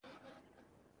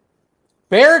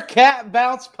Bearcat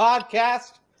Bounce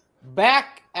podcast,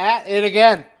 back at it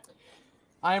again.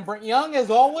 I am Brent Young, as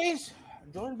always,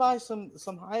 joined by some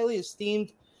highly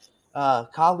esteemed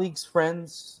colleagues,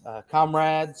 friends,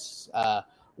 comrades,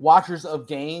 watchers of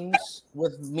games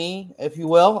with me, if you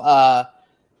will.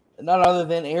 None other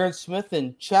than Aaron Smith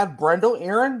and Chad Brendel.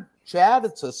 Aaron, Chad,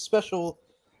 it's a special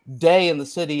day in the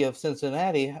city of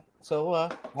Cincinnati. So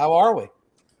how are we?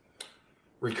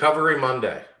 Recovery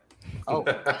Monday. Oh,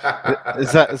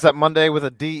 is that Monday with a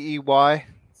DEY?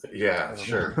 Yeah,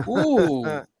 sure. Ooh,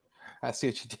 I see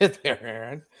what you did there,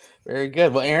 Aaron. Very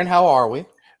good. Well, Aaron, how are we?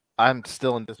 I'm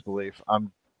still in disbelief.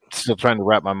 I'm still trying to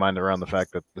wrap my mind around the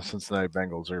fact that the Cincinnati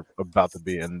Bengals are about to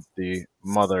be in the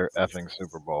mother effing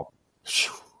Super Bowl.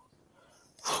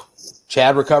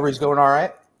 Chad, recovery's going all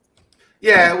right?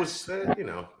 Yeah, it was.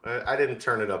 I didn't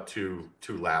turn it up too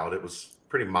loud. It was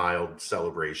pretty mild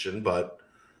celebration, but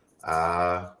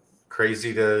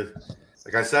crazy to.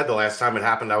 Like I said, the last time it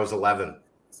happened, I was 11.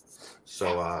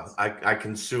 So I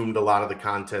consumed a lot of the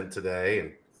content today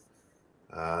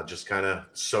and just kind of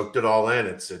soaked it all in.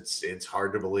 It's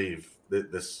hard to believe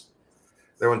that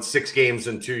they won 6 games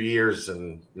in 2 years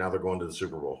and now they're going to the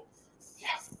Super Bowl.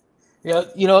 Yeah.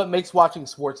 It makes watching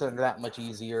SportsCenter that much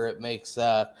easier. It makes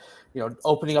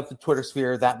opening up the Twitter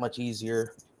sphere that much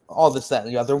easier. All this, that,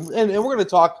 and the other. And we're going to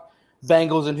talk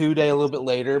Bengals and Who Day a little bit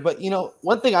later. But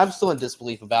one thing I'm still in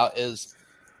disbelief about is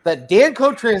that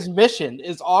Danco Transmission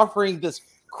is offering this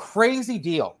crazy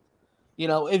deal.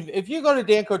 If you go to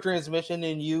Danco Transmission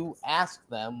and you ask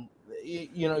them,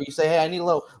 you say, hey, I need a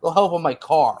little help on my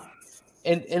car,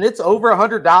 and it's over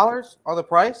 $100 on the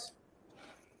price,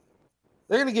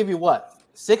 they're going to give you what?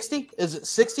 60? Is it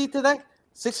 60 today?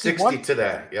 61? 60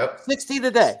 today, yep. 60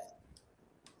 today.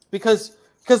 Because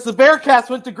the Bearcats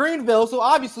went to Greenville, so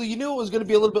obviously you knew it was going to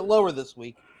be a little bit lower this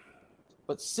week.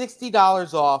 But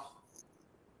 $60 off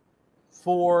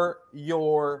for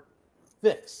your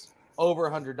fix. Over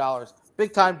 $100.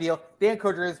 Big time deal.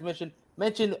 Danco Transmission.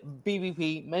 Mention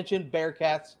BBP. Mention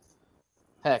Bearcats.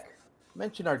 Heck,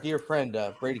 mention our dear friend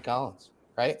Brady Collins,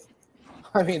 right?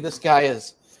 I mean, this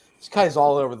guy's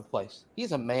all over the place.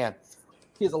 He's a man.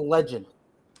 He's a legend.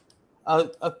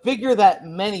 A figure that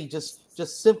many just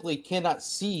simply cannot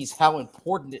seize how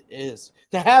important it is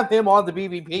to have him on the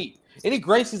BBP. And he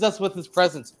graces us with his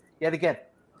presence yet again.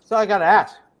 So I got to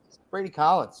ask, Brady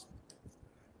Collins,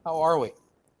 how are we?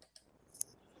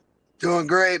 Doing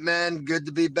great, man. Good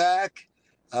to be back.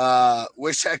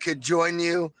 Wish I could join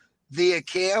you via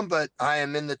cam, but I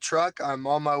am in the truck. I'm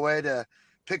on my way to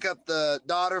pick up the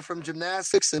daughter from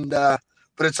gymnastics, but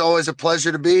it's always a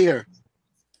pleasure to be here.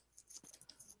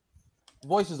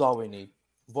 Voice is all we need.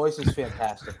 Voice is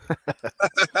fantastic.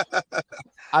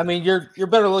 I mean, you're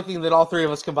better looking than all three of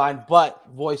us combined, but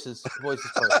voice is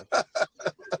perfect.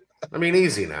 I mean,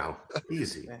 easy now.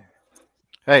 Easy.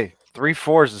 Hey, 3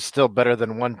 4s is still better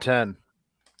than 110.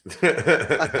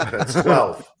 That's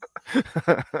 12.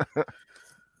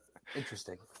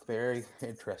 Interesting. Very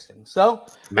interesting. So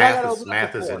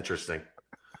math is interesting.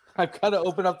 I've got to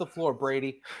open up the floor,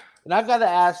 Brady. And I've got to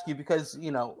ask you because,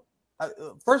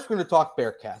 first we're going to talk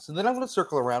Bearcats, and then I'm going to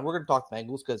circle around. We're going to talk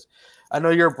Bengals because I know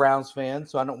you're a Browns fan,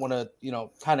 so I don't want to,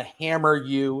 kind of hammer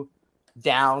you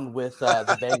down with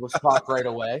the Bengals talk right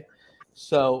away.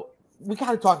 So we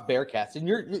got to talk Bearcats, and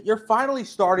you're finally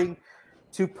starting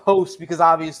to post because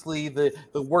obviously the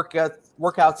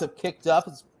workouts have kicked up.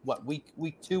 It's what week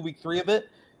 2, week 3 of it.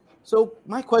 So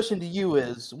my question to you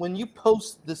is, when you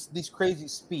post these crazy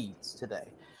speeds today,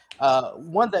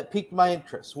 one that piqued my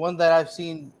interest, one that I've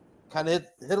seen kind of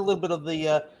hit a little bit of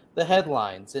the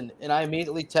headlines, and I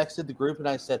immediately texted the group and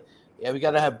I said, yeah, we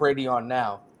got to have Brady on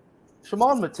now.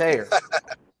 Shimon Mateer.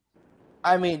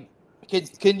 I mean,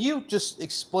 can you just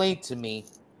explain to me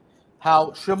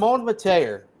how Shimon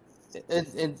Mateer,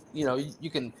 and you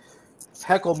can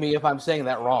heckle me if I'm saying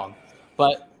that wrong,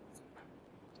 but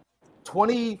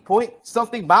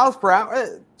 20-point-something miles per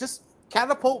hour just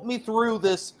catapult me through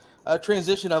this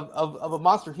transition of a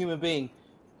monster human being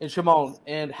in Shimon,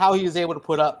 and how he is able to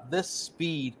put up this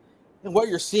speed and what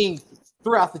you're seeing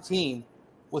throughout the team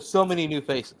with so many new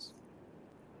faces.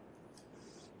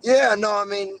 Yeah, no, I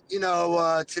mean,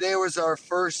 today was our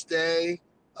first day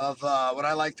of what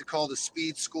I like to call the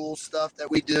speed school stuff that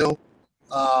we do.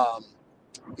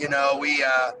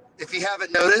 If you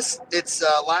haven't noticed, it's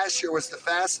last year was the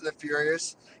Fast and the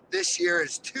Furious. This year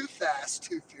is Too Fast,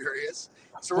 Too Furious.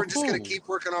 So we're just going to keep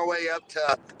working our way up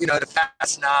to, to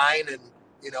Fast 9 and,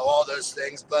 all those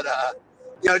things. But,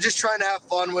 just trying to have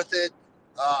fun with it.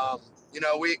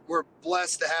 We're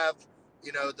blessed to have,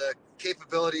 the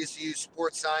capabilities to use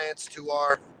sports science to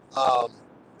our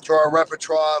our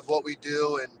repertoire of what we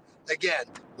do. And again,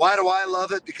 why do I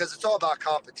love it? Because it's all about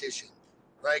competition,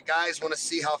 right? Guys want to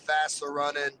see how fast they're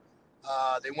running.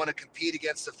 They want to compete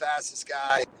against the fastest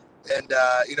guy. And,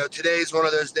 today's one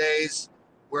of those days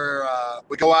where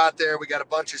we go out there, we got a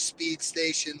bunch of speed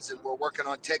stations, and we're working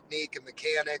on technique and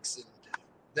mechanics. And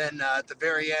then at the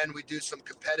very end, we do some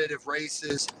competitive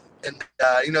races. And,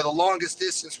 the longest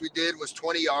distance we did was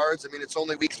 20 yards. I mean, it's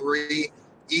only week 3,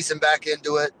 easing back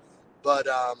into it. But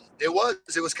it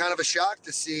was kind of a shock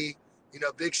to see,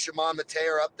 big Shimon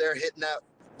Mateer up there hitting that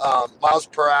miles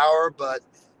per hour. But,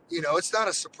 it's not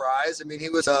a surprise. I mean, he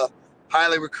was a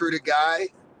highly recruited guy.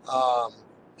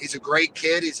 He's a great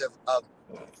kid. He's a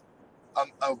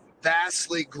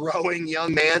vastly growing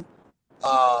young man.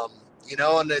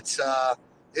 And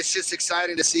it's just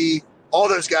exciting to see all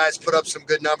those guys put up some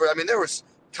good numbers. I mean, there was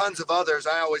tons of others.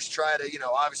 I always try to,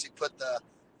 obviously put the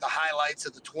highlights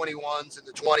of the 21s and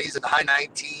the 20s and the high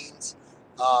 19s.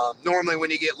 Normally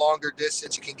when you get longer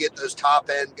distance, you can get those top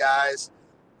end guys,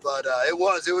 but it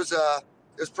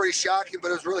was pretty shocking, but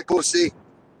it was really cool to see.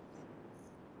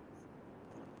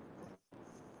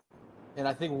 And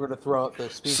I think we're going to throw up the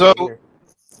speed here.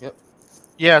 Yep.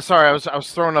 Yeah, sorry, I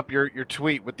was throwing up your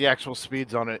tweet with the actual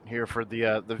speeds on it here for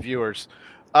the viewers.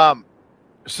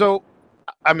 So,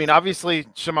 I mean, obviously,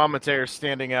 Shimon Mateer is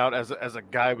standing out as a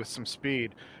guy with some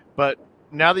speed. But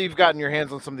now that you've gotten your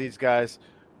hands on some of these guys,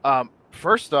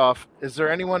 first off, is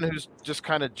there anyone who's just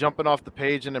kind of jumping off the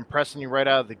page and impressing you right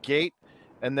out of the gate?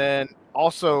 And then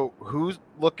also, who's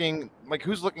looking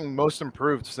most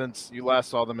improved since you last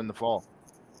saw them in the fall?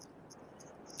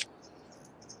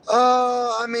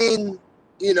 I mean,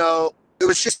 it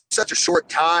was just such a short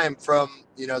time from,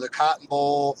 the Cotton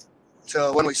Bowl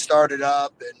to when we started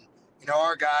up. And,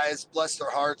 our guys, bless their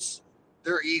hearts,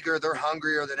 they're eager, they're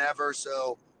hungrier than ever.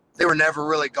 So they were never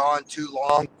really gone too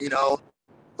long,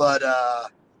 But, I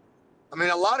mean,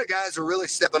 a lot of guys are really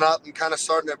stepping up and kind of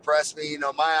starting to impress me.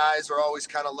 My eyes are always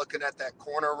kind of looking at that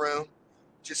corner room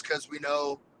just because we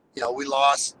know, we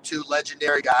lost 2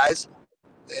 legendary guys.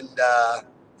 And,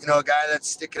 a guy that's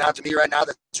sticking out to me right now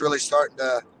that's really starting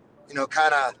to,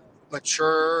 kind of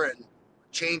mature and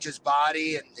change his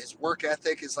body, and his work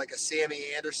ethic is like a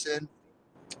Sammy Anderson.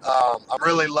 I'm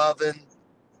really loving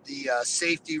the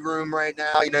safety room right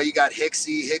now. You got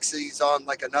Hicksy. Hicksy's on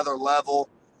like another level,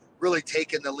 really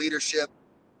taking the leadership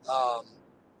to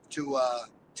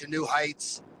new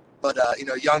heights. But,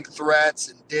 young threats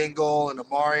and Dingle and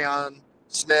Amarion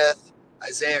Smith,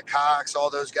 Isaiah Cox,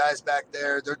 all those guys back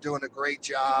there, they're doing a great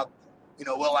job.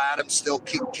 Will Adams still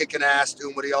kicking ass,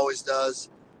 doing what he always does.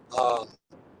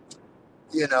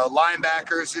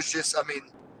 Linebackers, it's just, I mean,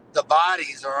 the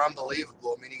bodies are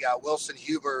unbelievable. I mean, you got Wilson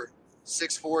Huber,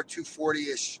 6'4",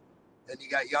 240-ish, and you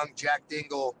got young Jack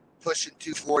Dingle pushing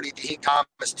 240, Dean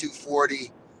Thomas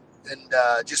 240. And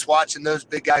just watching those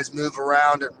big guys move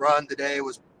around and run today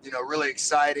was, really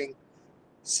exciting.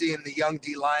 Seeing the young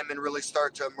D linemen really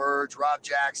start to emerge, Rob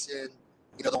Jackson,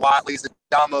 the Watleys, the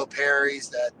Damo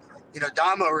Perrys. That,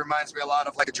 Damo reminds me a lot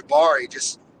of like a Jabari.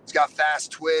 He's got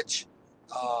fast twitch.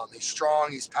 He's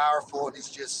strong, he's powerful, and he's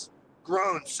just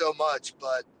grown so much.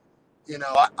 But,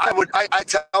 I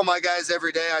tell my guys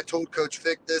every day, I told Coach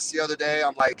Fick this the other day,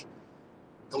 I'm like,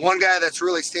 the one guy that's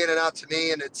really standing out to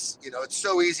me, and it's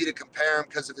so easy to compare him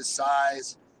because of his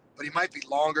size, but he might be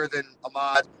longer than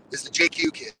Ahmad, is the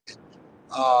JQ kid.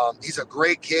 He's a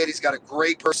great kid. He's got a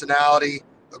great personality,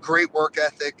 a great work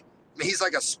ethic. I mean, he's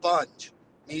like a sponge.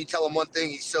 I mean, you tell him one thing,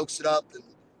 he soaks it up, and,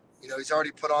 he's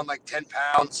already put on like 10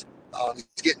 pounds.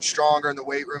 He's getting stronger in the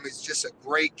weight room. He's just a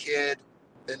great kid.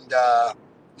 And,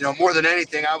 more than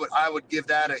anything, I would give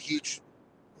that a huge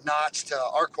notch to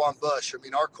Arquan Bush. I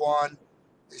mean, Arquan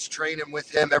is training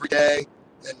with him every day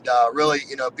and really,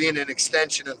 being an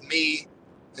extension of me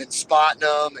and spotting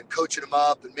them and coaching them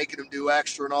up and making them do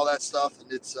extra and all that stuff. And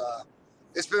it's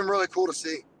been really cool to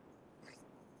see.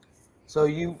 So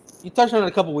you touched on it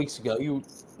a couple weeks ago. You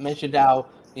mentioned how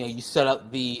you set up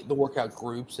the workout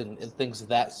groups and things of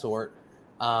that sort.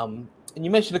 And you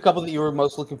mentioned a couple that you were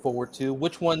most looking forward to.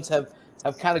 Which ones have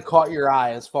kind of caught your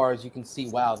eye as far as you can see?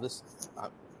 Wow, this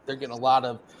they're getting a lot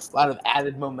of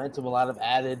added momentum, a lot of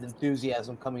added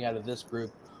enthusiasm coming out of this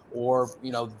group, or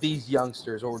these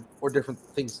youngsters, or different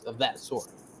things of that sort.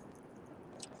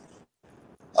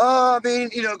 I mean,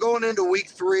 going into week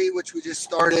 3, which we just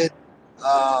started.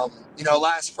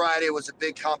 Last Friday was a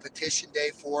big competition day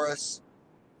for us.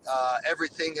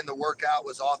 Everything in the workout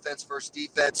was offense versus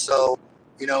defense. So,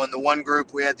 in the one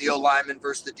group, we had the O lineman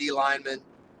versus the D lineman,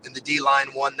 and the D line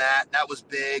won that. And that was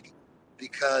big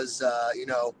because,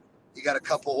 you got a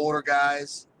couple older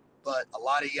guys but a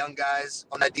lot of young guys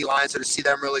on that D line. So to see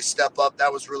them really step up,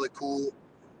 that was really cool.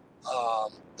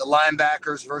 The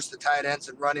linebackers versus the tight ends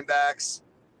and running backs,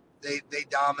 they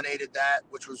dominated that,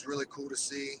 which was really cool to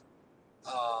see.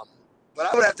 But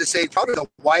I would have to say probably the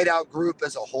wideout group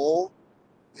as a whole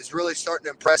is really starting to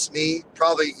impress me,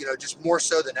 probably, just more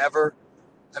so than ever.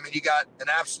 I mean, you got an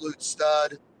absolute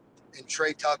stud in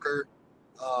Trey Tucker,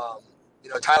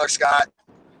 Tyler Scott,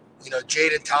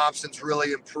 Jaden Thompson's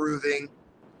really improving.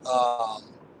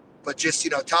 But just,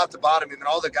 top to bottom, even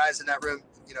all the guys in that room,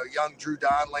 young Drew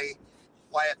Donnelly,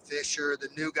 Wyatt Fisher, the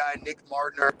new guy, Nick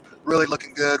Martiner, really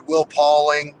looking good. Will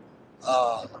Pauling.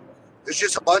 There's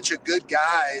just a bunch of good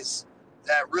guys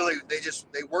that really,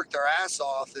 they worked their ass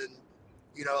off. And,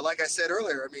 like I said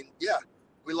earlier, I mean, yeah,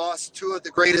 we lost two of the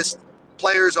greatest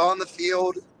players on the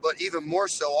field, but even more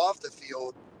so off the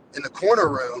field in the corner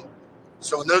room.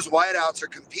 So when those wideouts are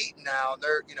competing now,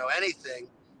 they're, anything,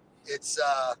 it's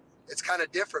kind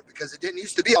of different because it didn't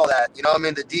used to be all that.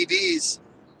 The DBs,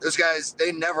 those guys,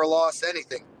 they never lost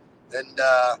anything. And,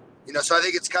 so I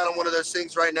think it's kind of one of those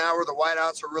things right now where the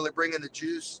wideouts are really bringing the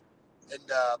juice and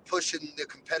pushing the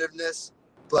competitiveness.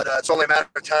 But it's only a matter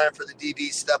of time for the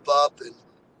DBs step up and,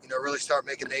 really start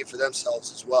making a name for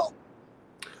themselves as well.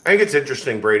 I think it's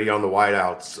interesting, Brady, on the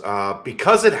wideouts,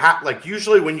 because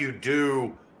usually when you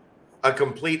do a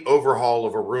complete overhaul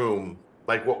of a room,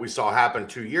 like what we saw happen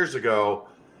 2 years ago,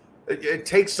 it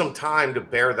takes some time to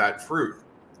bear that fruit.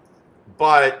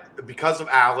 But because of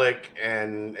Alec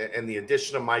and the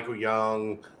addition of Michael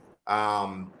Young,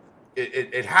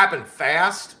 it happened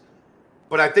fast.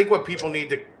 But I think what people need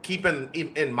to keep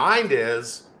in mind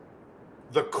is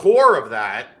the core of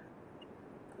that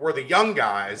were the young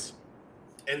guys,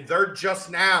 and they're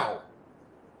just now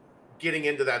getting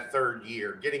into that third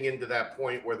year, getting into that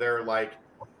point where they're like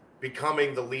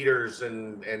becoming the leaders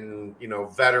and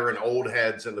veteran old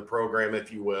heads in the program,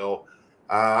 if you will.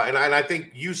 And I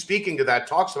think you speaking to that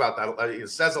talks about that. It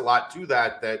says a lot to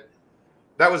that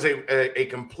was a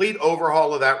complete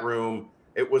overhaul of that room.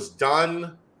 It was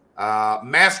done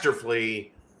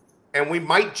masterfully, and we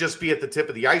might just be at the tip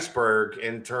of the iceberg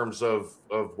in terms of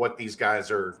what these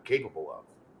guys are capable of.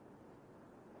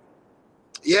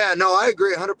 Yeah, no, I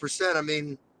agree 100%. I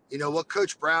mean, what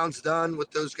Coach Brown's done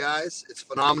with those guys, it's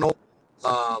phenomenal.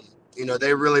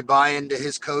 They really buy into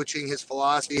his coaching, his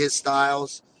philosophy, his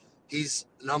styles. He's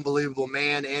an unbelievable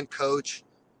man and coach.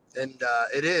 And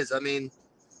it is. I mean,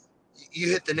 you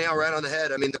hit the nail right on the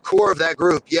head. I mean, the core of that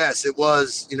group, yes, it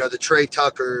was, the Trey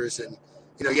Tuckers and,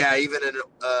 even an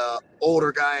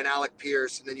older guy in Alec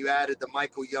Pierce. And then you added the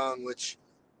Michael Young, which,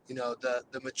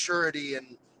 the maturity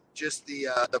and just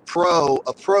the pro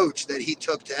approach that he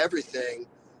took to everything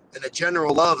and the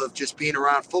general love of just being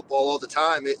around football all the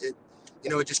time. It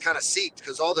just kind of seeped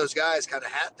because all those guys kind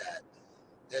of had that.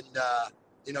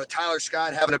 And, Tyler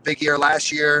Scott having a big year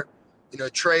last year,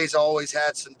 Trey's always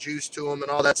had some juice to him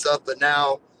and all that stuff. But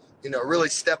now, really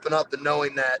stepping up and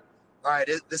knowing that, all right,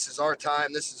 this is our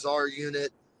time. This is our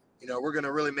unit. We're going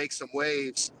to really make some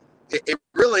waves. It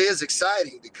really is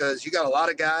exciting because you got a lot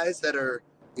of guys that are,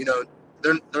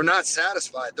 they're not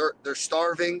satisfied. They're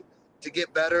starving to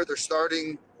get better. They're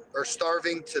starving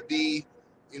to be,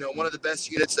 one of the best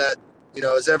units that,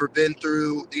 has ever been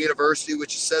through the university,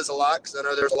 which says a lot because I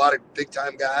know there's a lot of big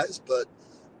time guys, but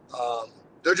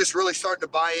they're just really starting to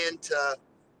buy into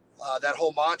that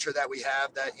whole mantra that we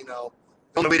have that,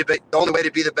 the only way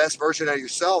to be the best version of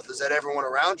yourself is that everyone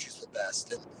around you is the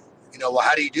best. And, well,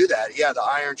 how do you do that? Yeah, the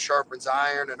iron sharpens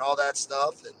iron and all that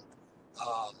stuff. And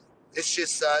it's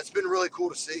just, it's been really cool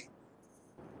to see.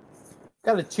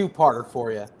 Got a two-parter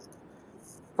for you.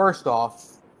 First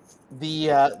off,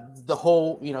 the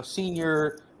whole,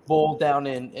 Senior Bowl down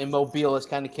in Mobile has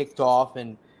kind of kicked off,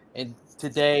 and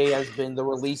today has been the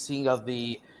releasing of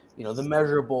the, the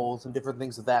measurables and different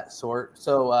things of that sort.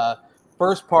 So,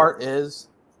 first part is,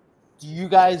 do you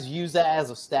guys use that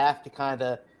as a staff to kind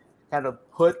of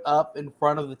put up in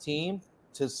front of the team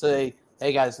to say,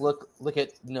 hey guys, look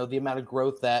at, the amount of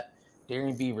growth that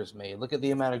Darian Beavers made. Look at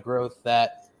the amount of growth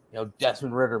that,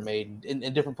 Desmond Ritter made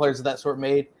and different players of that sort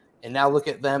made. And now look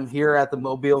at them here at the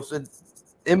Mobile,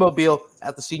 in Mobile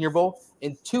at the Senior Bowl.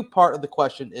 And two-part of the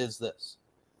question is this.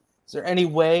 Is there any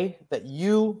way that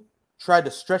you try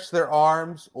to stretch their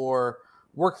arms or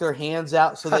work their hands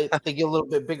out so they get a little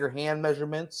bit bigger hand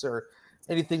measurements or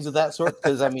any things of that sort?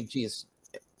 Because, I mean, geez,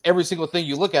 every single thing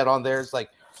you look at on there is like,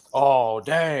 oh,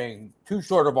 dang, too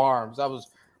short of arms. I was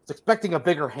expecting a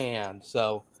bigger hand.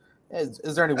 So is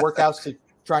there any workouts to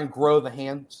try and grow the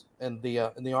hands and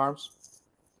the arms?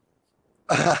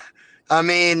 I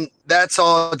mean, that's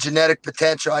all genetic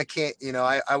potential. I can't,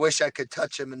 I wish I could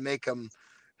touch him and make him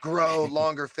grow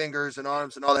longer fingers and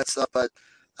arms and all that stuff. But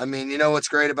I mean, you know what's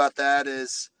great about that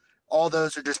is all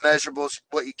those are just measurables.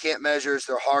 What you can't measure is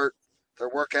their heart, their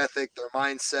work ethic, their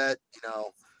mindset,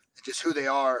 just who they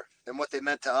are and what they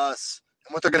meant to us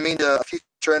and what they're going to mean to a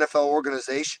future NFL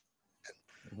organization.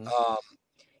 Mhm.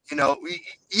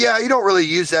 You don't really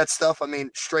use that stuff. I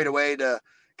mean, straight away to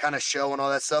kind of show and all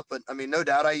that stuff. But I mean, no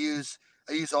doubt I use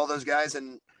all those guys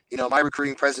in, my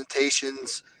recruiting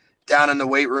presentations down in the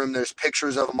weight room. There's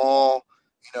pictures of them all,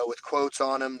 with quotes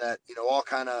on them that, all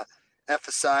kind of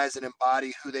emphasize and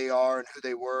embody who they are and who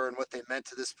they were and what they meant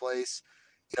to this place.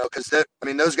 Because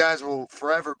those guys will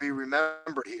forever be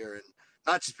remembered here, and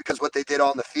not just because what they did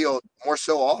on the field, more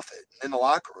so off it in the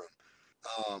locker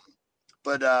room.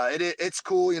 But it's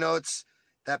cool. It's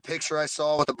that picture I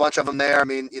saw with a bunch of them there. I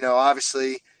mean,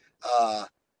 obviously,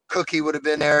 Cookie would have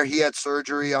been there. He had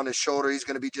surgery on his shoulder. He's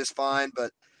going to be just fine.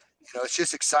 But, it's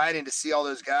just exciting to see all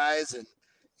those guys, and,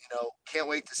 can't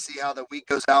wait to see how the week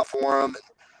goes out for them. And,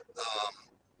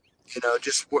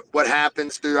 just what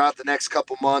happens throughout the next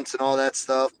couple months and all that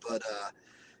stuff. But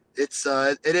it's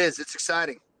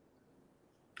exciting.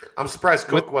 I'm surprised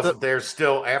Cook wasn't there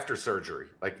still after surgery.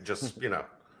 Like, just,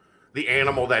 the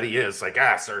animal that he is, like,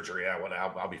 surgery,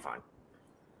 I'll be fine.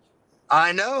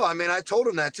 I know. I mean, I told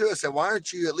him that too. I said, why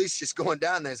aren't you at least just going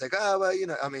down there? He's like, oh, well, you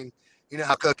know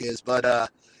how Cook is. But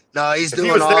no, he's doing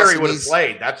awesome. If he was there, he would have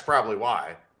played. That's probably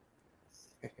why.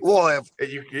 Well, if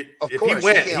he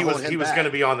went, he was going to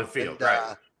be on the field, and,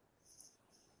 right?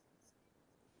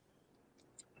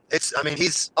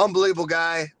 He's an unbelievable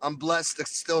guy. I'm blessed to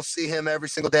still see him every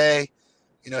single day.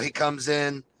 He comes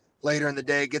in later in the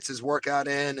day, gets his workout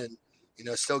in, and,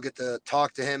 still get to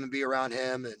talk to him and be around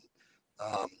him. And,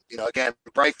 again,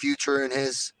 bright future in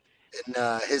his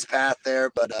path there.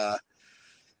 But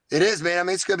it is, man. I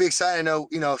mean, it's going to be exciting. I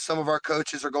know, some of our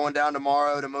coaches are going down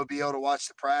tomorrow to Mobile to watch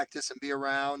the practice and be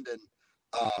around. And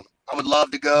I would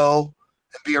love to go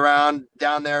and be around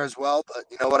down there as well. But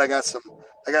you know what? I got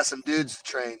some dudes to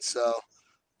train. So,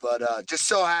 but just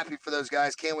so happy for those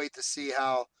guys. Can't wait to see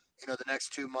how, the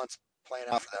next 2 months playing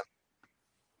out for them.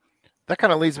 That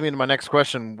kind of leads me into my next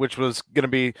question, which was going to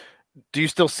be, do you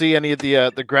still see any of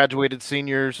the graduated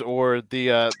seniors or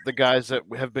the guys that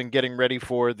have been getting ready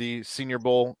for the Senior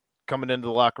Bowl coming into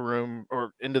the locker room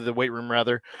or into the weight room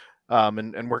rather,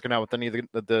 and working out with any of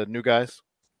the new guys?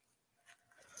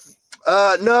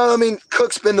 No, I mean,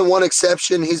 Cook's been the one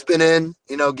exception. He's been in,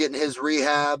 getting his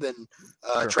rehab and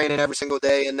training every single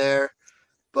day in there.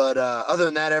 But other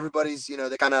than that, everybody's,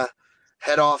 they kind of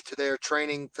head off to their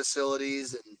training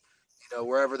facilities and,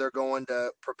 wherever they're going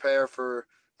to prepare for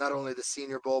not only the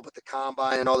Senior Bowl, but the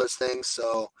Combine and all those things.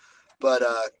 So, but,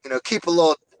 keep a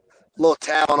little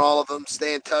tab on all of them,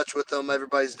 stay in touch with them.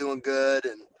 Everybody's doing good.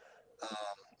 And,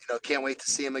 can't wait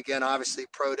to see them again. Obviously,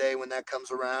 Pro Day when that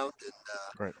comes around.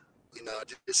 And, right.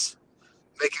 Just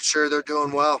making sure they're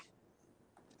doing well.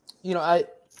 I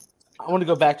want to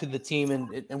go back to the team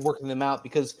and working them out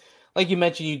because, like you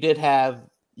mentioned,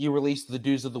 you released the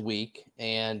dudes of the week,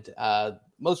 and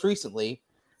most recently,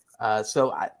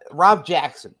 Rob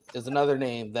Jackson is another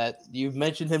name that you've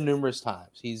mentioned him numerous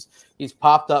times. He's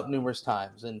popped up numerous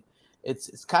times, and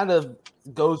it's kind of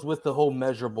goes with the whole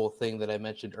measurable thing that I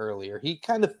mentioned earlier. He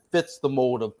kind of fits the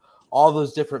mold of all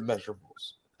those different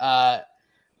measurables.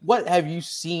 What have you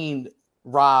seen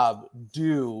Rob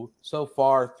do so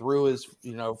far through his,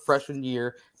 freshman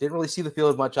year? Didn't really see the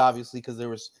field much, obviously, because there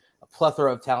was a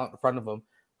plethora of talent in front of him.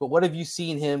 But what have you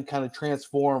seen him kind of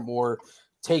transform or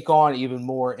take on even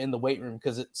more in the weight room?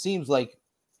 Because it seems like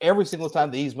every single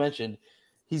time that he's mentioned,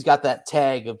 he's got that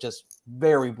tag of just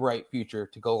very bright future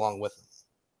to go along with him.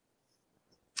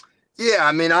 Yeah,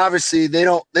 I mean, obviously they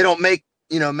don't make,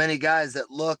 many guys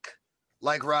that look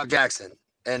like Rob Jackson.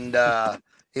 And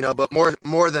but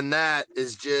more than that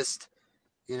is just,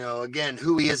 again,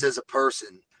 who he is as a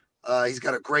person. He's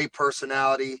got a great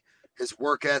personality, his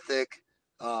work ethic.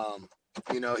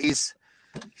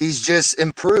 He's just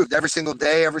improved every single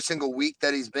day, every single week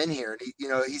that he's been here. And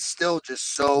he's still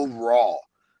just so raw.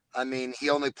 I mean, he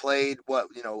only played a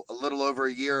little over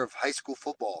a year of high school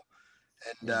football.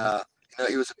 And,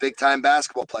 he was a big time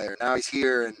basketball player. Now he's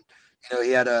here and,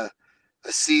 he had a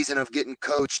season of getting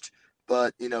coached,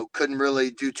 but, couldn't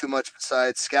really do too much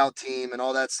besides scout team and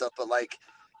all that stuff. But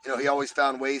he always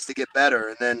found ways to get better.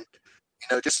 And then,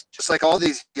 just like all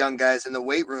these young guys in the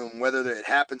weight room, whether it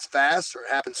happens fast or it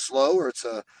happens slow or it's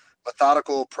a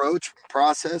methodical approach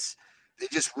process, they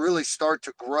just really start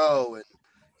to grow. And,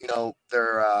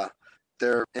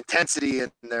 their intensity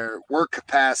and their work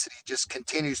capacity just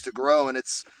continues to grow. And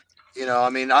it's,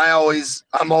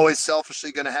 I'm always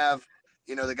selfishly going to have,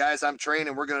 the guys I'm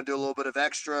training, we're going to do a little bit of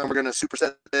extra, and we're going to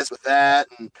superset this with that.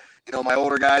 And, my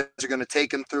older guys are going to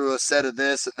take him through a set of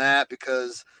this and that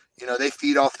because, they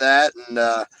feed off that.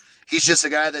 And he's just a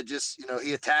guy that just,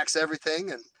 he attacks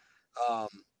everything. And,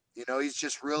 he's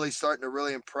just really starting to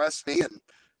really impress me.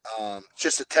 And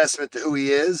just a testament to who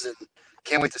he is. And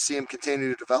can't wait to see him continue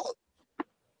to develop.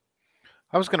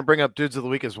 I was going to bring up dudes of the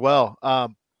week as well.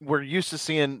 We're used to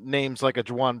seeing names like a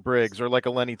Juwan Briggs or like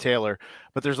a Lenny Taylor,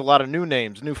 but there's a lot of new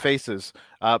names, new faces.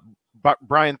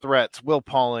 Brian Threats, Will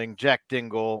Pauling, Jack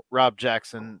Dingle, Rob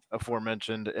Jackson,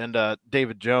 aforementioned, and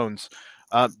David Jones.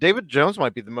 David Jones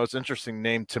might be the most interesting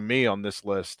name to me on this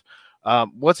list.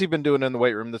 What's he been doing in the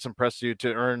weight room that's impressed you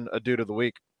to earn a dude of the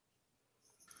week?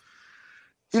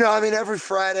 Every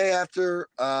Friday after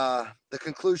the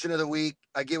conclusion of the week,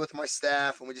 I get with my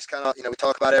staff and we just kind of, we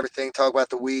talk about everything, talk about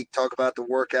the week, talk about the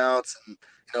workouts and,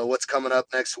 what's coming up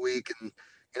next week. And,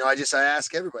 I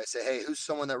ask everybody, say, hey, who's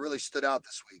someone that really stood out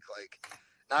this week? Like,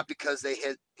 not because they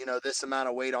hit, this amount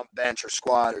of weight on bench or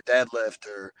squat or deadlift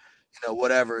or,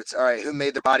 whatever. It's all right. Who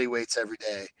made their body weights every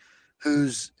day?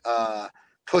 Who's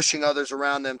pushing others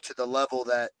around them to the level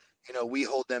that, we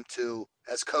hold them to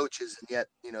as coaches, and yet,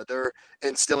 they're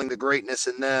instilling the greatness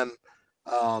in them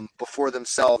before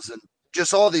themselves, and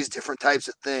just all these different types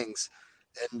of things.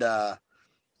 And, a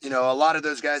lot of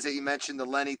those guys that you mentioned, the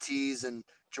Lenny T's and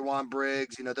Juwan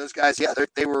Briggs, those guys, yeah,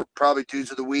 they were probably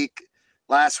dudes of the week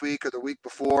last week or the week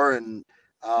before, and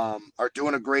are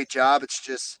doing a great job. It's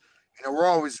just, we're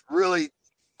always really,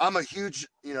 I'm a huge,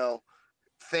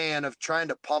 fan of trying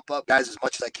to pump up guys as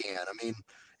much as I can.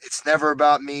 It's never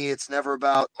about me. It's never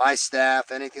about my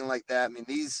staff, anything like that.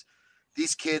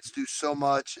 These kids do so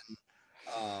much, and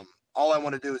all I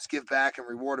want to do is give back and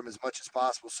reward them as much as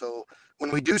possible. So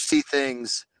when we do see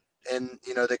things and,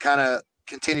 they kind of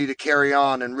continue to carry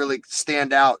on and really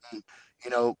stand out, and,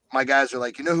 my guys are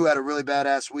like, who had a really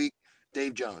badass week?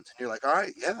 Dave Jones. And you're like, all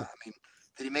right, yeah.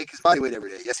 Did he make his body weight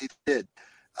every day? Yes, he did.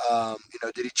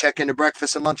 Did he check into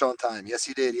breakfast and lunch on time? Yes,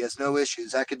 he did. He has no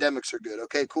issues. Academics are good.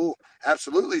 Okay, cool.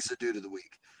 Absolutely, he's the dude of the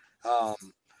week.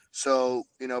 So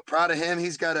proud of him.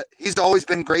 He's always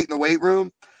been great in the weight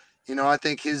room. I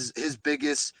think his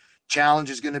biggest challenge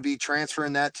is going to be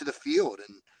transferring that to the field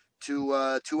and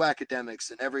to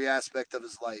academics in every aspect of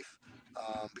his life.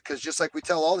 Because just like we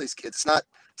tell all these kids,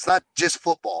 it's not just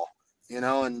football,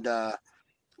 and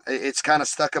it's kind of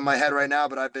stuck in my head right now,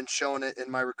 but I've been showing it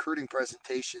in my recruiting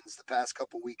presentations the past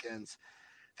couple weekends.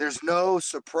 There's no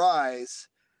surprise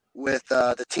with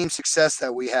the team success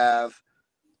that we have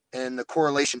and the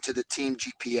correlation to the team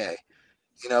GPA.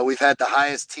 We've had the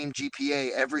highest team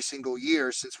GPA every single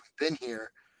year since we've been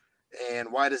here.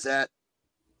 And why does that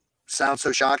sound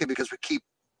so shocking? Because we keep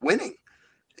winning.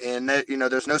 And that,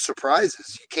 there's no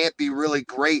surprises. You can't be really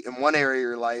great in one area of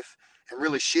your life and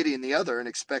really shitty in the other and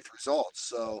expect results.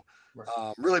 So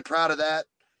really proud of that.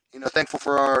 Thankful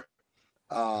for our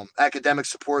academic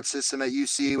support system at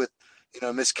UC with,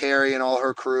 Miss Carrie and all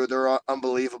her crew. They're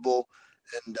unbelievable.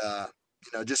 And,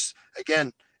 just,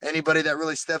 again, anybody that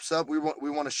really steps up, we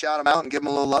want to shout them out and give them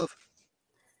a little love.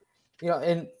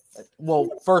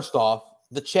 First off,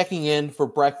 the checking in for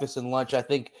breakfast and lunch, I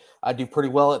think I do pretty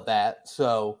well at that.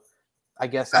 So I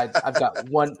guess I've got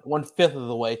 1/5 of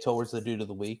the way towards the dude of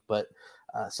the week. But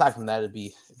aside from that, it'd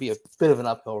be a bit of an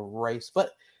uphill race.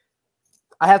 But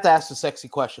I have to ask the sexy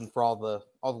question for all the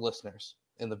listeners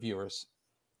and the viewers.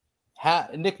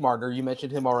 Nick Mardner, you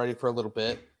mentioned him already for a little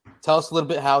bit. Tell us a little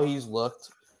bit how he's looked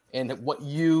and what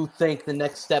you think the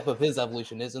next step of his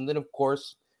evolution is. And then, of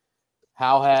course,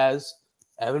 how has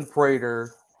Evan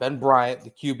Prater, Ben Bryant,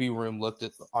 the QB room looked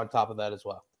at on top of that as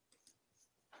well?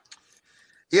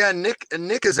 Yeah, Nick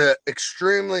is an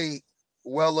extremely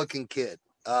well-looking kid.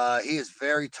 He is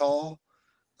very tall.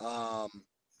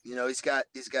 He's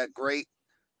got great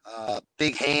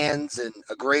big hands and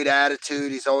a great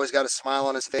attitude. He's always got a smile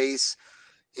on his face.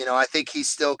 I think he's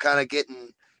still kind of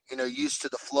getting, used to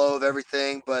the flow of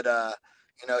everything, but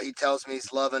he tells me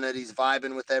he's loving it. He's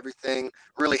vibing with everything,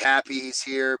 really happy he's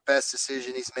here. Best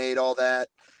decision he's made, all that.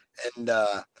 And,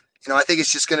 I think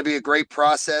it's just going to be a great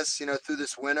process, through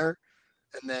this winter.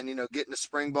 And then, getting to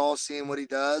spring ball, seeing what he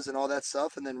does and all that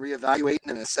stuff, and then reevaluating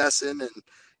and assessing and,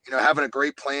 having a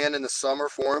great plan in the summer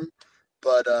for him.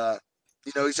 But,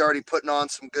 he's already putting on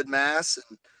some good mass,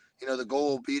 and, the goal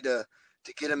will be to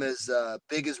get him as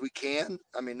big as we can.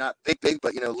 Not big,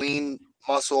 but, lean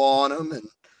muscle on him. And,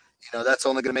 that's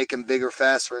only going to make him bigger,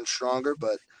 faster, and stronger.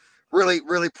 But really,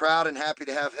 really proud and happy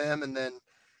to have him. And then,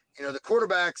 the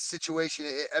quarterback situation,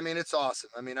 it's awesome.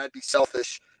 I'd be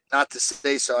selfish not to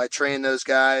say so. I train those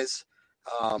guys.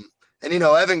 And,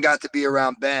 Evan got to be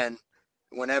around Ben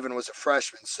when Evan was a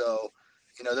freshman. So,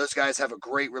 those guys have a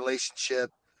great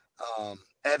relationship.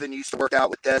 Evan used to work out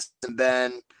with Des and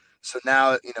Ben. So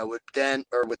now, with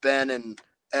Ben and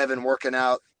Evan working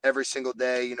out every single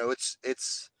day,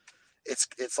 it's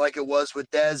like it was with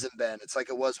Des and Ben. It's like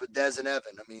it was with Des and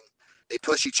Evan. I mean, they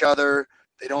push each other.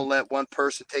 They don't let one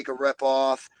person take a rep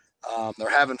off. They're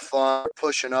having fun,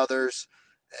 pushing others.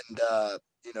 And,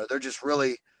 they're just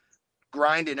really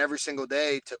grinding every single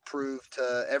day to prove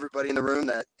to everybody in the room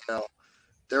that,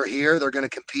 they're here, they're going to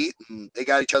compete, and they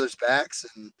got each other's backs.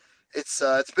 And it's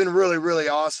been really, really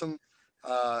awesome.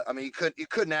 I mean, you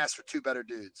couldn't ask for two better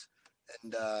dudes.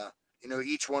 And,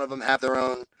 each one of them have their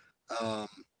own,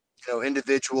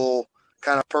 individual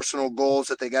kind of personal goals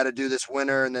that they got to do this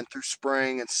winter and then through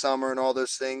spring and summer and all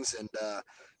those things. And,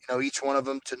 each one of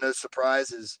them, to no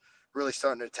surprise, is really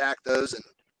starting to attack those. And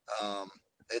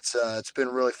it's been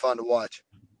really fun to watch.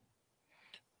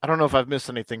 I don't know if I've missed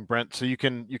anything, Brent, so you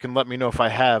can let me know if I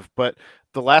have, but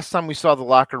the last time we saw the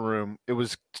locker room, it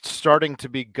was starting to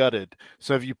be gutted.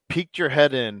 So have you peeked your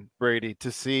head in, Brady,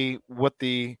 to see what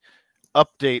the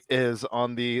update is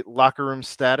on the locker room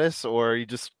status, or are you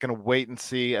just going to wait and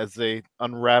see as they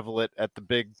unravel it at the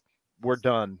big we're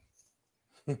done?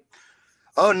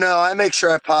 Oh no, I make sure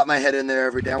I pop my head in there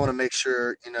every day. I want to make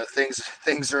sure,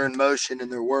 things are in motion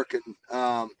and they're working.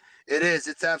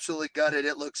 It's absolutely gutted.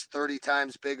 It looks 30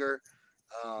 times bigger.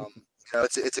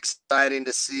 It's exciting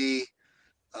to see,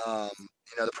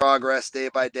 the progress day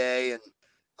by day, and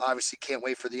obviously can't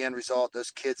wait for the end result.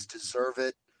 Those kids deserve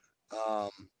it.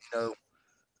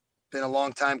 Been a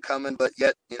long time coming, but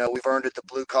yet, we've earned it the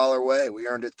blue collar way. We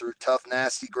earned it through tough,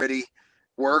 nasty, gritty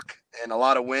work and a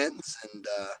lot of wins, and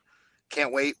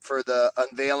can't wait for the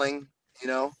unveiling,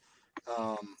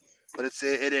 but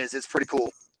it's pretty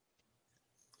cool.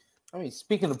 I mean,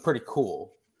 speaking of pretty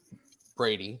cool,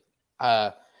 Brady,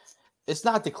 it's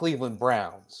not the Cleveland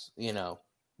Browns,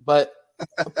 but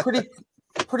a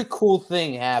pretty cool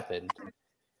thing happened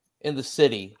in the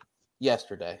city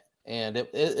yesterday, and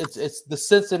it's the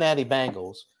Cincinnati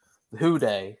Bengals, the Who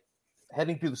Dey,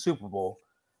 heading to the Super Bowl.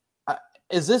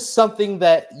 Is this something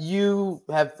that you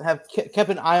have kept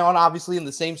an eye on, obviously, in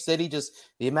the same city, just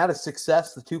the amount of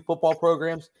success the two football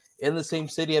programs in the same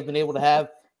city have been able to have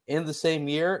in the same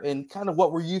year? And kind of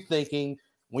what were you thinking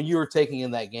when you were taking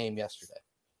in that game yesterday?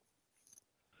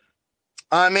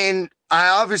 I mean, I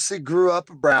obviously grew up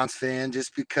a Browns fan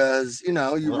just because, you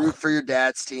root for your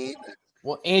dad's team.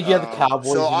 Well, and you had the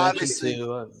Cowboys, so you obviously,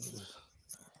 too.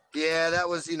 Yeah, that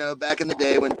was, back in the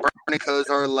day when Bernie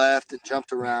Kosar left and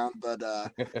jumped around. But,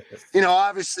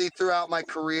 obviously throughout my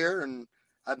career, and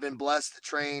I've been blessed to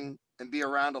train and be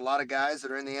around a lot of guys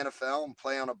that are in the NFL and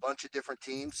play on a bunch of different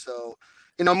teams. So,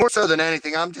 more so than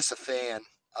anything, I'm just a fan.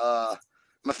 I'm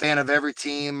a fan of every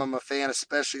team. I'm a fan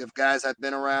especially of guys I've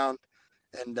been around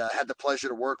and had the pleasure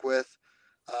to work with,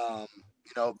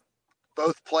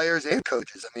 both players and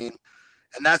coaches. I mean,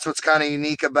 and that's what's kind of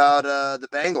unique about the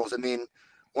Bengals. I mean,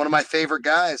 one of my favorite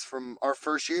guys from our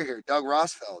first year here, Doug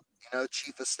Rosfeld,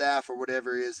 chief of staff or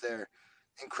whatever he is there.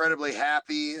 Incredibly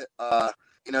happy,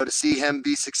 to see him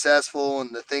be successful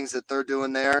and the things that they're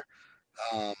doing there.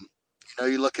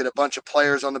 You look at a bunch of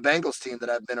players on the Bengals team that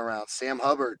I've been around: Sam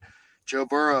Hubbard, Joe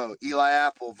Burrow, Eli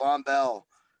Apple, Von Bell,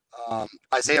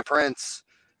 Isaiah Prince.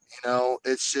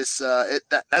 It's just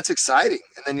that's exciting.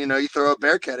 And then you throw a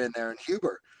Bearcat in there and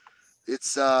Huber.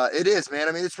 It is, man.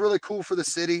 I mean, it's really cool for the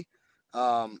city.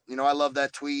 I love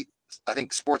that tweet. I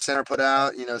think SportsCenter put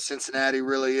out. Cincinnati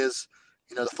really is,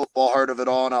 the football heart of it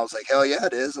all. And I was like, hell yeah,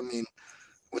 it is. I mean,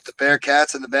 with the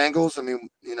Bearcats and the Bengals, I mean,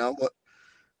 what.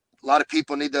 A lot of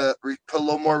people need to put a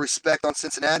little more respect on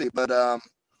Cincinnati, but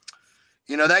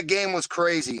that game was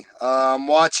crazy. I'm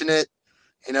watching it.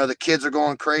 The kids are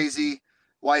going crazy.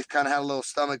 Wife kind of had a little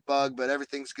stomach bug, but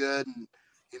everything's good. And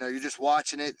you're just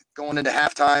watching it going into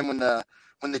halftime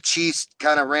when the Chiefs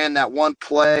kind of ran that one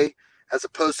play as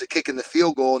opposed to kicking the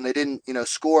field goal and they didn't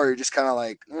score. You're just kind of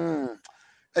like,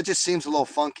 that just seems a little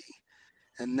funky.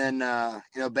 And then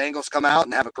Bengals come out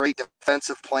and have a great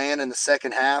defensive plan in the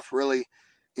second half. Really.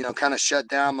 Kind of shut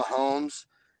down Mahomes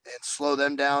and slow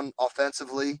them down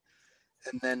offensively,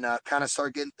 and then kind of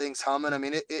start getting things humming. I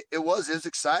mean, it was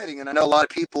exciting, and I know a lot of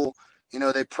people,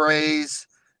 they praise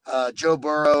Joe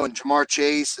Burrow and Jamar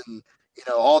Chase and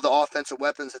all the offensive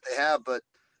weapons that they have, but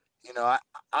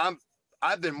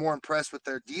I've been more impressed with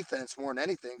their defense more than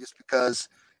anything, just because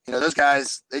those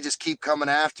guys, they just keep coming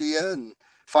after you and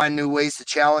find new ways to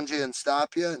challenge you and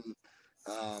stop you, and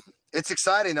it's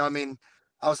exciting. I mean.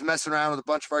 I was messing around with a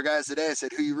bunch of our guys today. I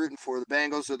said, "Who are you rooting for, the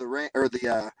Bengals or the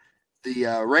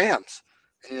Rams?"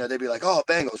 And they'd be like, "Oh,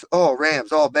 Bengals. Oh, Rams.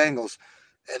 Oh, Bengals."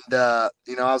 And, I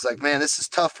was like, man, this is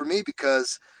tough for me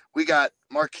because we got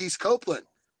Marquise Copeland,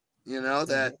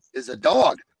 that is a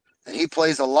dog, and he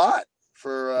plays a lot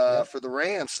for the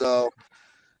Rams. So,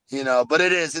 but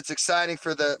it's exciting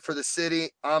for the city.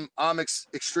 I'm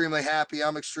extremely happy.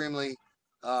 I'm extremely,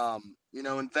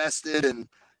 invested, and,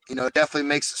 it definitely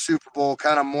makes the Super Bowl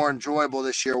kind of more enjoyable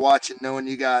this year watching, knowing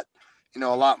you got, a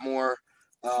lot more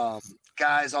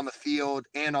guys on the field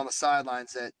and on the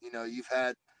sidelines that, you've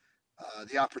had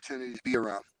the opportunity to be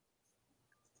around.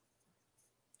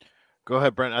 Go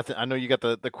ahead, Brent. I know you got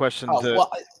the question.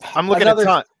 I'm looking at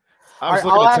time.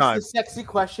 I'll ask the sexy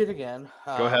question again.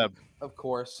 Go ahead. Of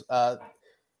course.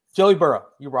 Joey Burrow,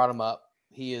 you brought him up.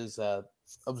 He is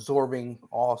absorbing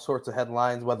all sorts of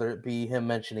headlines, whether it be him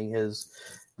mentioning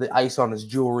the ice on his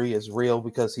jewelry is real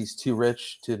because he's too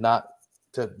rich to not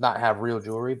have real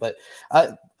jewelry. But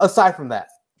aside from that,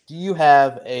 do you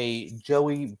have a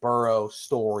Joey Burrow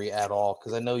story at all?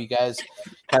 Because I know you guys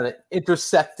kind of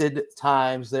intersected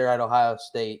times there at Ohio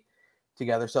State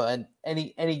together. So, and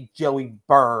any Joey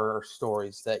Burrow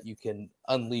stories that you can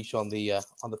unleash on the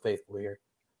faithful here?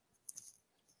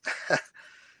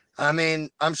 I mean,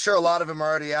 I'm sure a lot of them are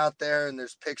already out there, and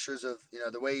there's pictures of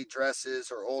the way he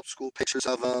dresses or old school pictures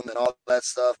of him and all that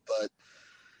stuff. But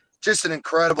just an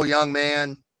incredible young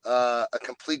man, a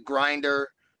complete grinder,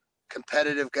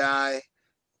 competitive guy,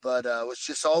 but was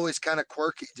just always kind of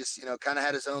quirky. Just kind of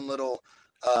had his own little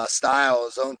style,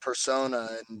 his own persona,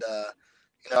 and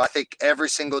I think every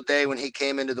single day when he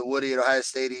came into the Woody at Ohio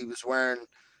State, he was wearing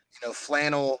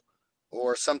flannel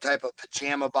or some type of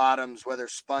pajama bottoms, whether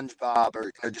SpongeBob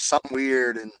or just something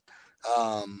weird, and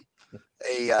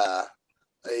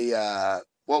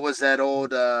what was that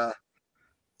old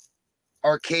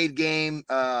arcade game?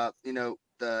 The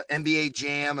NBA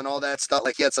Jam and all that stuff.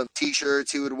 Like he had some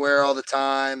T-shirts he would wear all the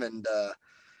time, and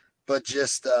but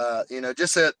just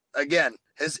again,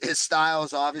 his style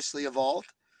has obviously evolved,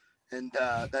 and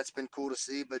that's been cool to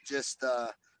see. But just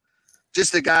a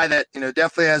guy that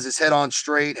definitely has his head on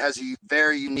straight, has a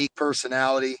very unique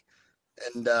personality,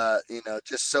 and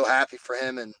just so happy for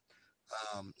him, and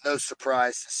no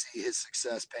surprise to see his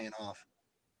success paying off.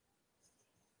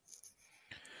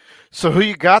 So who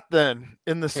you got then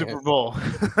in the Super Bowl?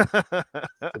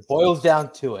 It boils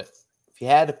down to it. If you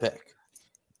had to pick.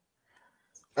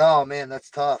 Oh man, that's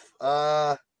tough.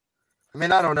 I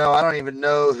mean, I don't know. I don't even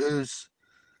know who's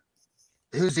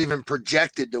even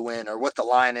projected to win or what the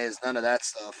line is. None of that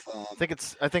stuff. I think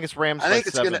it's Rams. I think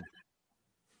it's 7. gonna.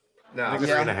 No,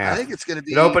 Yeah, 3.5. I think it's gonna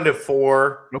be. It opened at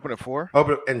 4. Open at 4.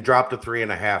 Opened and dropped to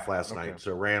 3.5 last Okay. night.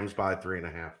 So Rams by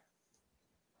 3.5.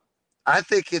 I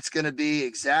think it's going to be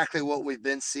exactly what we've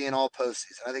been seeing all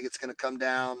postseason. I think it's going to come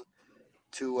down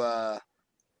to, that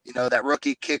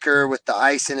rookie kicker with the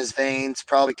ice in his veins,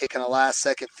 probably kicking a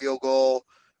last-second field goal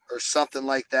or something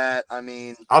like that. I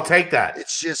mean, I'll take that.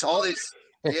 It's just all these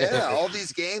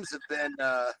games have been,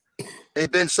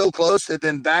 they've been so close. They've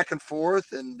been back and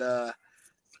forth, and I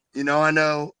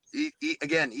know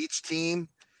again each team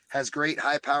has great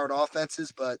high-powered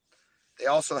offenses, but they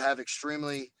also have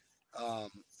extremely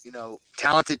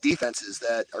talented defenses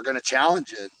that are going to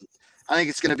challenge it. I think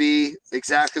it's going to be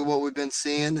exactly what we've been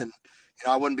seeing. And,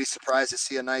 I wouldn't be surprised to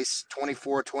see a nice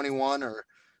 24-21 or,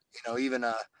 even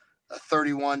a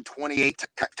 31-28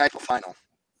 type of final.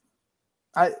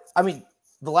 I mean,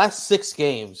 the last 6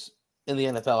 games in the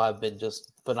NFL have been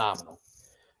just phenomenal.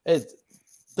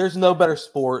 There's no better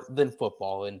sport than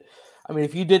football. And I mean,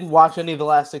 if you didn't watch any of the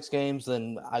last 6 games,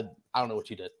 then I don't know what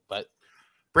you did, but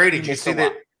Brady, did you see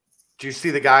that? Do you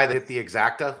see the guy that hit the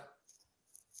exacta?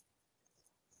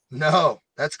 No,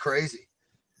 that's crazy.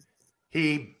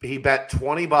 He bet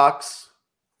 $20.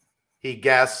 He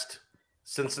guessed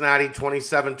Cincinnati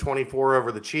 27-24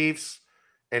 over the Chiefs,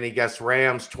 and he guessed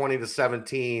Rams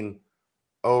 20-17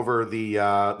 over the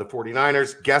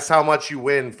 49ers. Guess how much you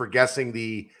win for guessing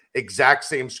the exact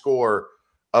same score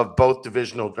of both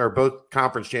divisional or both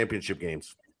conference championship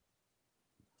games?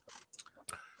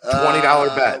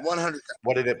 $20 bet. 100.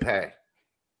 What did it pay?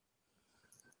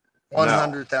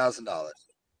 $100,000.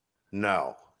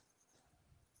 No.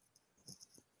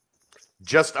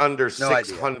 Just under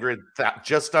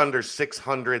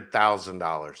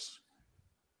 $600,000.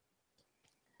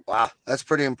 Wow, that's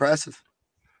pretty impressive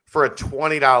for a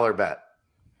 $20 bet.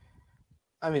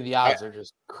 I mean, the odds are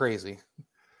just crazy.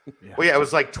 Well, yeah, it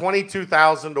was like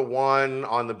 22,000 to 1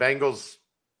 on the Bengals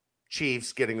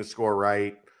Chiefs getting the score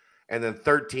right, and then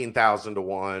 13,000 to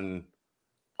 1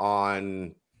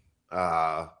 on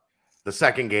the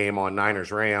second game on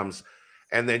Niners Rams,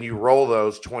 and then you roll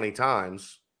those 20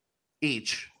 times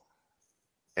each,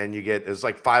 and you get it's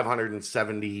like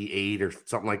 $578 or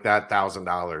something like that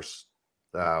 $1,000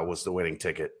 was the winning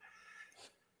ticket.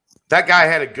 That guy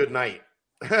had a good night.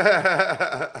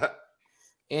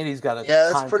 And he's got a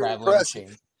that's time pretty traveling impressive.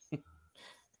 machine.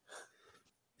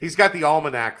 He's got the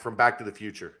almanac from Back to the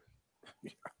Future.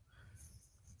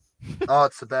 Oh,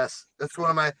 it's the best.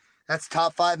 That's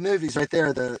top 5 movies right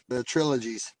there, the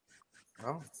trilogies.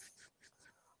 Oh.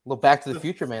 Look, Back to the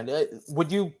Future, man.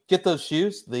 Would you get those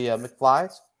shoes, the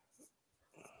McFlys?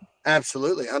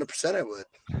 Absolutely, 100% I would.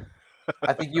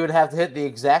 I think you would have to hit the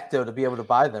Exacto to be able to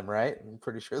buy them, right? I'm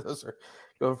pretty sure those are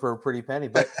going for a pretty penny.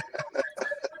 But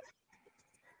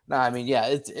no, I mean, yeah,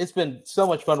 it's been so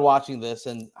much fun watching this,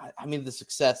 and I mean the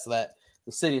success that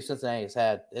the city of Cincinnati has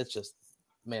had. It's just,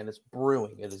 man, it's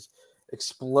brewing. It is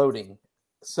exploding.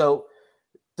 So,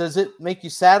 does it make you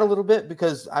sad a little bit?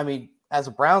 Because I mean, as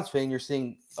a Browns fan, you're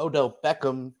seeing Odell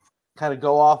Beckham kind of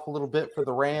go off a little bit for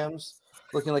the Rams,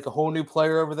 looking like a whole new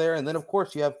player over there, and then of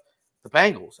course you have the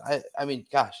Bengals. I mean,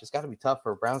 gosh, it's got to be tough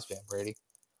for a Browns fan, Brady.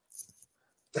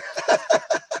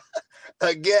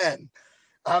 Again,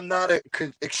 I'm not an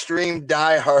extreme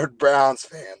diehard Browns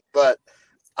fan, but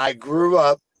I grew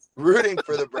up rooting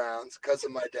for the Browns because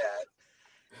of my dad.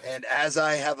 And as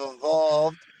I have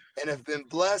evolved and have been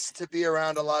blessed to be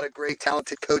around a lot of great,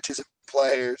 talented coaches and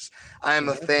players, I am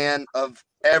a fan of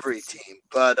every team.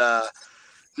 But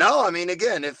no, I mean,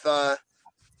 again, if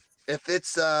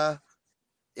it's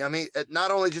I mean,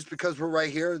 not only just because we're right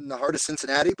here in the heart of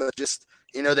Cincinnati, but just,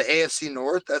 the AFC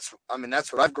North, that's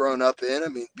what I've grown up in. I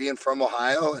mean, being from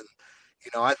Ohio, and,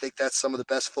 I think that's some of the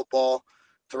best football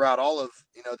throughout all of,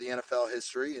 the NFL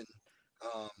history. And,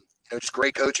 just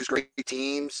great coaches, great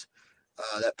teams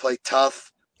that play tough,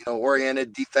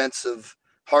 oriented, defensive,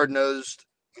 hard-nosed,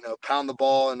 pound the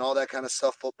ball and all that kind of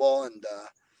stuff football. And,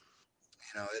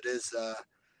 it is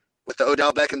with the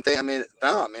Odell Beckham thing, I'm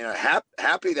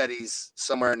happy that he's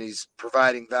somewhere and he's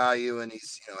providing value and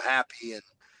he's, happy and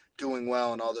doing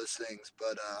well and all those things.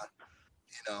 But,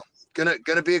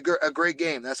 gonna be a great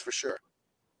game, that's for sure.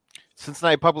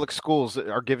 Cincinnati Public Schools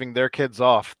are giving their kids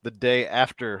off the day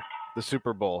after the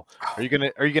Super Bowl. Are you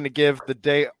gonna give the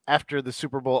day after the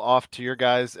Super Bowl off to your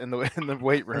guys in the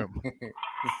weight room?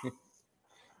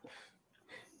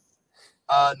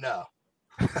 No.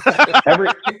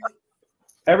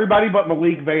 Everybody but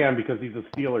Malik Vann because he's a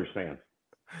Steelers fan.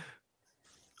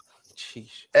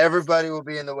 Sheesh. Everybody will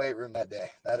be in the weight room that day.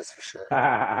 That is for sure.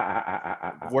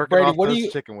 Working Brady, off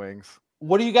those chicken wings.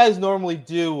 What do you guys normally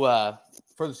do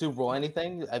for the Super Bowl?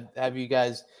 Anything? Have you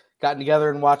guys gotten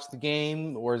together and watched the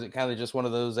game, or is it kind of just one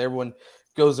of those everyone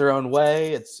goes their own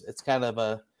way? It's kind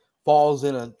of falls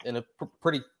in a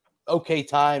pretty okay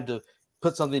time to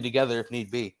put something together if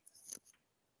need be.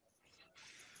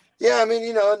 Yeah, I mean,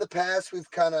 in the past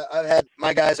I've had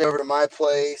my guys over to my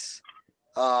place.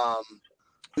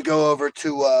 We go over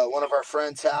to one of our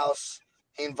friends' house.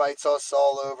 He invites us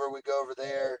all over. We go over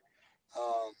there.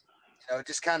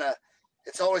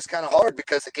 It's always kind of hard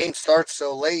because the game starts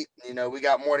so late. We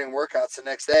got morning workouts the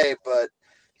next day, but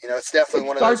it's definitely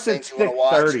one of those things you want to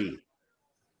watch. 6:30.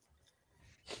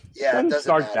 Yeah, it doesn't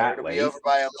start matter. that It'll late. be over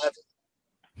by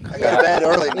 11. I go to bed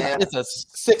early, man. It's a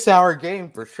 6-hour game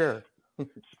for sure.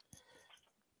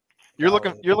 You're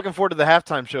looking forward to the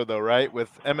halftime show though, right?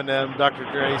 With Eminem, Dr.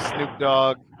 Dre, Snoop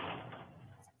Dogg.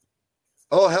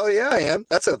 Oh hell yeah, I am.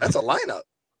 That's a lineup.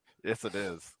 Yes, it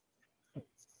is.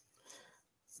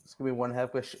 It's gonna be one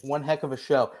heck of a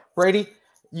show. Brady,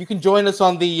 you can join us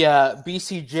on the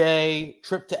BCJ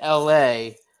trip to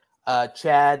LA.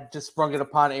 Chad just sprung it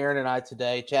upon Aaron and I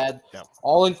today. Chad,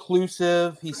 all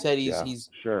inclusive. He said he's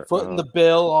sure. footing the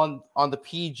bill on the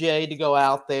PJ to go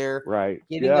out there, Right,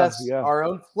 getting us our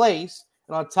own place,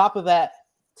 and on top of that,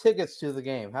 tickets to the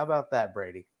game. How about that,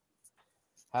 Brady?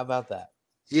 How about that?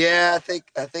 Yeah, I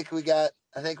think we got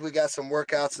some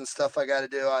workouts and stuff I got to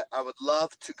do. I would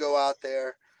love to go out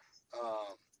there,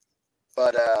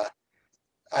 but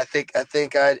I think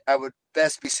I would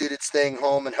best be suited staying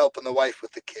home and helping the wife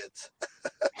with the kids.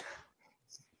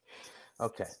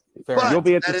 Okay, You'll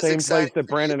be at the same place exciting that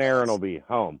Brandon Aaron will be,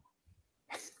 home.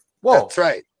 Whoa, That's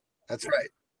right.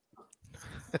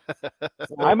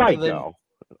 I might go.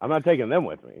 I'm not taking them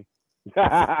with me.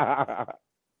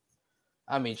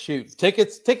 I mean, shoot,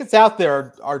 tickets out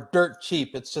there are dirt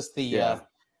cheap. It's just the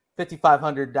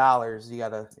 $5,500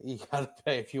 you gotta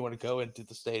pay if you want to go into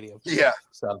the stadium. Yeah.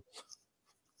 So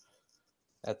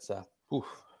that's I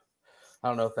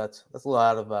don't know if that's a little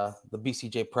out of the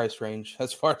BCJ price range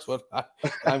as far as what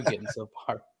I'm getting so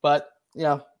far. But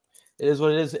it is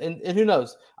what it is, and who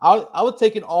knows? I would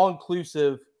take an all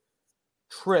inclusive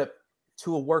trip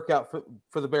to a workout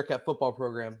for the Bearcat football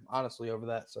program, honestly, over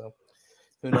that. So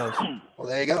who knows? Well,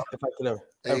 there you go. If I could ever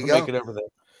Go. make it over there.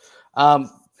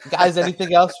 Guys,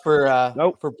 anything else for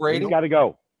Nope. for Brady? He's got to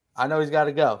go. I know he's got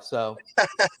to go. So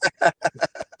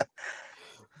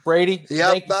Brady,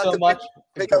 Yep, thank you so much.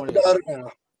 Pick up the daughter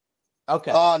now.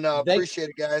 Okay. Oh no, appreciate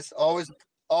it, guys. Always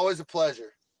a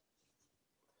pleasure.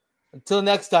 Until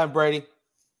next time, Brady.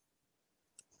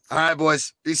 All right,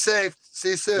 boys. Be safe. See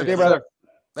you soon. Okay, brother.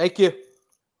 Thank you.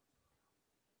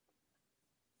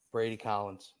 Brady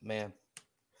Collins, man.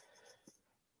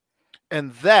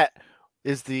 And that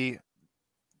is the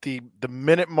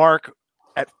minute mark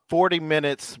at 40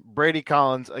 minutes. Brady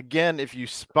Collins. Again, if you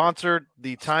sponsored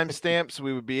the timestamps,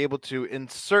 we would be able to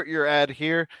insert your ad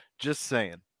here. Just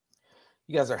saying.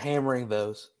 You guys are hammering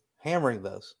those.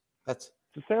 That's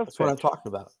what I'm talking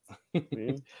about.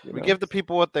 We give the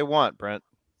people what they want, Brent.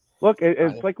 Look,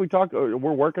 it's like we talked. We're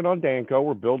working on Danco.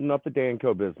 We're building up the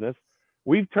Danco business.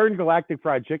 We've turned Galactic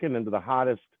Fried Chicken into the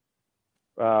hottest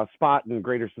spot in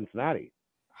Greater Cincinnati.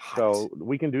 So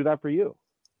we can do that for you.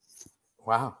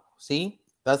 Wow. See,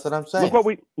 that's what I'm saying.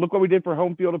 Look what we did for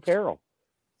Home Field Apparel,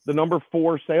 the number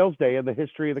 4 sales day in the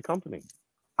history of the company.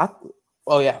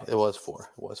 Oh yeah, it was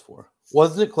 4.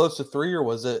 Wasn't it close to 3 or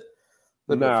was it?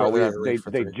 No,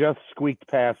 they just squeaked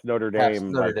past Notre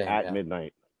Dame, at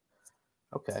midnight.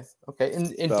 Okay. And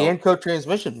Danco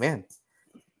transmission, man,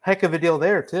 heck of a deal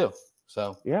there too.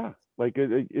 So yeah, like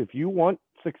if you want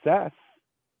success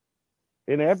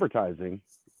in advertising,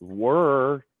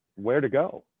 we're where to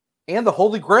go. And the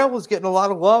Holy Grail was getting a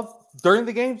lot of love during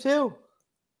the game too.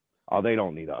 Oh, they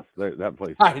don't need us. That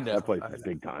place. I know. That place is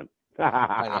big time.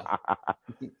 I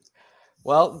know.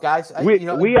 Well, guys,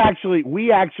 we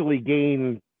actually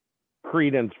gain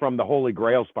credence from the Holy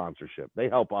Grail sponsorship. They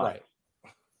help us.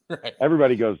 Right.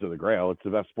 Everybody goes to the Grail. It's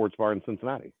the best sports bar in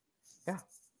Cincinnati. Yeah,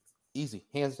 easy,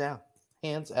 hands down,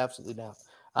 hands absolutely down.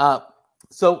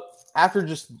 So after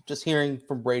just hearing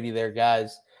from Brady there,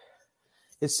 guys,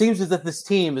 it seems as if this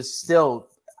team is still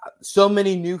so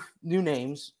many new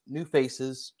names, new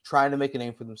faces trying to make a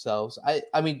name for themselves.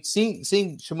 I mean, seeing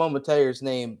Shimon Mateer's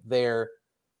name there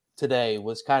today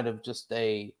was kind of just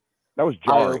that was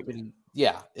jarring.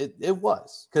 Yeah, it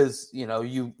was, because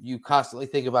you constantly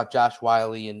think about Josh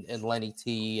Wiley and Lenny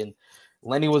T, and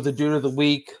Lenny was the dude of the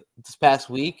week this past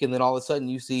week, and then all of a sudden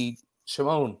you see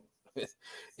Shimon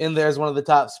in there as one of the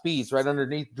top speeds right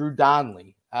underneath Drew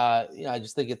Donnelly. I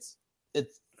just think it's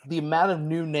the amount of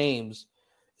new names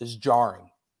is jarring,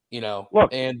 Look,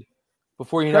 and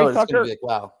before you know it, it's going to be like,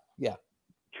 wow, yeah.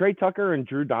 Trey Tucker and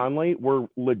Drew Donnelly were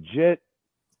legit,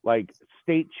 like,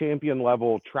 state champion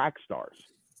level track stars.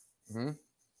 Mm-hmm.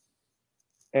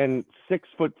 And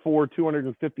 6'4",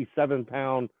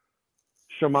 257-pound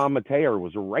Shimon Mateer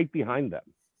was right behind them.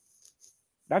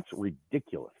 That's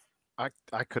ridiculous.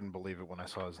 I couldn't believe it when I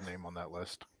saw his name on that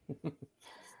list.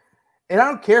 And I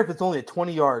don't care if it's only a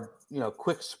 20-yard,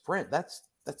 quick sprint. That's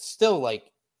still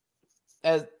like,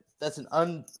 that's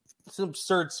an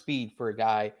absurd speed for a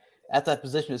guy at that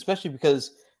position, especially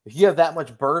because if you have that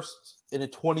much burst in a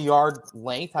 20-yard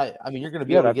length, I mean, you're going to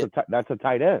be able to get. That's a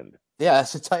tight end. Yeah,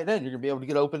 that's a tight end. You're going to be able to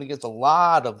get open against a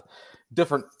lot of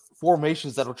different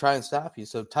formations that will try and stop you.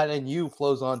 So tight end U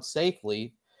flows on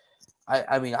safely.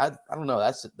 I mean, I don't know.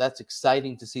 That's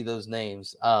exciting to see those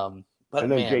names. But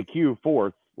and then JQ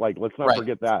fourth. Like, let's not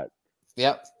forget that.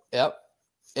 Yep. And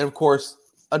of course,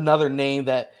 another name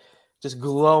that just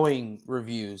glowing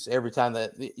reviews every time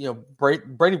that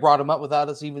Brady brought him up without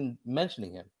us even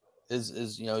mentioning him.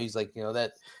 Is he's like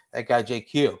that guy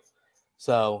JQ.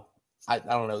 So I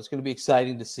don't know. It's going to be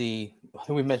exciting to see.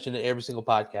 We mentioned it every single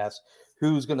podcast.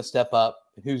 Who's going to step up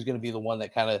and who's going to be the one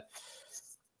that kind of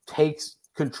takes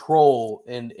control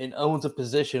and owns a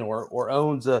position or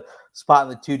owns a spot in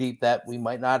the 2 deep that we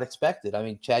might not expect it. I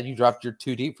mean, Chad, you dropped your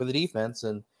 2 deep for the defense,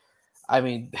 and I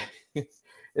mean,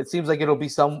 it seems like it'll be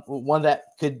one that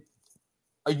could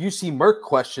a UC Merck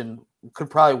question could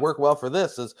probably work well for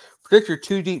this. Is predict your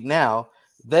 2 deep now,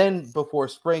 then before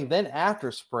spring, then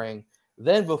after spring,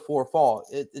 then before fall.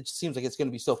 It seems like it's going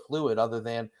to be so fluid, other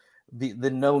than the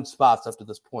known spots up to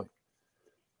this point.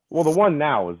 Well, the one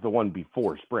now is the one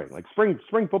before spring. Like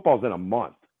spring football's in a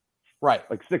month, right?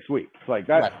 Like 6 weeks. Like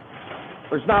that. Right.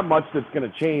 There's not much that's going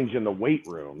to change in the weight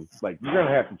room. Like you're going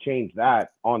to have to change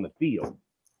that on the field.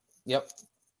 Yep.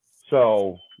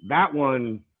 So that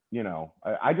one,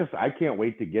 I can't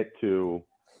wait to get to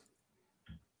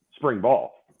spring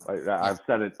ball. I've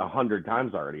said it 100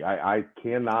 times already. I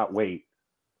cannot wait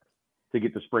to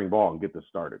get to spring ball and get this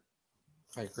started.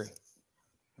 I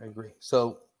agree.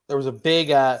 So there was a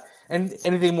big and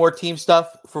anything more team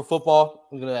stuff for football?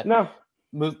 No.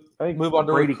 move I think on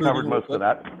to Brady recruiting covered real most quick. of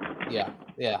that.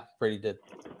 Yeah, Brady did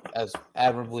as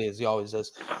admirably as he always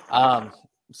does.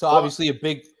 So obviously a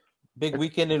big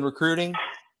weekend in recruiting.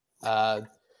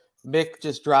 Mick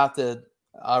just dropped a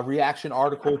reaction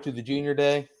article to the Junior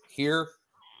Day here.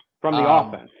 From the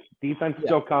offense. Defense yeah.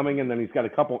 still coming, and then he's got a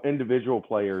couple individual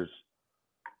players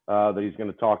that he's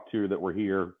going to talk to that were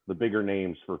here, the bigger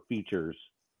names for features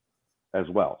as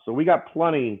well. So we got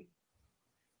plenty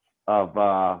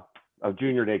of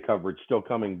Junior Day coverage still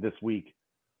coming this week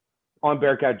on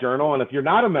Bearcat Journal. And if you're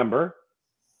not a member,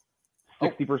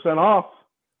 60% off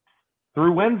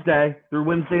through Wednesday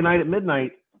night at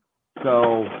midnight.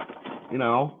 So,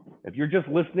 if you're just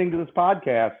listening to this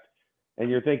podcast and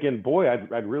you're thinking, boy,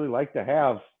 I'd really like to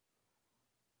have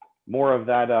more of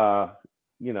that,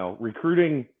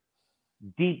 recruiting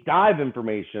deep dive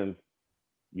information,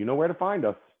 you know where to find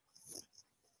us.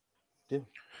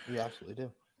 You absolutely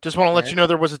do. Just want to let you know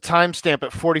there was a timestamp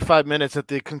at 45 minutes at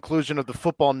the conclusion of the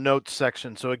football notes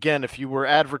section. So again, if you were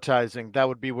advertising, that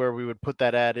would be where we would put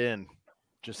that ad in.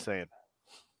 Just saying.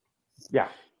 Yeah,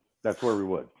 that's where we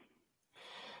would.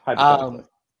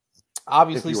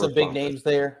 Obviously some big names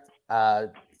there.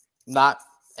 Not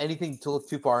anything to look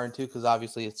too far into because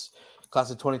obviously it's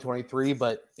class of 2023,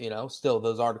 but still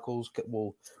those articles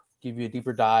will give you a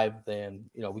deeper dive than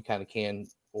we kind of can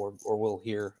or will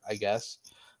hear, I guess.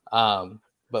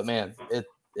 But man,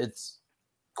 it's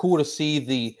cool to see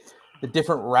the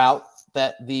different route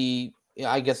that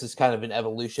I guess it's kind of an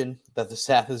evolution that the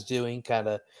staff is doing, kind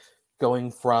of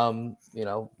going from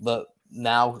the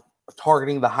now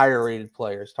targeting the higher rated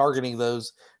players, targeting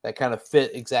those that kind of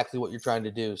fit exactly what you're trying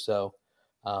to do. So,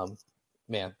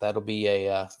 man, that'll be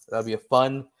a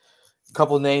fun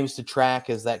couple of names to track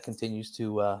as that continues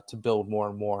to build more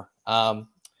and more.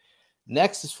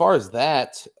 Next, as far as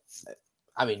that,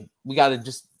 I mean, we got to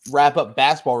just wrap up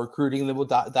basketball recruiting, and then we'll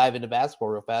dive into basketball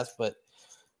real fast. But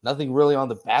nothing really on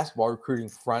the basketball recruiting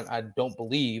front, I don't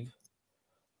believe,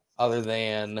 other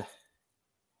than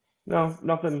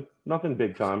nothing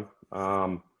big time.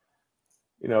 They've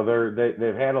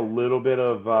had a little bit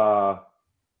of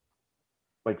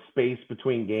space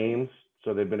between games,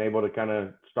 so they've been able to kind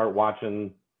of start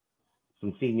watching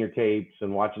some senior tapes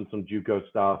and watching some JUCO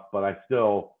stuff. But I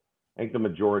think the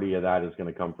majority of that is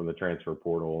going to come from the transfer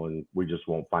portal, and we just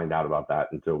won't find out about that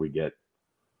until we get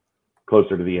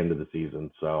closer to the end of the season.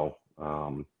 So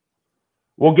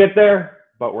we'll get there,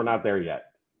 but we're not there yet.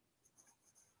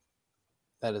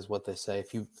 That is what they say.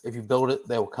 If you build it,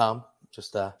 they will come.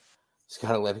 Just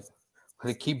gotta let it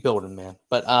keep building, man.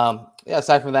 But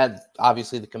aside from that,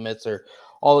 obviously the commits are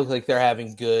all look like they're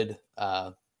having good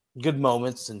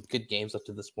moments and good games up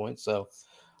to this point. So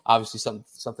obviously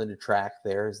something to track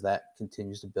there as that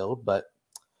continues to build. But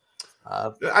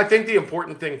I think the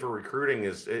important thing for recruiting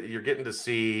is you're getting to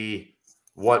see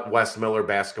what Wes Miller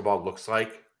basketball looks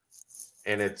like,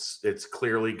 and it's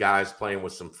clearly guys playing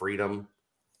with some freedom.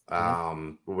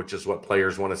 Which is what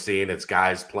players want to see, and it's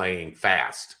guys playing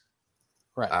fast,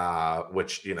 right?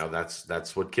 Which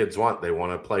that's what kids want. They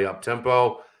want to play up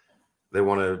tempo. They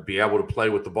want to be able to play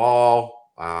with the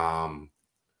ball.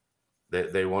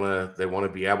 They want to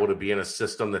be able to be in a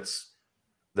system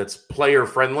that's player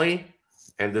friendly,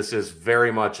 and this is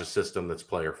very much a system that's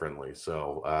player friendly.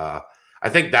 So I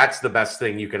think that's the best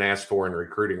thing you can ask for in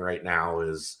recruiting right now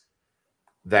is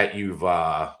that you've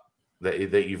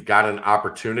that you've got an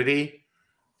opportunity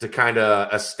to kind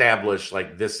of establish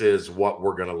this is what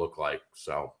we're going to look like.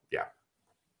 So, yeah.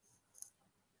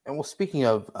 And well, speaking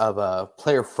of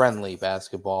player friendly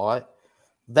basketball,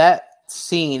 that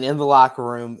scene in the locker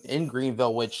room in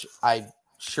Greenville, which I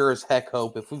sure as heck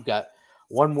hope if we've got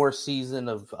one more season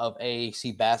of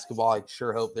AAC basketball, I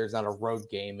sure hope there's not a road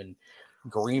game in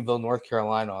Greenville, North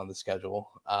Carolina on the schedule.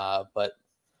 But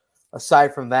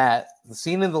aside from that, the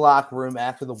scene in the locker room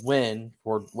after the win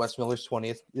for Wes Miller's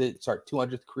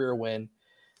 200th career win,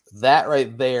 that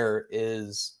right there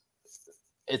is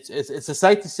it's a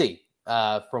sight to see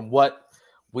from what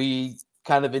we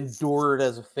kind of endured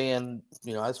as a fan,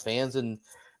 as fans and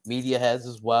media heads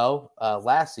as well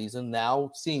last season. Now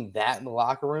seeing that in the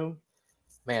locker room,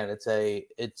 man,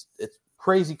 it's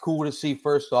crazy cool to see.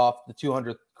 First off, the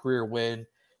 200th career win.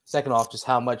 Second off, just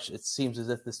how much it seems as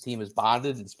if this team is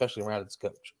bonded, and especially around its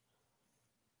coach.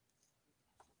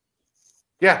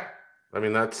 Yeah. I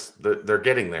mean, they're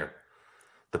getting there.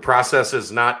 The process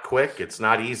is not quick. It's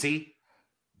not easy,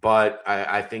 but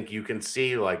I think you can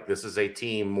see this is a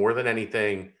team more than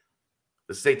anything.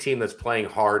 This is a team that's playing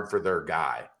hard for their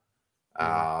guy.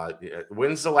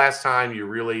 When's the last time you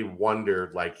really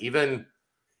wondered, even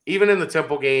in the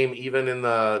Temple game, even in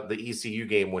the ECU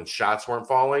game when shots weren't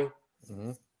falling,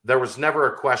 there was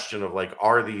never a question of like,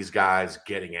 are these guys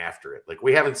getting after it? Like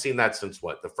we haven't seen that since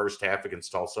what, the first half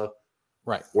against Tulsa,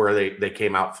 right? Where they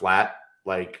came out flat,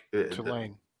 like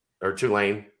Tulane.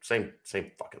 Tulane, same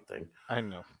fucking thing. I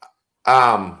know.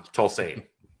 Tulsa,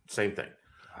 same thing.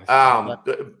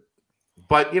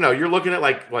 But you're looking at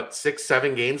like what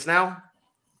 6-7 games now,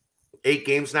 8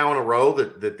 games now in a row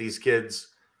that these kids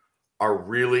are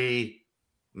really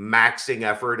maxing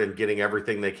effort and getting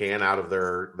everything they can out of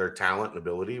their talent and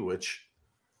ability, which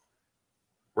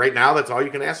right now that's all you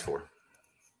can ask for.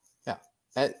 Yeah.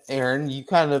 Aaron, you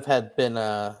kind of had been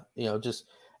just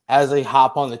as a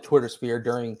hop on the Twitter sphere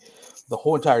during the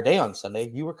whole entire day on Sunday,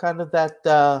 you were kind of that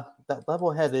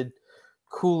level-headed,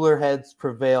 cooler heads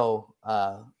prevail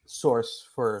source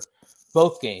for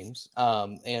both games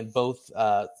and both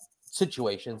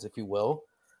situations, if you will.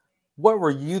 What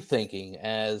were you thinking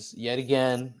as, yet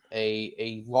again,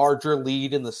 a larger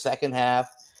lead in the second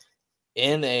half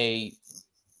in a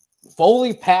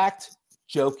fully packed,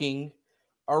 joking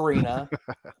arena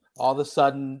all of a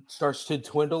sudden starts to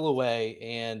dwindle away,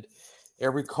 and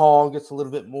every call gets a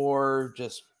little bit more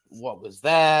just, what was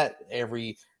that?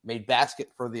 Every made basket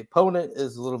for the opponent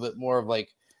is a little bit more of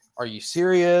like, are you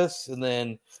serious? And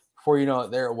then before you know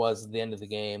it, there it was at the end of the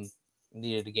game.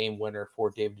 Needed a game winner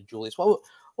for David DeJulius. What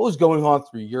was going on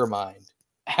through your mind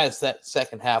as that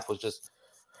second half was just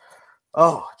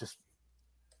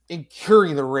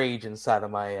incurring the rage inside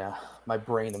of my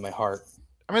brain and my heart?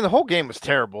 I mean, the whole game was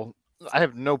terrible. I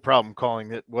have no problem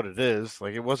calling it what it is.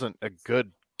 Like, it wasn't a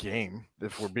good game,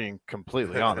 if we're being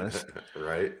completely honest.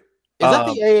 Right. Is that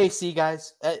the AAC,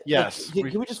 guys? Yes.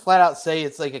 Can we just flat out say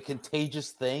it's like a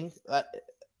contagious thing?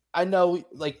 I know,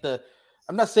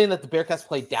 I'm not saying that the Bearcats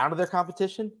play down to their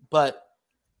competition, but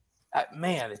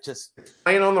man, it just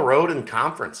playing on the road in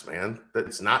conference, man.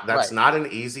 That's not an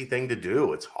easy thing to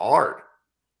do. It's hard.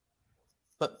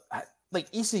 But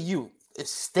ECU is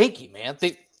stinky, man.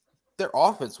 Their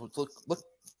offense would look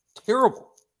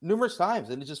terrible numerous times,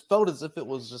 and it just felt as if it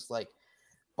was just like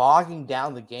bogging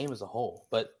down the game as a whole.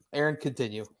 But Aaron,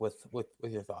 continue with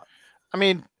your thought. I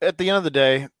mean, at the end of the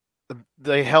day,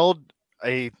 they held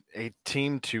a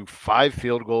team to 5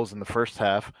 field goals in the first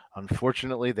half.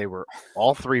 Unfortunately, they were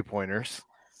all 3-pointers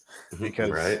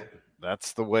because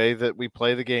that's the way that we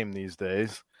play the game these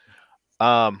days.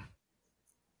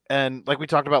 And like we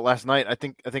talked about last night, I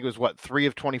think it was 3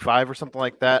 of 25 or something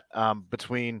like that,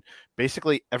 between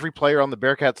basically every player on the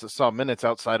Bearcats that saw minutes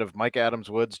outside of Mike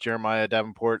Adams-Woods, Jeremiah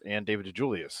Davenport, and David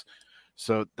DeJulius.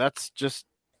 So that's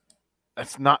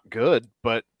not good.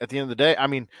 But at the end of the day, I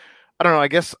mean, I don't know. I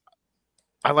guess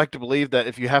I like to believe that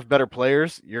if you have better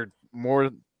players, you're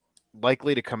more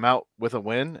likely to come out with a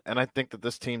win. And I think that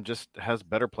this team just has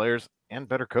better players and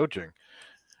better coaching.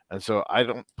 And so I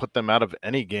don't put them out of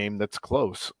any game that's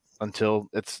close until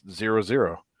it's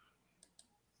 0-0.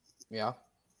 Yeah,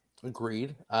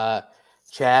 agreed.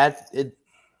 Chad, it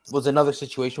was another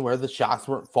situation where the shots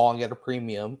weren't falling at a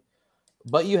premium,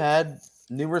 but you had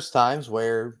numerous times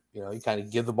where, you kind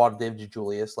of give the ball to David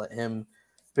DeJulius, let him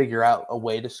figure out a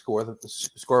way to score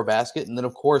a basket. And then,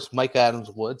 of course, Mike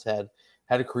Adams-Woods had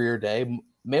a career day,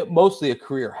 mostly a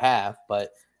career half,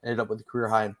 but ended up with a career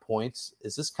high in points.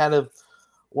 Is this kind of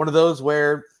one of those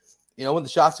where, when the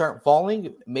shots aren't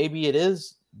falling, maybe it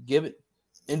is give it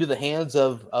into the hands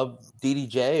of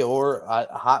DDJ or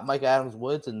a hot Mike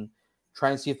Adams-Woods and try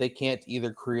and see if they can't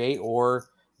either create or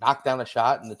knock down a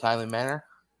shot in a timely manner?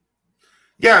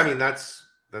 Yeah, I mean, that's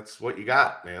what you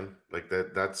got, man. Like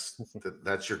that's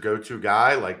your go-to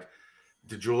guy. Like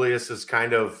DeJulius has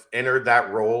kind of entered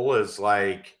that role as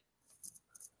like,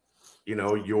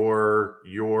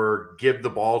 your give the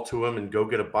ball to him and go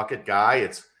get a bucket guy.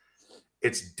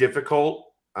 It's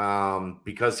difficult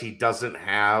because he doesn't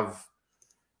have,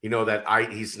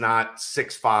 he's not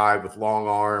 6'5" with long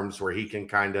arms where he can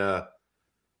kind of,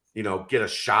 get a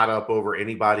shot up over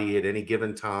anybody at any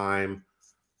given time.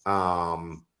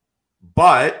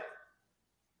 But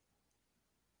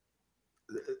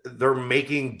they're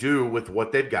making do with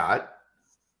what they've got,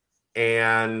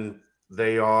 and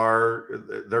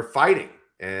they're fighting,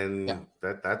 and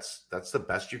that's the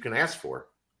best you can ask for.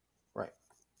 Right,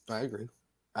 I agree.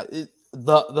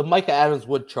 The Micah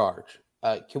Adams-Wood charge.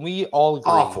 Can we all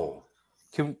agree? Awful.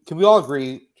 Can we all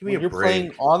agree when you're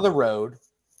playing on the road,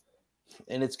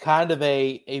 and it's kind of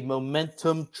a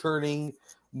momentum churning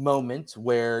moment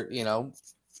where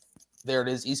there it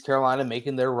is, East Carolina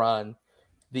making their run.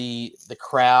 The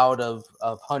crowd of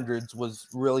hundreds was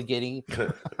really getting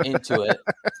into it.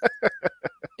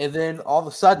 And then all of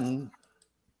a sudden,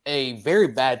 a very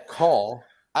bad call.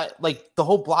 Like the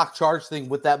whole block charge thing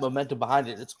with that momentum behind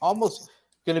it, it's almost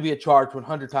going to be a charge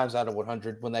 100 times out of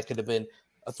 100 when that could have been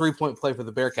a 3-point play for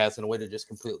the Bearcats in a way to just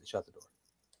completely shut the door.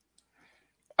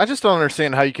 I just don't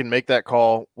understand how you can make that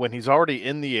call when he's already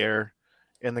in the air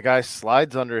and the guy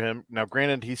slides under him. Now,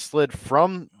 granted, he slid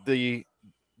from the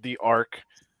arc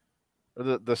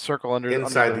or the circle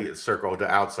inside the circle to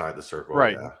outside the circle,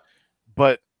 right? Yeah.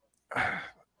 But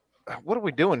what are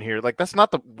we doing here? Like, that's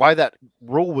not why that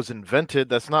rule was invented.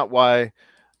 That's not why.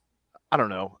 I don't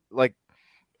know. Like,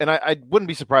 and I wouldn't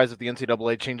be surprised if the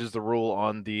NCAA changes the rule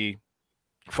on the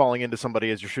falling into somebody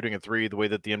as you're shooting a three the way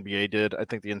that the NBA did. I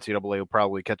think the NCAA will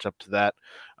probably catch up to that.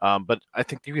 But I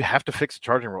think you have to fix the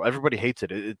charging rule. Everybody hates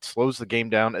it. It slows the game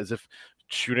down, as if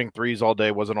shooting threes all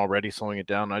day wasn't already slowing it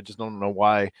down. I just don't know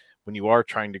why, when you are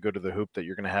trying to go to the hoop, that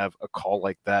you're going to have a call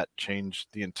like that change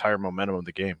the entire momentum of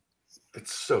the game.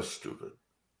 It's so stupid.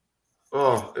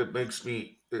 Oh, it makes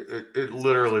me, it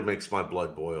literally makes my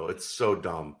blood boil. It's so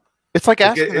dumb. It's like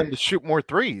asking them to shoot more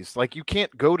threes. Like, you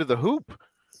can't go to the hoop.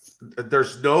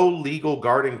 There's no legal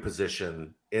guarding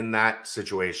position in that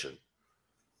situation.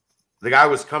 The guy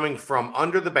was coming from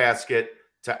under the basket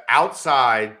to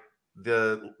outside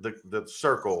the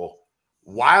circle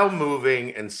while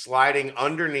moving and sliding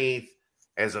underneath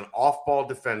as an off-ball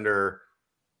defender.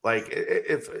 Like,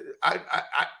 if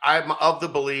I'm of the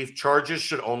belief charges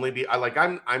should only be, I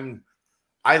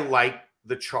like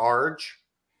the charge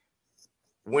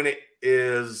when it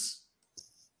is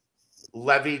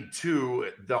levied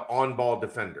to the on-ball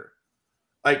defender.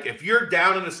 Like, if you're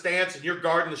down in the stance and you're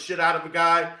guarding the shit out of a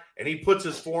guy and he puts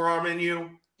his forearm in you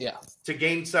to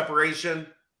gain separation,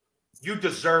 you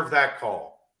deserve that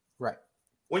call. Right.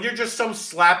 When you're just some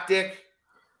slapdick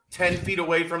 10 feet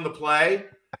away from the play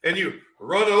and you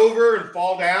run over and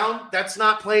fall down, that's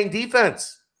not playing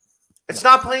defense. It's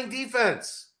not playing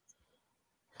defense.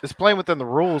 It's playing within the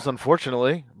rules,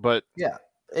 unfortunately, but yeah.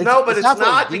 It's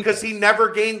not because he never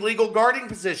gained legal guarding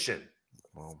position.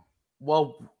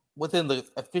 Well, within the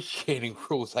officiating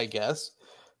rules, I guess,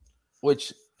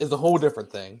 which is a whole different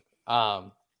thing. I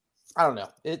don't know.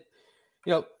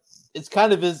 It's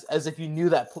kind of as if you knew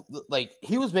that, like,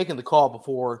 he was making the call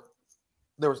before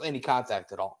there was any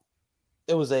contact at all.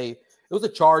 It was a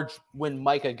charge when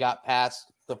Micah got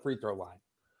past the free throw line,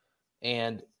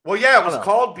 and it was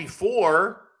called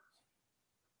before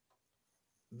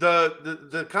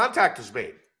the contact was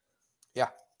made. Yeah.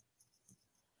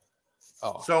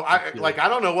 So I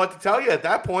don't know what to tell you at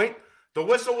that point. The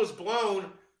whistle was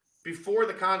blown before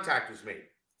the contact was made.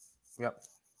 Yep.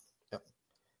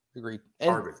 Agreed. And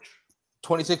garbage.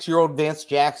 26-year-old Vance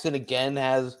Jackson again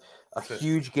has a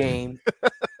huge game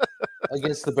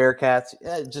against the Bearcats.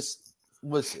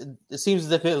 It seems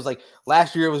as if it was like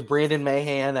last year it was Brandon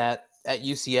Mahan at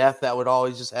UCF that would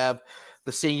always just have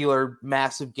the singular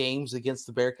massive games against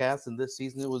the Bearcats, and this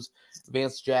season it was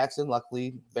Vance Jackson.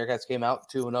 Luckily, Bearcats came out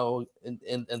 2-0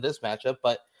 in this matchup.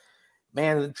 But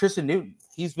man, Tristan Newton,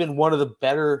 he's been one of the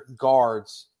better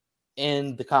guards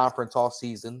in the conference all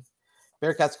season.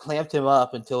 Bearcats clamped him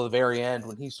up until the very end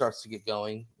when he starts to get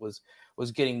going. Was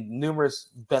getting numerous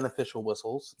beneficial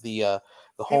whistles. The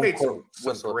home court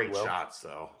whistle, great shots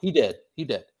though. He did.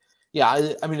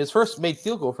 Yeah, I mean his first made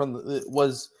field goal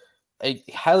was a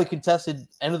highly contested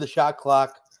end of the shot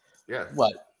clock. Yeah.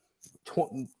 What?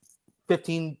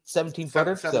 15, 17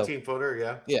 footer? 17 footer,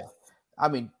 yeah. Yeah. I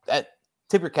mean,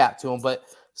 tip your cap to him, but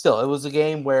still, it was a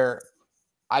game where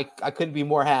I couldn't be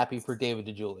more happy for David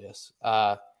DeJulius.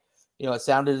 It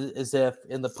sounded as if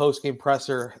in the post-game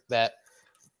presser that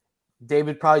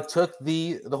David probably took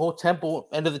the whole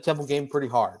end of the Temple game pretty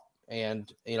hard.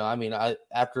 And,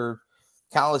 after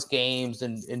countless games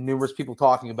and numerous people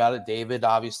talking about it, David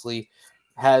obviously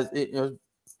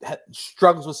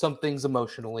struggles with some things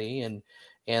emotionally,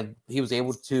 and he was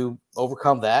able to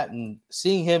overcome that. And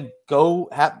seeing him go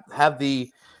have the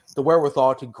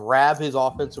wherewithal to grab his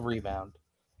offensive rebound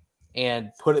and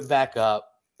put it back up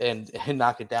and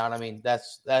knock it down. I mean, that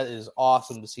is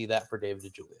awesome to see that for David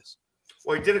DeJulius.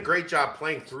 Well, he did a great job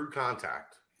playing through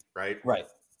contact, right? Right.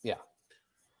 Yeah.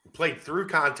 Played through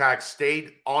contact,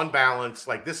 stayed on balance.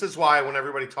 Like, this is why when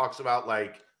everybody talks about,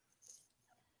 like,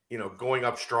 going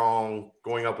up strong,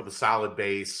 going up with a solid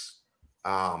base,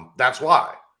 that's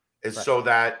why. So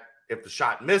that if the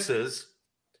shot misses,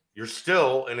 you're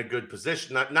still in a good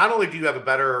position. Not only do you have a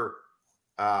better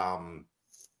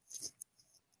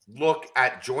look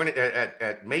at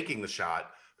at making the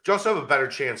shot, but you also have a better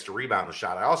chance to rebound the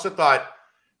shot. I also thought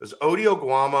it was Odio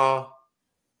Guama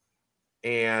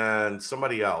and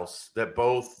somebody else that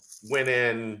both went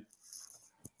in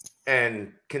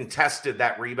and contested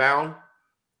that rebound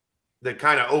that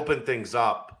kind of opened things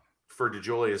up for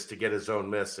DeJulius to get his own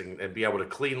miss and be able to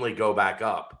cleanly go back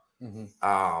up.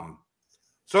 Mm-hmm.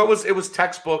 So it was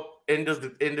textbook end of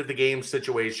the game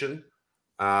situation.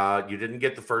 You didn't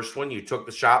get the first one. You took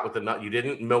the shot with the nut. You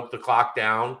didn't milk the clock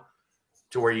down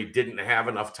to where you didn't have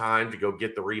enough time to go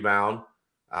get the rebound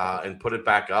and put it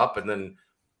back up. And then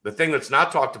the thing that's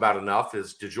not talked about enough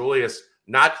is DeJulius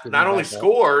not only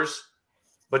scores,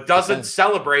 but doesn't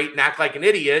celebrate and act like an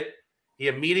idiot. He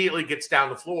immediately gets down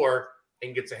the floor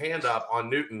and gets a hand up on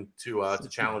Newton to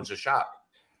challenge the shot.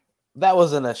 That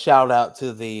wasn't a shout out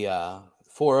to the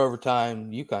 4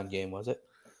 overtime UConn game, was it?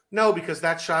 No, because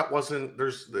that shot wasn't.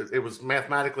 It was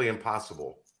mathematically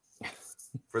impossible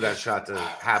for that shot to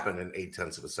happen in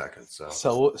 0.8 of a second.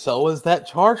 So was that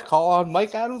charge call on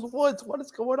Mike Adams-Woods? What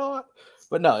is going on?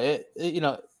 But no, it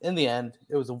in the end,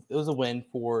 it was a win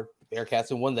for the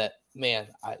Bearcats, and one that, man,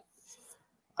 I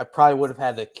probably would have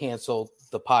had to cancel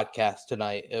the podcast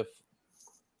tonight if.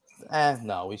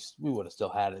 No, we would have still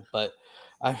had it, but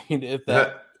I mean, if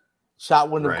that shot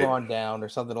wouldn't have gone down or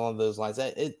something along those lines,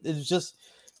 it just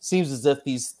seems as if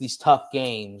these tough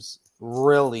games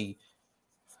really,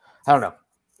 I don't know.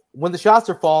 When the shots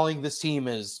are falling, this team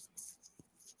is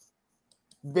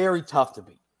very tough to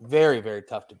beat. Very, very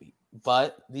tough to beat.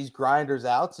 But these grinders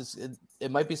outs,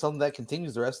 it might be something that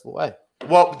continues the rest of the way.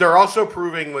 Well, they're also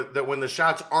proving that when the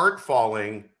shots aren't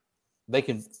falling, they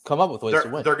can come up with ways to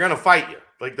win. They're going to fight you.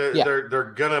 Like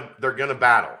they're gonna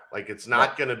battle. Like it's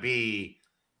not going to be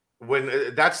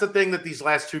when that's the thing that these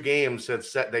last two games have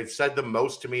said. They've said the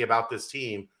most to me about this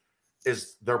team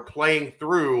is they're playing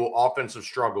through offensive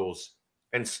struggles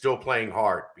and still playing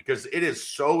hard, because it is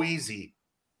so easy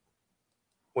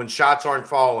when shots aren't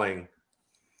falling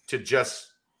to just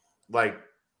like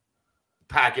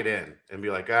pack it in and be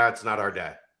like, it's not our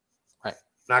day. Right.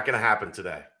 Not going to happen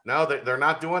today. No, they're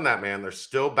not doing that, man. They're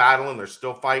still battling. They're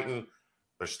still fighting.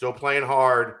 They're still playing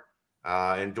hard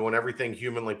and doing everything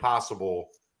humanly possible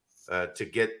to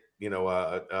get,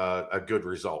 a good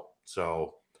result.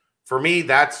 So for me,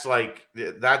 that's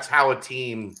how a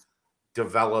team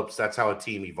develops. That's how a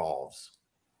team evolves.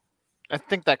 I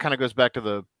think that kind of goes back to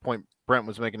the point Brent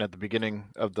was making at the beginning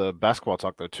of the basketball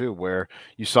talk, though, too, where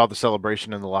you saw the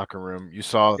celebration in the locker room. You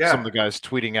saw some of the guys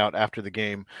tweeting out after the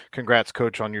game, "Congrats,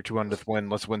 coach, on your 200th win.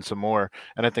 Let's win some more."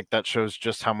 And I think that shows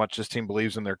just how much this team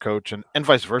believes in their coach, and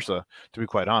vice versa, to be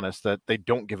quite honest, that they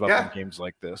don't give up in games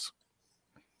like this.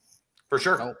 For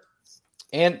sure.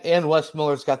 And Wes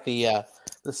Miller's got the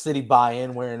city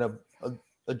buy-in, wearing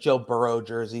a Joe Burrow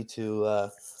jersey to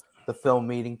the film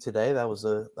meeting today. That was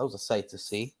a sight to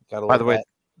see. By the way,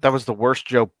 that was the worst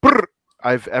Joe Burr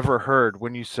I've ever heard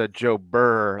when you said Joe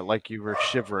Burr, like you were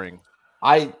shivering.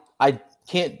 I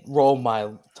can't roll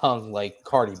my tongue like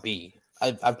Cardi B.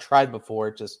 I've tried before.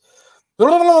 It just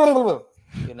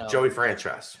Joey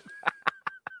Franchise.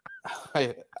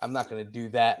 I'm not going to do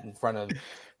that in front of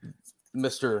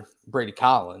Mr. Brady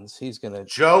Collins. He's going to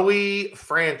Joey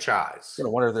Franchise. I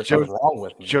wonder if there's something wrong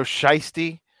with me. Joe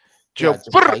Shiesty. Joe.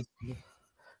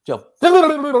 You're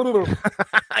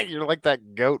like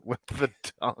that goat with the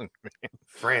tongue, man.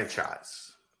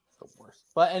 Franchise. The worst.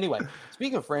 But anyway,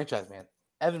 speaking of franchise, man,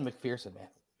 Evan McPherson, man,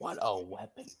 what a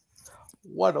weapon.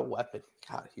 What a weapon.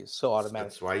 God, he is so automatic.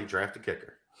 That's why you draft a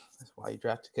kicker. That's why you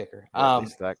draft a kicker. At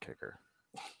least that kicker.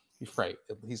 You're right.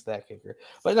 At least that kicker.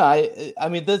 But no, I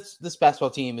mean, this basketball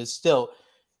team is still,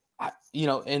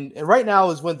 and right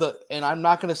now is when and I'm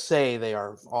not going to say they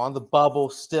are on the bubble.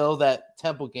 Still, that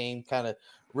Temple game kind of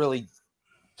really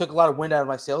took a lot of wind out of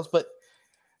my sails. But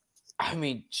I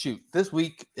mean, shoot, this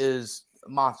week is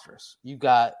monstrous. You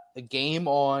got a game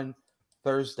on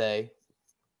Thursday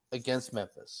against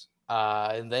Memphis,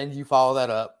 and then you follow that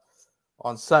up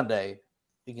on Sunday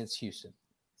against Houston.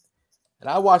 And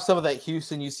I watched some of that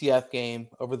Houston UCF game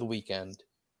over the weekend,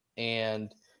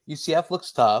 and UCF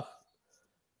looks tough,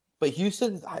 but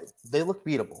Houston, they look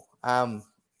beatable. I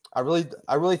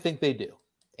really think they do.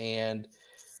 And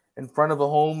in front of a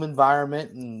home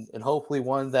environment and hopefully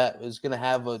one that is going to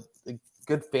have a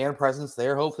good fan presence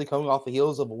there, hopefully coming off the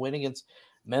heels of a win against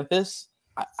Memphis.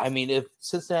 I mean, if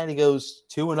Cincinnati goes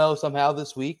 2-0 somehow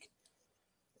this week,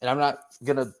 and I'm not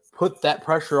going to put that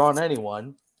pressure on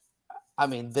anyone, I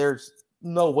mean, there's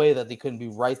no way that they couldn't be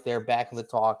right there back in the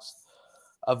talks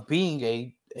of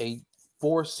being a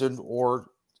force or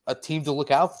a team to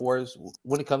look out for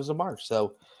when it comes to March.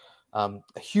 So a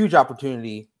huge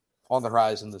opportunity on the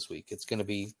horizon this week. It's going to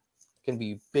be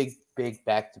big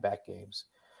back-to-back games.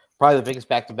 Probably the biggest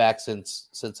back-to-back since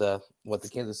the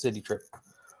Kansas City trip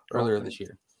earlier this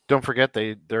year. Don't forget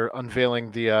they're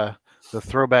unveiling the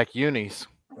throwback unis.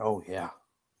 Oh yeah.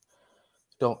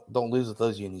 Don't lose with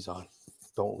those unis on.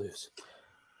 Don't lose.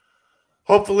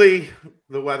 Hopefully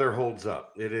the weather holds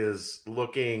up. It is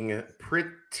looking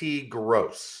pretty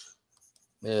gross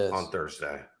on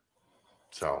Thursday.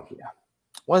 So yeah,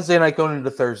 Wednesday night going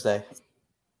into Thursday.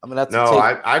 I'm gonna have to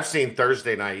no, I've seen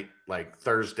Thursday night, like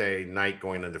Thursday night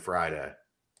going into Friday.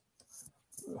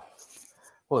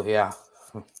 Well, yeah,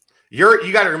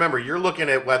 You got to remember, you're looking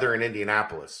at weather in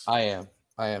Indianapolis. I am.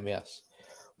 Yes.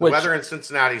 The weather in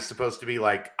Cincinnati is supposed to be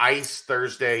like ice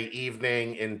Thursday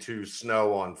evening into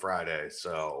snow on Friday.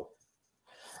 So,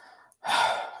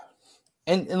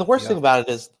 and the worst thing about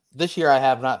it is this year I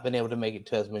have not been able to make it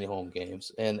to as many home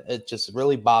games, and it just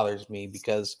really bothers me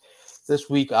because this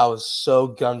week I was so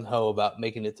gung ho about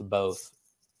making it to both,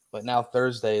 but now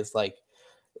Thursday is like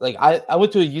I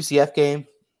went to a UCF game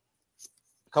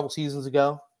a couple seasons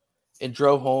ago and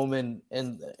drove home in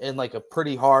like a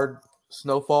pretty hard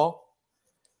snowfall.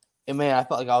 And man, I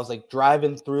felt like I was like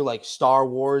driving through like Star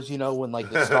Wars, when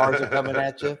like the stars are coming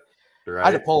at you. Right.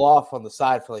 I had to pull off on the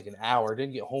side for like an hour.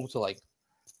 Didn't get home till like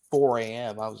 4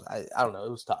 a.m. I don't know. It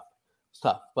was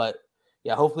tough. But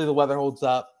yeah, hopefully the weather holds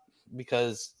up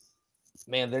because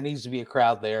man, there needs to be a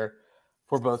crowd there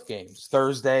for both games.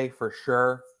 Thursday for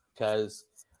sure, because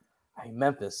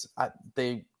Memphis,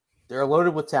 they're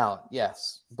loaded with talent,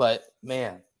 yes, but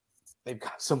man, they've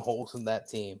got some holes in that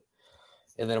team.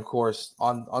 And then, of course,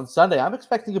 on Sunday, I'm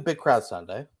expecting a big crowd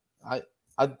Sunday.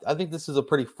 I think this is a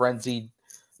pretty frenzied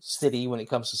city when it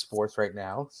comes to sports right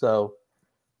now. So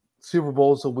Super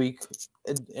Bowl is a week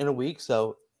in a week.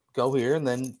 So go here and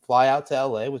then fly out to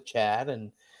LA with Chad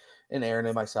and Aaron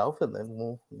and myself, and then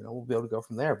we'll be able to go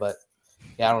from there. But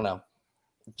yeah, I don't know.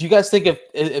 Do you guys think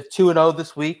if 2-0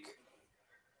 this week?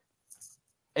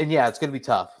 And yeah, it's going to be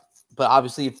tough. But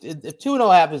obviously, if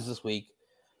 2-0 happens this week,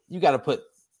 you got to put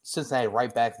Cincinnati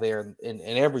right back there in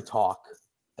every talk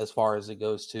as far as it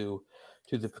goes to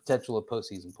the potential of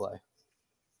postseason play.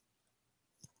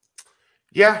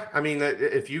 Yeah, I mean,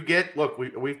 if you get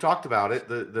we've talked about it.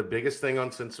 The biggest thing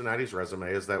on Cincinnati's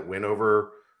resume is that win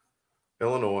over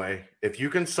Illinois. If you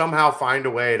can somehow find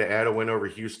a way to add a win over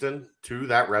Houston to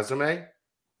that resume,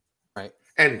 right?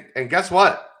 And guess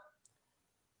what?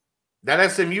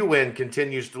 That SMU win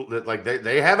continues to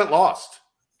they haven't lost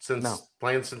since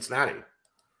playing Cincinnati.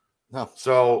 No.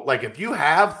 So if you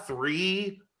have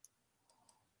 3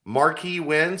 marquee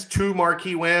wins, 2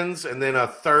 marquee wins, and then a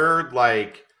third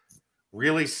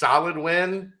really solid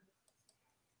win,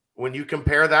 when you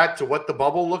compare that to what the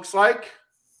bubble looks like,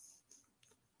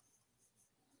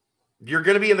 you're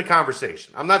going to be in the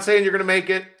conversation. I'm not saying you're going to make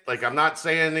it. I'm not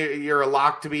saying you're a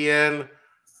lock to be in.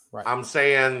 Right. I'm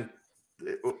saying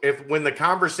when the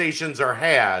conversations are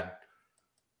had,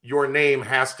 your name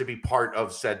has to be part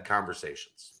of said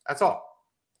conversations. That's all.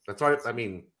 I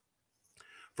mean,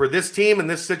 for this team in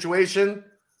this situation,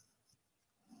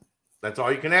 that's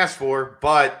all you can ask for.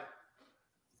 But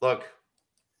look,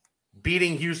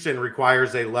 beating Houston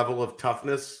requires a level of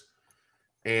toughness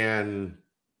and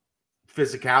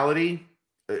physicality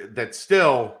that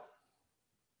still,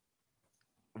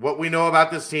 what we know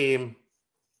about this team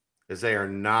is they are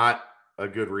not a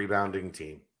good rebounding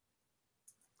team.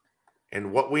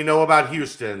 And what we know about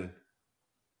Houston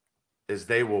is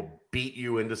they will beat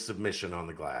you into submission on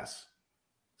the glass.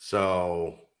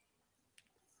 So,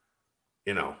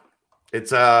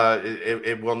 it's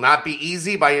it will not be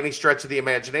easy by any stretch of the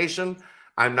imagination.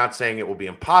 I'm not saying it will be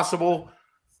impossible.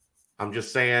 I'm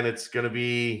just saying it's going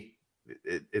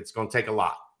to take a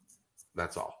lot.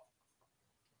 That's all.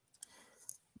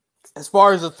 As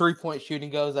far as the 3-point shooting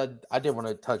goes, I did want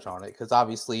to touch on it because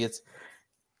obviously it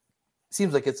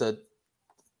seems like it's a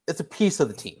piece of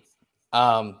the team.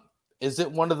 Is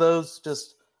it one of those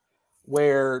just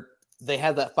where they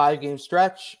had that 5-game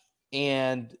stretch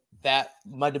and that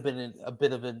might have been a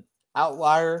bit of an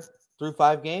outlier through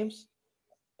 5 games?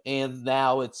 And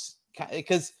now it's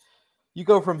because you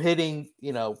go from hitting,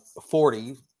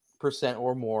 40%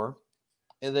 or more,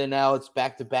 and then now it's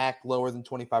back to back lower than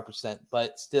 25%,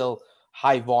 but still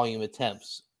high volume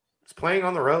attempts. It's playing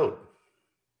on the road.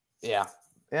 Yeah.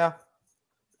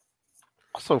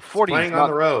 Also, 40 playing on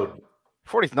the road.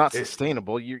 40 is not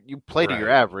sustainable. You play to your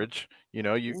average. You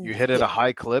hit at a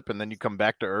high clip, and then you come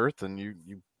back to earth, and you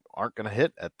aren't going to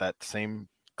hit at that same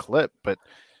clip. But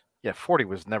yeah, 40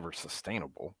 was never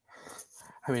sustainable.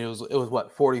 I mean, it was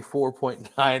what,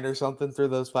 44.9 or something through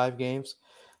those 5 games.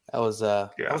 That was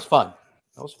that was fun.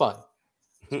 That was fun,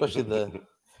 especially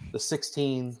the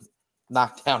 16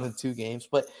 knocked down in 2 games.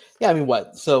 But yeah, I mean,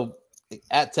 what? So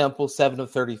at Temple, 7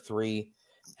 of 33.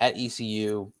 At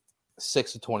ECU,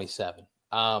 6 of 27.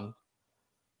 I,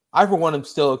 for one, am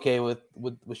still okay with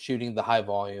shooting the high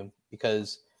volume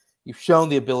because you've shown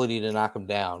the ability to knock them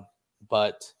down.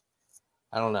 But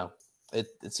I don't know.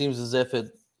 It seems as if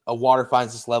a water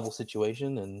finds its level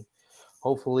situation, and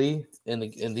hopefully in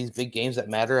these big games that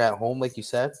matter at home, like you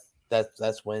said,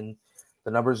 that's when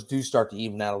the numbers do start to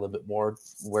even out a little bit more,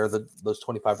 where those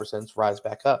 25% rise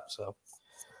back up. So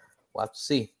we'll have to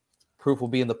see. Proof will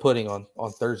be in the pudding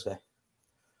on Thursday.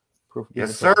 Proof will be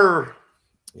Yes, sir.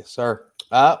 Yes, sir.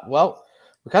 Well,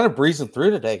 we're kind of breezing through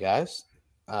today, guys.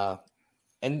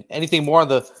 And anything more on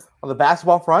the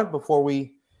basketball front before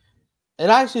we?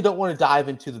 And I actually don't want to dive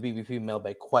into the BBP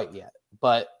mailbag quite yet,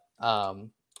 but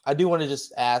I do want to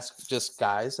just ask,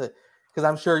 guys, because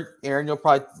I'm sure Aaron, you'll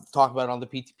probably talk about it on the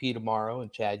PTP tomorrow,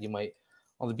 and Chad, you might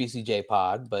on the BCJ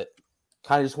pod, but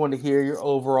kind of just wanted to hear your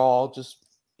overall, just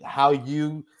how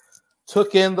you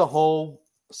took in the whole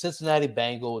Cincinnati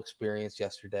Bengal experience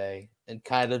yesterday, and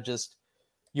kind of just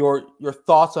your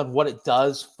thoughts on what it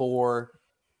does for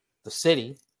the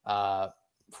city,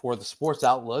 for the sports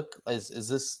outlook. Is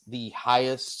this the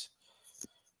highest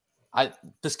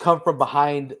this come from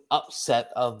behind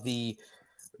upset of the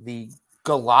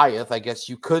Goliath, I guess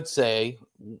you could say,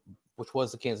 which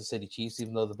was the Kansas City Chiefs,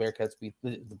 even though the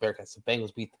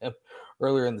Bengals beat them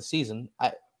earlier in the season.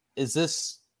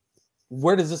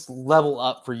 Where does this level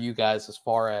up for you guys as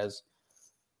far as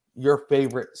your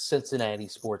favorite Cincinnati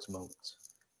sports moments?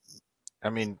 I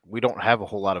mean, we don't have a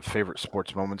whole lot of favorite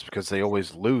sports moments because they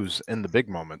always lose in the big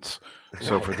moments.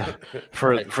 So for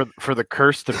the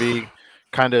curse to be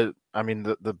kind of, I mean,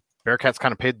 the Bearcats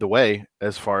kind of paved the way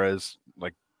as far as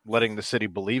like letting the city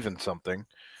believe in something,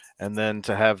 and then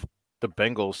to have the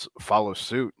Bengals follow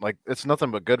suit, like it's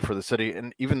nothing but good for the city.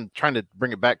 And even trying to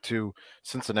bring it back to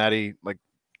Cincinnati, like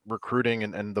recruiting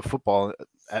and the football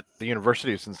at the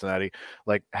University of Cincinnati,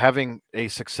 like having a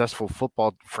successful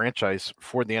football franchise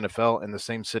for the NFL in the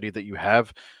same city that you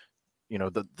have, you know,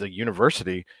 the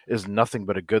university is nothing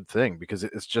but a good thing, because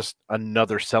it's just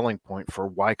another selling point for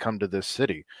why come to this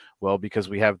city. Well, because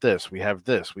we have this, we have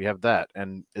that,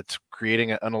 and it's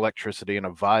creating an electricity and a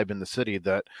vibe in the city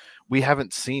that we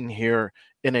haven't seen here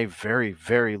in a very,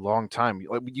 very long time.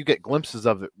 Like, you get glimpses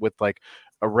of it with like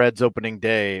a Reds opening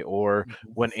day, or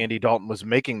when Andy Dalton was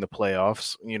making the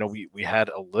playoffs, you know, we had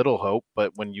a little hope,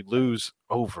 but when you lose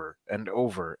over and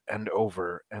over and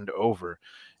over and over,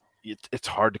 it's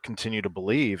hard to continue to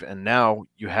believe. And now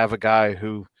you have a guy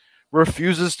who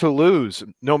refuses to lose,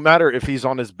 no matter if he's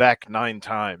on his back 9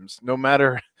 times, no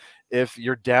matter if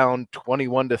you're down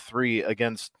 21-3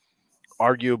 against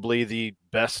arguably the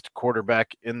best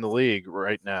quarterback in the league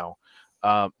right now.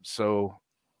 So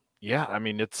yeah, I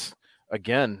mean, it's,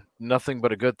 again, nothing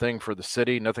but a good thing for the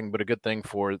city, nothing but a good thing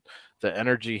for the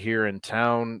energy here in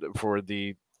town, for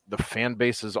the fan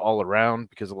bases all around,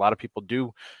 because a lot of people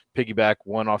do piggyback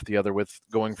one off the other with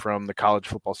going from the college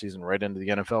football season right into the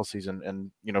NFL season.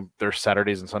 And, you know, their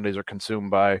Saturdays and Sundays are consumed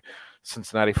by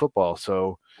Cincinnati football.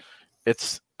 So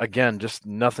it's, again, just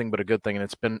nothing but a good thing. And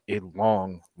it's been a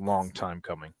long, long time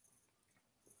coming.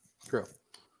 True.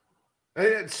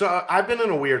 So I've been in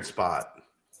a weird spot.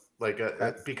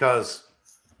 Because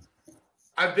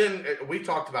we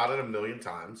talked about it a million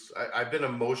times. I've been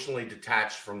emotionally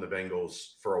detached from the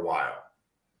Bengals for a while.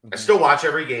 I still watch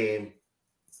every game,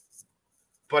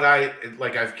 but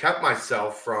I've kept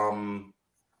myself from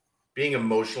being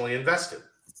emotionally invested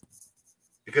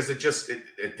because it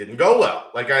didn't go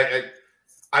well. Like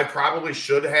I probably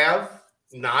should have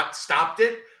not stopped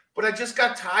it, but I just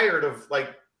got tired of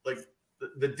like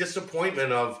the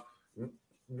disappointment of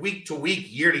week to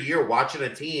week, year to year, watching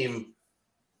a team,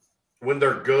 when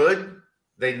they're good,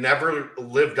 they never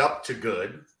lived up to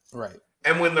good. Right.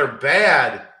 And when they're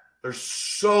bad, they're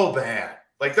so bad.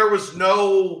 Like there was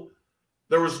no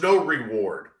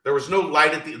reward. There was no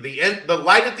light at the end. The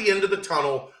light at the end of the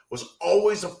tunnel was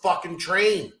always a fucking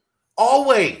train.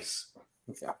 Always.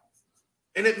 Yeah.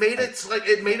 And it made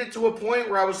it to a point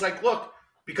where I was like, look,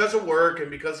 because of work and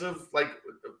because of like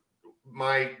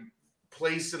my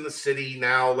place in the city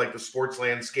now, like the sports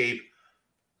landscape,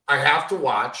 I have to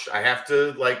watch. I have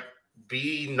to like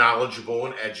be knowledgeable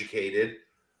and educated.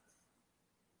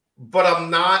 But I'm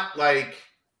not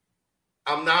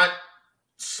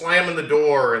slamming the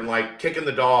door and like kicking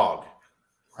the dog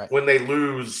when they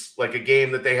lose like a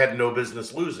game that they had no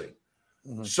business losing.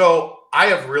 Mm-hmm. So I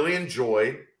have really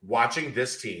enjoyed watching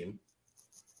this team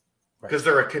because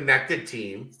they're a connected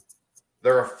team.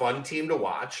 They're a fun team to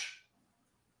watch.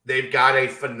 They've got a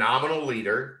phenomenal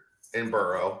leader in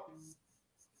Burrow.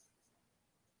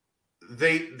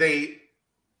 They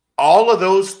all of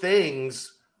those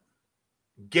things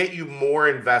get you more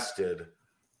invested.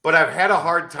 But I've had a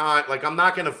hard time. Like, I'm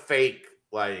not going to fake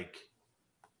like,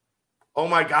 oh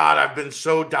my God, I've been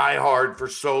so diehard for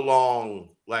so long.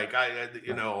 Like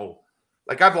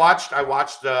Like I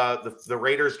watched the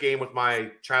Raiders game with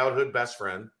my childhood best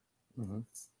friend.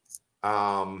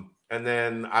 Mm-hmm. And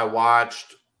then I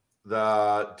watched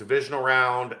the divisional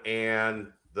round and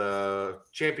the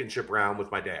championship round with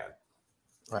my dad.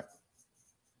 Right.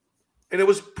 And it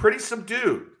was pretty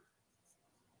subdued.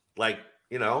 Like,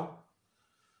 you know,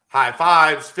 high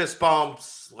fives, fist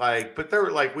bumps, like, but there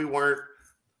were like, we weren't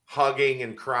hugging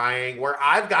and crying. Where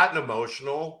I've gotten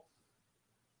emotional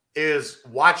is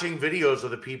watching videos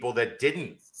of the people that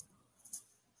didn't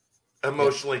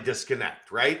emotionally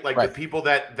disconnect, right? Like the people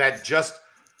that just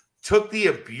took the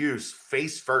abuse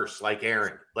face first, like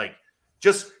Aaron, like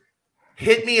just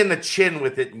hit me in the chin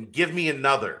with it and give me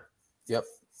another. Yep.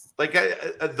 Like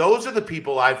those are the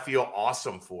people I feel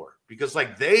awesome for, because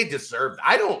like they deserve.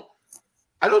 I don't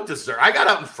deserve. I got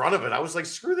out in front of it. I was like,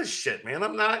 screw this shit, man.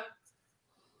 I'm not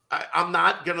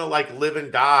gonna like live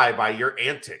and die by your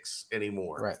antics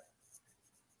anymore. Right.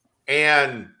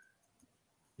 And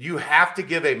you have to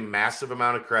give a massive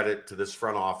amount of credit to this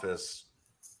front office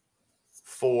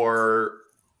for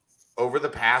over the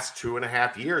past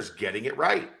 2.5 years getting it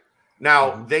right.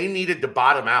 Now, they needed to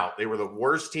bottom out. They were the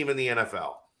worst team in the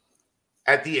NFL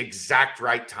at the exact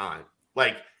right time.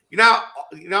 Like, you know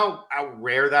how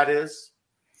rare that is?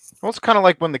 Well, it's kind of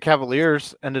like when the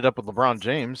Cavaliers ended up with LeBron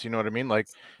James. You know what I mean? Like,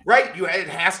 right. It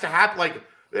has to happen. Like,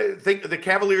 think the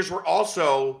Cavaliers were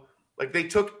also like, they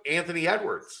took Anthony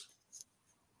Edwards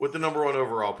with the number 1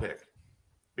 overall pick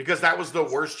because that was the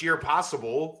worst year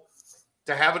possible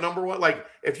to have a number 1. Like,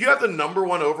 if you have the number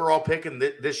 1 overall pick in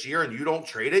this year and you don't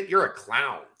trade it, you're a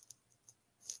clown.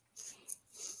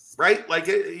 Right? Like,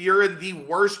 you're in the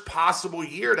worst possible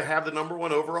year to have the number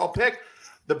 1 overall pick.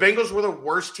 The Bengals were the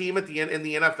worst team in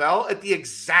the NFL at the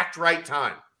exact right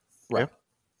time. Right.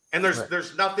 And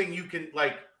there's nothing you can,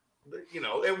 like, you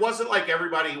know, it wasn't like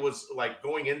everybody was like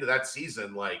going into that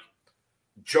season like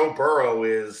Joe Burrow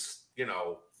is, you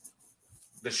know,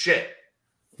 the shit.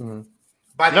 Mm-hmm.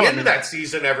 By the end of that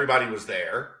season, everybody was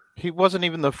there. He wasn't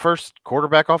even the first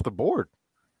quarterback off the board.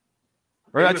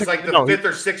 Right? He was like the 5th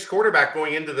or 6th quarterback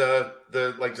going into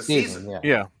the season.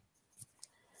 Yeah.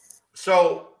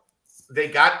 So they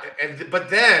got but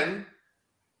then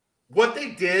what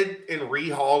they did in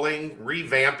rehauling,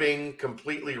 revamping,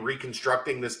 completely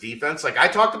reconstructing this defense, like I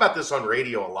talked about this on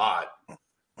radio a lot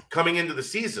coming into the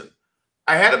season.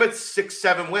 I had them at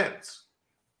 6-7 wins.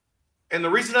 And the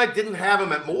reason I didn't have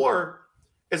them at more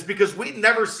is because we'd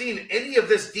never seen any of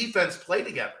this defense play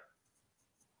together.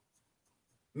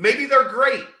 Maybe they're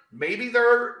great. Maybe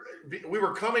we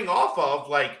were coming off of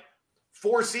like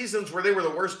 4 seasons where they were the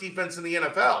worst defense in the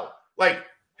NFL, like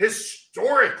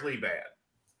historically bad.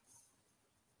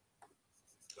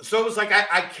 So it was like,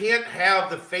 I can't have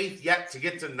the faith yet to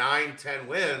get to 9-10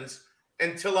 wins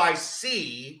until I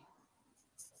see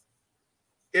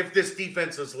if this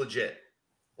defense is legit.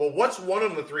 Well, what's won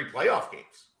them the 3 playoff games?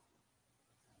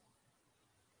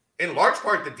 In large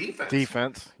part, the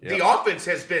defense. Yep. The offense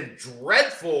has been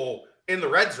dreadful in the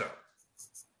red zone,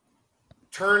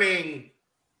 turning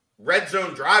red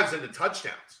zone drives into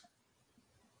touchdowns.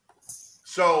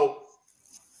 So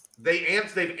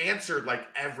they've answered like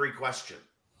every question.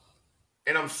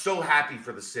 And I'm so happy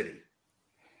for the city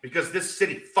because this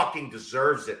city fucking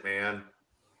deserves it, man.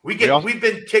 We've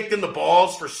been kicked in the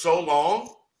balls for so long.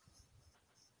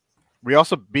 We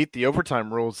also beat the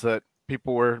overtime rules that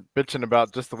people were bitching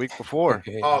about just the week before.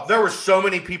 There were so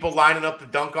many people lining up to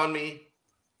dunk on me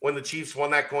when the Chiefs won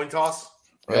that coin toss.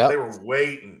 Yep. They were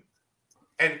waiting.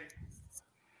 And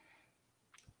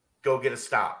go get a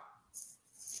stop.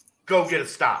 Go get a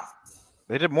stop.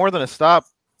 They did more than a stop.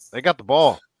 They got the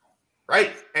ball.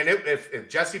 Right. And if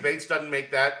Jesse Bates doesn't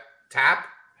make that tap.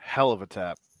 Hell of a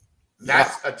tap.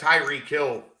 That's a Tyreek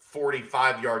Hill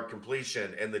 45-yard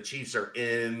completion, and the Chiefs are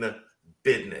in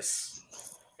business.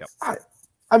 Yep.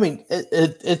 I mean,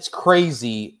 it's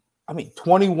crazy. I mean,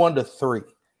 21-3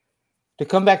 to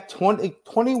come back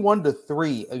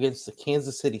 21-3 against the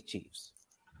Kansas City Chiefs.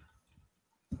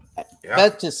 Yeah.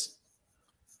 That just,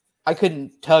 I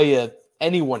couldn't tell you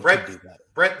anyone could do that.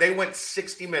 Brett, they went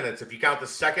 60 minutes. If you count the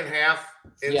second half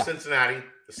in Cincinnati,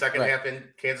 the second half in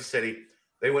Kansas City,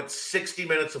 they went 60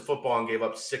 minutes of football and gave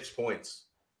up 6 points.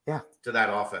 To that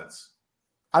offense.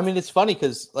 I mean, it's funny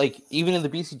because, like, even in the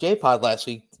BCJ pod last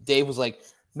week, Dave was like,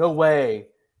 "No way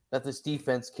that this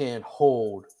defense can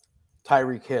hold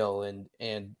Tyreek Hill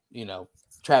and you know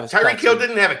Travis." Tyreek Hill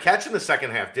didn't have a catch in the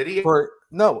second half, did he?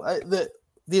 The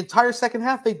entire second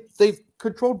half they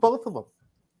controlled both of them.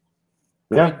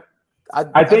 Yeah,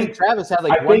 I think Travis had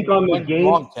like one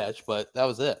long catch, but that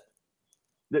was it.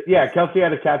 Yeah, Kelsey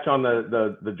had a catch on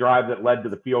the drive that led to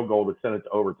the field goal that sent it to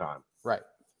overtime. Right.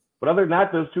 But other than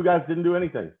that, those two guys didn't do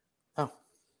anything. Oh.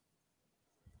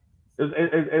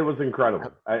 It was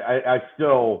incredible.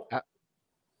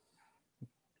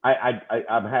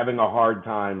 I'm having a hard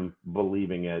time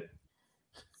believing it.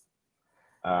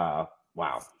 Wow.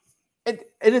 And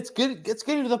it's good. It's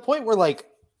getting to the point where, like,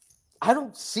 I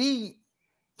don't see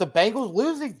the Bengals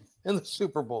losing in the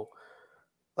Super Bowl.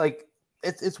 Like,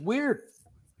 it's weird.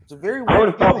 It's a very weird. I would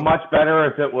have felt feeling. much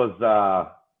better if it was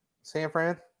San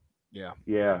Fran.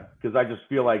 Yeah, because I just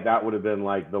feel like that would have been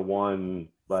like the one,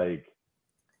 like,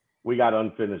 we got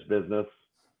unfinished business.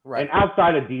 Right. And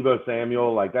outside of Deebo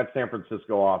Samuel, like, that San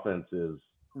Francisco offense is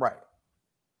Right.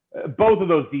 Both of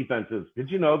those defenses. Did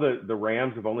you know that the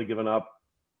Rams have only given up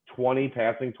 20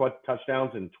 passing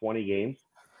touchdowns in 20 games?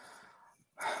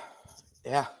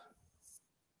 Yeah.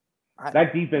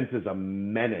 That defense is a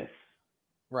menace.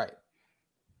 Right.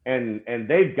 And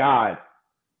they've got,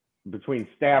 between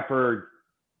Stafford,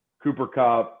 Cooper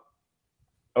Kupp,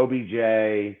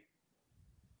 OBJ,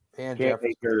 Cam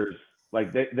Akers,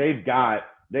 like they've got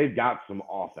some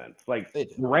offense. Like, They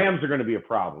do. the Rams are going to be a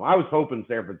problem. I was hoping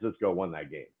San Francisco won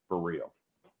that game for real.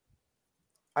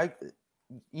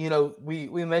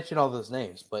 We mentioned all those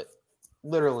names, but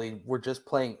literally we're just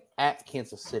playing at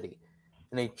Kansas City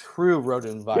in a true road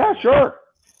environment. Yeah, sure.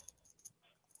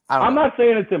 I'm not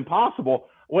saying it's impossible.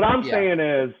 What I'm Yeah. saying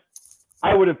is,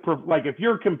 I would have like, if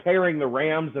you're comparing the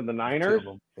Rams and the Niners,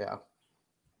 Yeah.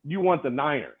 you want the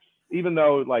Niners, even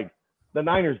though, like, the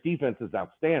Niners defense is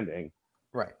outstanding,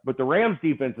 Right. but the Rams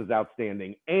defense is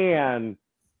outstanding, and,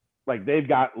 like, they've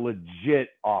got legit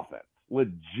offense.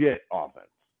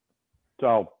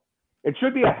 So it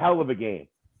should be a hell of a game.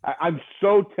 I'm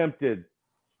so tempted.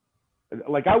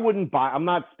 Like, I'm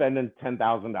not spending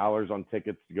 $10,000 on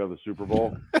tickets to go to the Super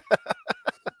Bowl.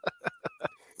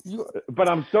 But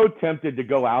I'm so tempted to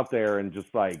go out there and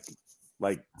just like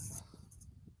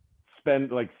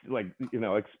spend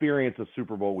experience a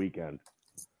Super Bowl weekend.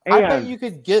 And I bet you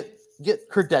could get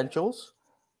credentials.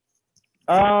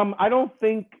 I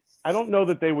don't know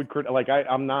that they would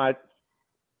I'm not.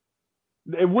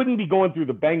 It wouldn't be going through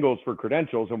the Bengals for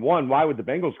credentials. And one, why would the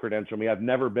Bengals credential me? I've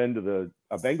never been to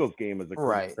a Bengals game as a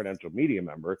credentialed media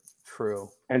member. True.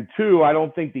 And two, I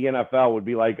don't think the NFL would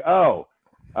be like, oh,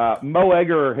 Mo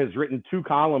Egger has written 2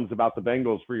 columns about the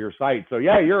Bengals for your site. So,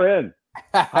 yeah, you're in.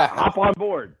 Hop on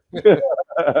board.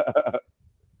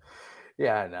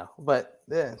 Yeah, I know. But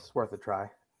it's worth a try.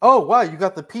 Oh, wow. You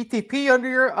got the PTP under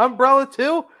your umbrella,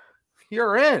 too?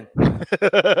 You're in.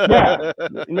 Yeah.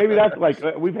 Maybe that's like,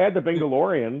 we've had the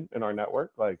Bengalorean in our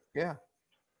network. Like, Yeah.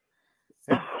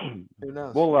 Who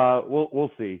knows?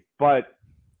 We'll see. But,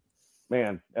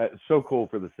 man, so cool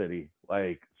for the city.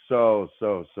 Like, so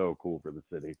cool for the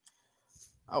city.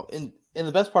 Oh, and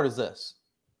the best part is this.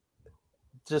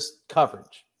 Just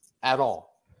coverage at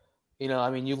all. I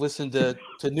mean, you listen to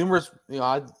numerous,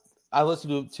 I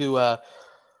listen to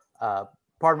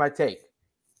Pardon My Take,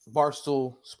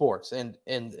 Barstool Sports, and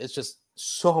it's just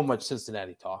so much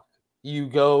Cincinnati talk. You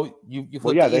go, you flip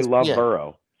well, yeah, to they love ESPN.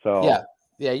 Burrow. So yeah,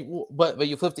 but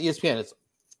you flip to ESPN, it's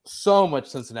so much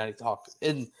Cincinnati talk,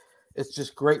 and it's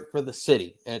just great for the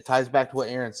city. And it ties back to what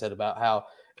Aaron said about how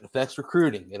it affects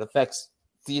recruiting. It affects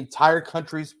the entire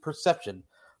country's perception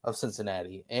of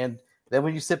Cincinnati. And then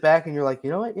when you sit back and you're like,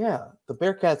 you know what? Yeah, the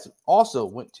Bearcats also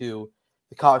went to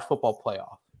the college football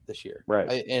playoff this year.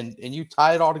 Right. And you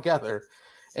tie it all together.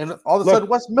 And all of a sudden,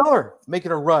 Wes Miller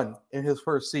making a run in his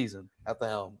first season at the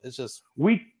helm. It's just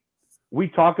we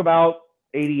talk about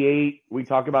 88, we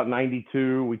talk about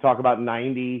 92, we talk about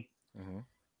 90. Mm-hmm.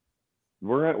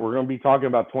 We're going to be talking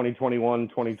about 2021,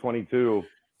 2022.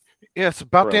 Yeah, it's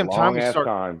about damn time we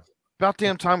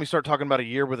start talking about a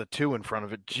year with a 2 in front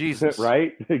of it. Jesus.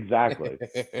 Right? Exactly.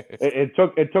 it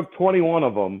took 21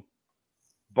 of them,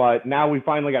 but now we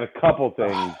finally got a couple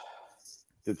things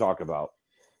to talk about.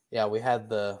 Yeah, we had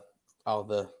the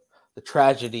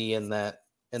tragedy in that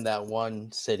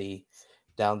one city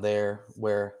down there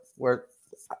where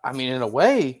I mean, in a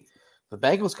way, the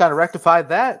Bengals kind of rectified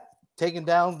that, taking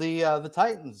down the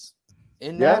Titans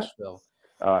in Nashville.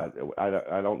 I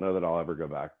don't know that I'll ever go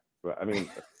back. But I mean,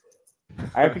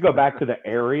 I have to go back to the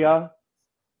area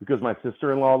because my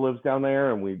sister-in-law lives down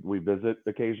there and we visit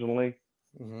occasionally.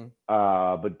 Mm-hmm.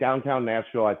 But downtown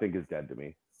Nashville, I think, is dead to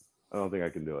me. I don't think I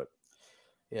can do it.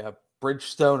 Yeah,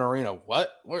 Bridgestone Arena. What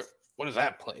is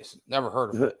that place? Never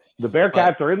heard of it. The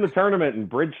Bearcats are in the tournament in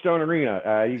Bridgestone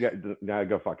Arena. You got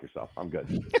go fuck yourself. I'm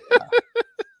good.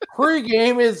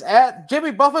 Pre-game is at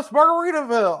Jimmy Buffett's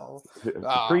Margaritaville.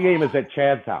 Pre-game is at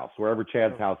Chad's house, wherever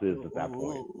Chad's house is at that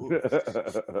point.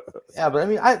 Yeah, but I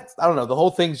mean, I don't know. The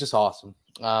whole thing's just awesome.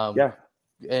 Yeah.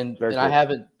 and Very I cool.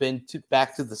 haven't been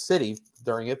back to the city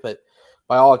during it, but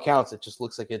by all accounts, it just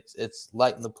looks like it's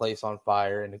lighting the place on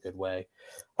fire in a good way.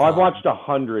 Oh, I've watched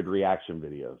 100 reaction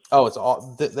videos. Oh, it's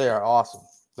all they are awesome.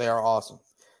 They are awesome.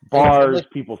 Bars,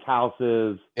 people's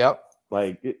houses. Yep.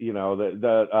 Like, you know,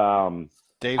 the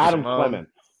Dave Adam Simone.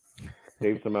 Clements.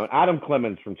 Dave Simone. Adam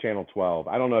Clements from Channel 12.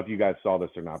 I don't know if you guys saw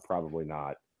this or not. Probably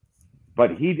not.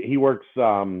 But he works.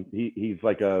 He's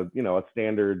like a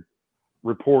standard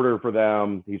reporter for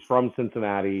them. He's from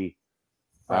Cincinnati.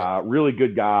 Right. Really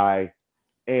good guy.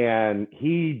 And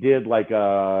he did like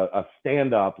a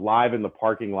stand up live in the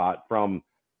parking lot from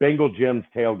Bengal Jim's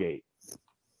tailgate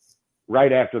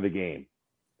right after the game.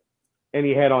 And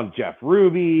he had on Jeff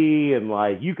Ruby, and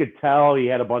like you could tell he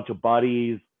had a bunch of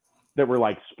buddies that were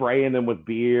like spraying them with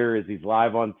beer as he's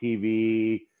live on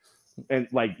TV. And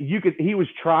like he was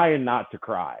trying not to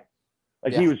cry.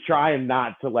 Like he was trying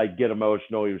not to like get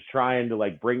emotional. He was trying to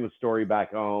like bring the story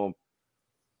back home.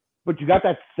 But you got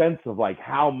that sense of like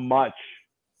how much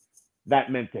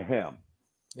that meant to him.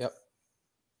 Yep.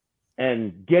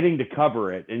 And getting to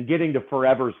cover it and getting to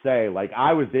forever say, like,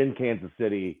 I was in Kansas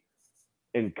City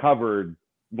and covered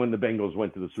when the Bengals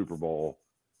went to the Super Bowl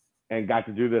and got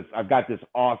to do this. I've got this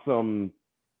awesome,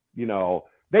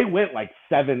 they went like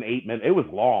 7-8 minutes. It was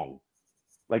long,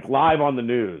 like live on the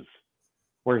news,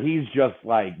 where he's just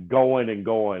like going and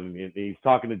going. He's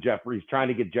talking to Jeff. He's trying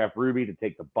to get Jeff Ruby to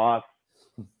take the bus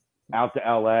out to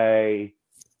LA.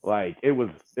 Like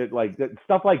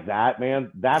stuff like that,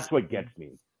 man. That's what gets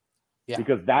me. Yeah.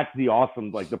 Because that's the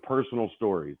awesome, like the personal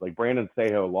stories. Like Brandon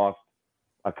Sejo lost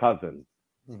a cousin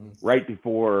right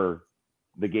before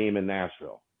the game in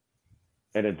Nashville.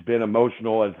 And it's been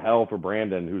emotional as hell for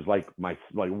Brandon, who's like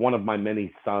one of my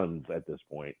many sons at this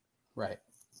point. Right.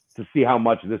 To see how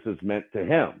much this has meant to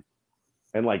him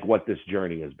and like what this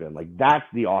journey has been. Like that's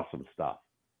the awesome stuff.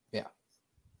 Yeah.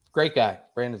 Great guy.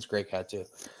 Brandon's a great guy too.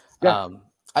 Yeah.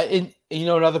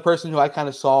 Another person who I kind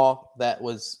of saw that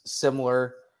was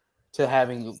similar to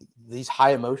having these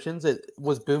high emotions, it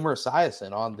was Boomer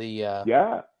Esiason on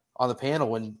the panel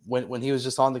when he was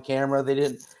just on the camera.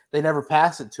 They never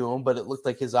passed it to him, but it looked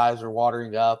like his eyes were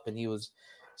watering up and he was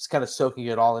just kind of soaking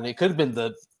it all in. It could have been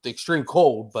the extreme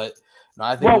cold, but no,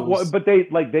 I think but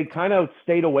they kind of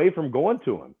stayed away from going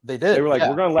to him. They did. They were like,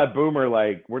 we're going to let Boomer,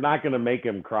 like, we're not going to make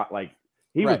him cry. Like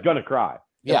he was going to cry.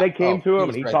 Yeah. If they came to him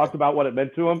and he right talked there. about what it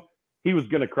meant to him, he was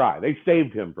going to cry. They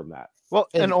saved him from that. Well,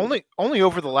 and only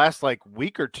over the last like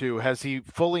week or two has he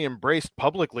fully embraced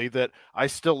publicly that I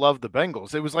still love the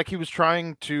Bengals. It was like he was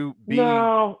trying to be.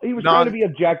 No, he was trying to be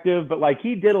objective, but like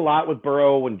he did a lot with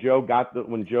Burrow when Joe got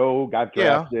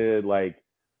drafted. Like,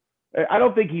 I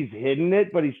don't think he's hidden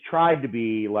it, but he's tried to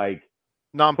be like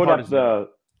nonpartisan.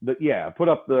 Put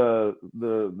up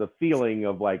the feeling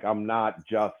of like I'm not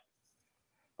just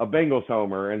a Bengals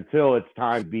homer until it's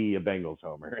time to be a Bengals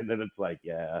homer, and then it's like,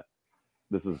 yeah.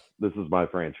 This is my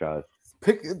franchise.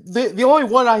 Pick the only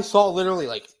one I saw literally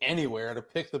like anywhere to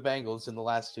pick the Bengals in the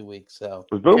last 2 weeks. So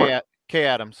it was Boomer. K.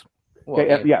 Adams.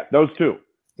 Well, those two.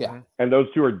 Yeah, and those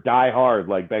two are die hard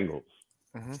like Bengals.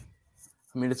 I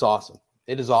mean, it's awesome.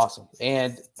 It is awesome.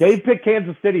 And Dave picked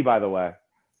Kansas City, by the way.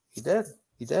 He did,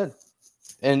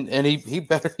 and he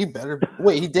better.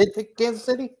 Wait, he did pick Kansas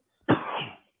City?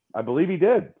 I believe he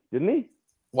did, didn't he?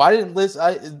 Well, I didn't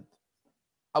listen.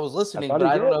 I was listening, but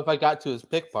I don't know if I got to his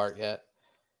pick part yet.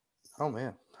 Oh,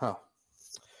 man. Huh.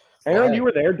 Aaron, you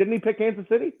were there. Didn't he pick Kansas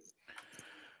City?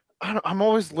 I'm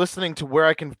always listening to where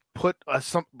I can put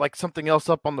something else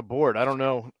up on the board. I don't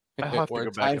know. I have to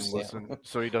go back and listen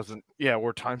so he doesn't. Yeah,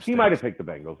 we're time. He might have picked the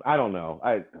Bengals. I don't know.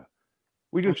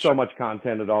 We do so much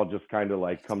content, it all just kind of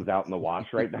like comes out in the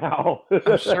wash right now.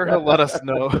 I'm sure he'll let us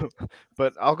know,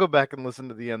 but I'll go back and listen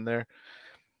to the end there.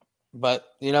 But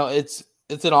it's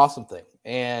an awesome thing.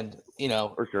 And,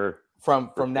 for sure,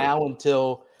 from now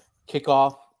until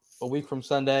kickoff a week from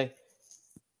Sunday,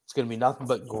 it's going to be nothing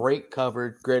but great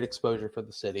coverage, great exposure for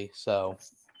the city. So,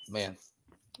 man,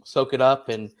 soak it up.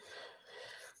 And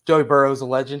Joey Burrow's a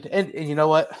legend. And you know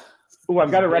what? Oh, I've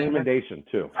got a recommendation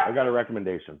too.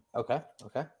 Okay.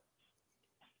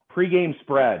 Pre-game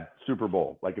spread, Super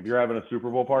Bowl. Like if you're having a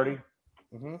Super Bowl party.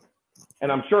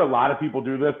 And I'm sure a lot of people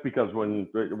do this because when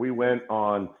we went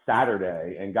on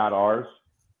Saturday and got ours,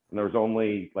 and there was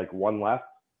only like one left,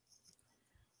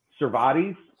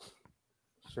 Cervati's,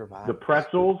 the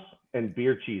pretzels and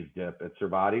beer cheese dip at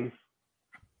Cervati's,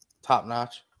 top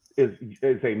notch, is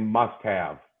a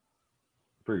must-have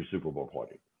for your Super Bowl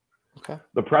party. Okay.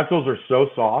 The pretzels are so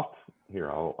soft.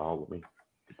 Here, I'll let me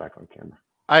get back on camera.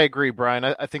 I agree, Brian.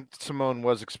 I think Simone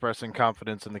was expressing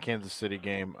confidence in the Kansas City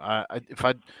game. I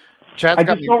just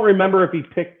don't remember if he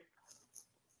picked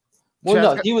Well, Chad's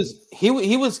no, got-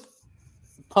 he was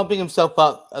pumping himself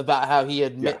up about how he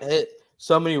had Yeah. hit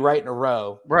so many right in a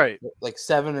row, right. like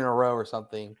 7 in a row or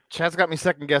something. Chad's got me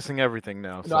second guessing everything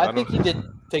now. So No, I don't- think he did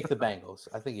take the Bengals.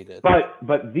 I think he did.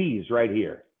 But these right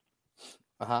here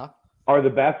Uh-huh. are the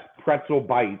best pretzel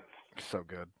bites So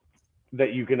good.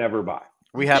 that you can ever buy.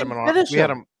 We had him on our Finish we had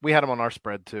him. him we had him on our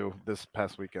spread too this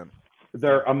past weekend.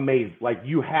 They're amazing. Like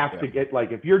you have to Yeah. get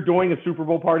like if you're doing a Super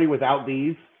Bowl party without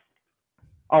these,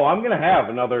 oh, I'm gonna have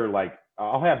another like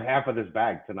I'll have half of this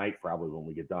bag tonight probably when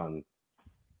we get done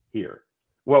here.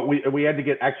 Well, we had to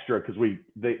get extra because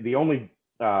the only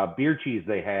beer cheese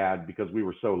they had because we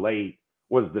were so late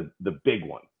was the big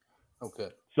one. Okay.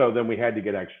 So then we had to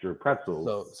get extra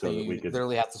pretzels So that you we could.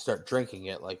 literally have to start drinking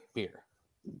it like beer.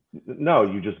 No,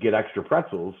 you just get extra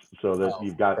pretzels so that Oh,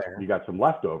 you got fair. some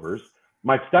leftovers.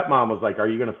 My stepmom was like, "Are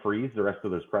you going to freeze the rest of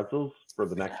those pretzels for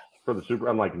the Super?"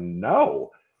 I'm like,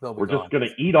 "No, They'll be we're gone. just going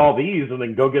to eat all these and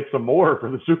then go get some more for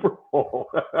the Super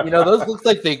Bowl." Those look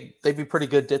like they'd be pretty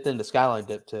good dipped into Skyline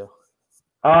dip too.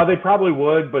 They probably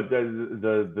would, but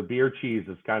the beer cheese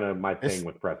is kind of my thing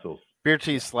with pretzels. Beer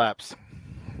cheese slaps.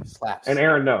 Slaps. And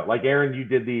Aaron, no, like Aaron, you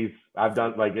did these. I've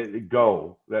done like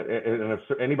go. And if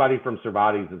anybody from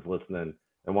Cervati's is listening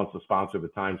and wants to sponsor the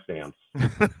timestamps,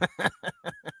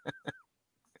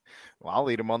 Well,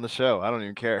 I'll eat them on the show. I don't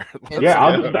even care. yeah,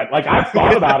 I'll just like I've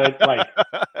thought about it like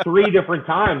 3 different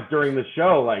times during the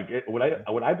show. Like,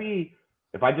 would I be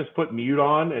if I just put mute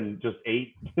on and just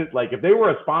ate? Like, if they were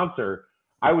a sponsor,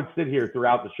 I would sit here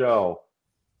throughout the show,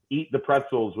 eat the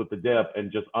pretzels with the dip,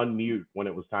 and just unmute when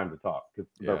it was time to talk because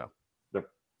Yeah. they're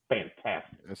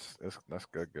fantastic. That's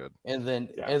good. and then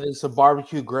Yeah. some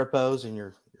barbecue grippos and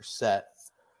you're set.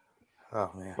 Oh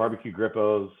man. Barbecue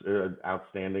grippos,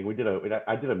 outstanding.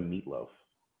 I did a meatloaf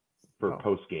for Oh.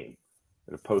 post game,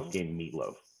 a post game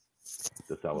meatloaf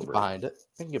to celebrate. Behind it.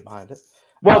 I can get behind it.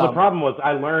 Well, the Um, problem was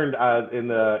I learned in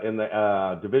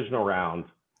the divisional round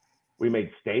we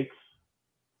made steaks,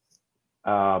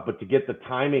 but to get the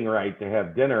timing right to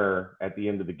have dinner at the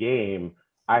end of the game,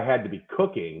 I had to be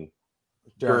cooking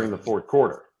during the fourth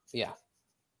quarter. Yeah.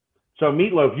 So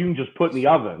meatloaf you can just put in the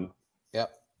oven. Yep.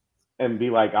 And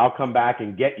be like, I'll come back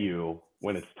and get you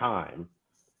when it's time.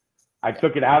 I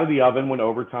took it out of the oven when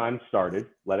overtime started,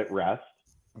 let it rest,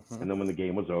 Mhm. and then when the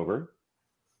game was over,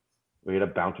 we had a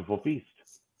bountiful feast.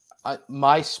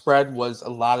 My spread was a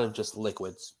lot of just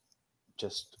liquids.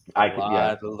 Just a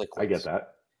lot of liquids. I get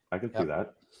that. I can see Yep.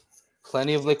 that.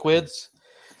 Plenty of liquids.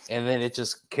 And then it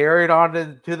just carried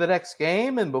on to the next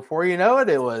game. And before you know it,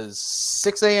 it was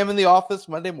 6 a.m. in the office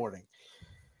Monday morning.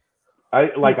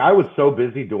 I was so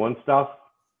busy doing stuff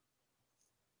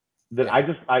that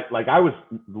Yeah. I was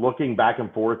looking back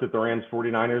and forth at the Rams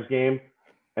 49ers game.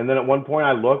 And then at one point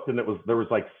I looked and there was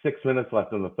like 6 minutes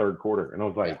left in the third quarter. And I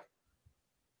was like, Yeah.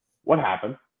 what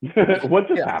happened? What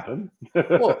just Yeah. happened?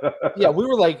 Well, yeah, we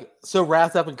were like so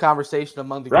wrapped up in conversation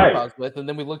among the group Right. I was with. And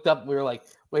then we looked up and we were like,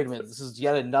 wait a minute, this is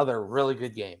yet another really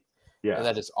good game. Yeah. And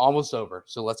that is almost over.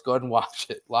 So let's go ahead and watch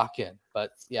it, lock in.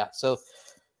 But yeah, so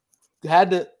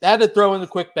had to throw in the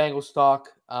quick Bengals talk.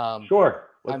 Sure.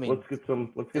 I mean, Let's get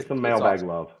some it's mailbag awesome.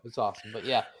 love. It's awesome. But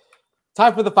yeah,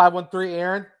 time for the 513,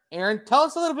 Aaron. Aaron, tell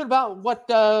us a little bit about what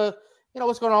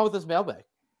what's going on with this mailbag.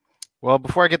 Well,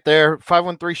 before I get there,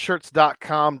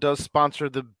 513shirts.com does sponsor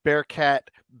the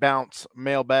Bearcat Bounce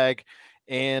mailbag.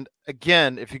 And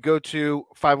again, if you go to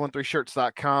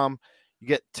 513shirts.com, you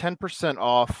get 10%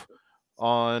 off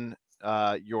on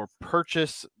your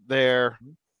purchase there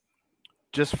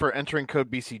just for entering code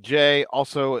BCJ.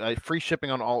 Also, free shipping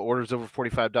on all orders over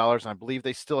 $45. And I believe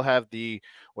they still have the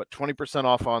 20%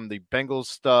 off on the Bengals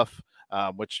stuff.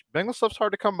 Which Bengals stuff's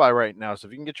hard to come by right now. So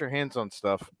if you can get your hands on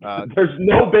stuff, There's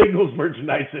no Bengals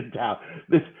merchandise in town.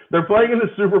 They're playing in the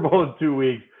Super Bowl in 2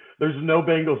 weeks. There's no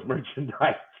Bengals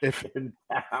merchandise in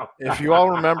town. if you all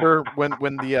remember when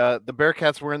the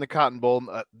Bearcats were in the Cotton Bowl,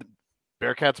 the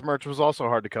Bearcats merch was also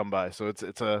hard to come by. So it's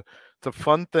a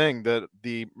fun thing that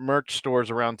the merch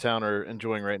stores around town are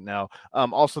enjoying right now.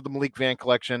 Also, the Malik Van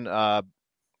collection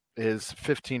is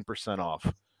 15%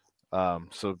 off.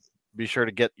 So be sure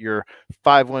to get your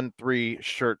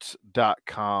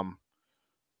 513shirts.com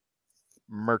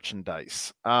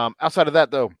merchandise. Outside of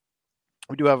that, though,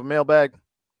 we do have a mailbag.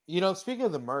 Speaking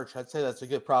of the merch, I'd say that's a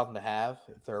good problem to have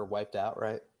if they're wiped out,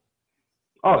 right?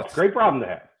 Oh, it's a great problem to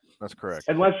have. That's correct.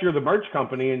 Unless you're the merch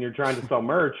company and you're trying to sell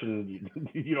merch and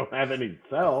you don't have any to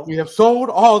sell. We have sold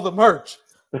all the merch.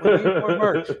 We need more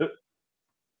merch.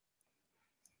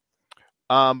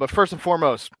 But first and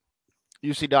foremost,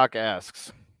 UC Doc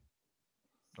asks.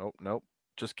 Oh, nope.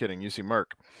 Just kidding. UC Merck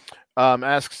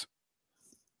asks,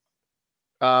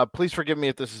 Please forgive me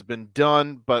if this has been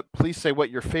done, but please say what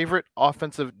your favorite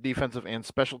offensive, defensive, and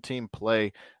special team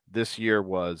play this year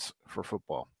was for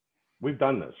football. We've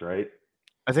done this, right?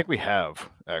 I think we have,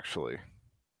 actually.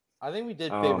 I think we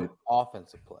did favorite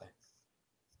offensive play.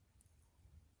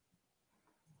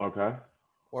 Okay.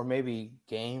 Or maybe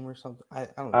game or something. I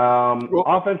don't know.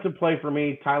 Offensive play for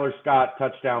me, Tyler Scott,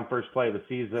 touchdown, first play of the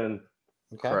season.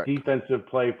 Okay. Correct. Defensive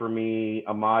play for me,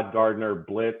 Ahmad Gardner,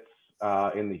 blitz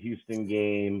in the Houston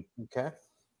game. Okay.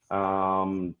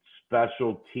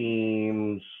 Special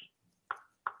teams,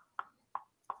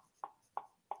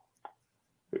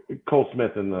 Cole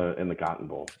Smith in the Cotton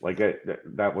Bowl. Like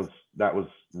that was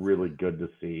really good to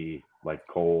see. Like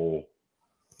Cole,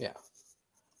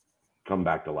 come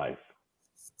back to life.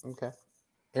 Okay.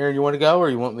 Aaron, you want to go or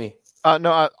you want me?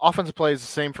 No, offensive play is the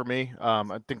same for me.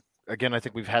 I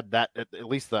think we've had that at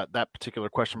least that particular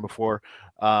question before.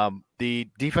 The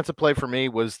defensive play for me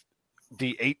was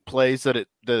the 8 plays that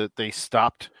they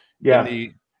stopped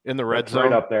in the red zone.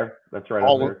 Right up there. That's right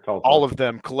all up there. All of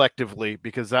them collectively,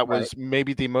 because that was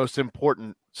maybe the most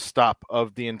important stop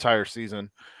of the entire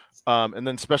season. And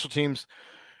then special teams,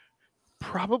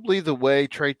 probably the way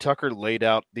Trey Tucker laid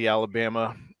out the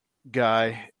Alabama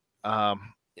guy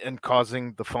and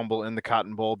causing the fumble in the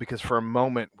Cotton Bowl, because for a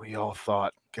moment we all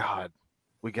thought, God,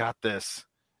 we got this,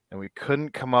 and we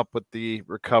couldn't come up with the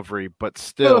recovery, but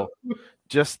still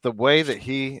just the way that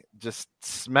he just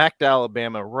smacked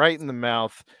Alabama right in the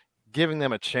mouth, giving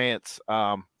them a chance.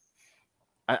 I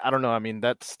don't know. I mean,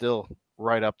 that's still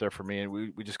right up there for me, and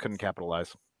we just couldn't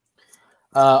capitalize.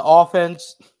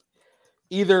 Offense,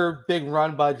 either big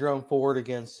run by Jerome Ford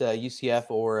against UCF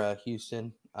or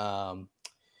Houston. I'll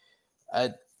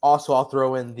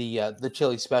throw in the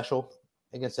Chili special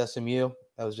against SMU.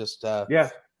 That was just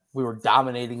we were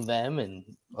dominating them, and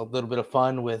a little bit of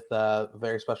fun with a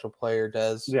very special player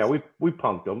does. Yeah, we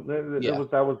punked them.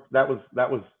 That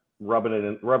was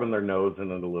rubbing their nose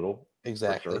in it a little.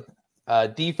 Exactly. Sure.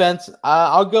 Defense,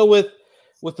 I'll go with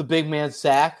the big man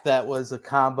sack. That was a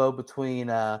combo between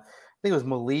I think it was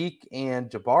Malik and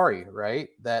Jabari, right?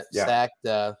 That sacked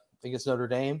against Notre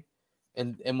Dame.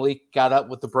 And Malik got up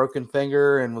with the broken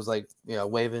finger and was like,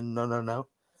 waving, no.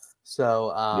 So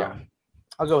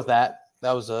I'll go with that.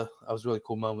 That was a really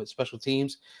cool moment. Special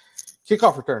teams,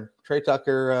 kickoff return. Trey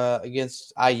Tucker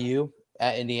against IU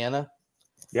at Indiana.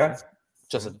 Yeah,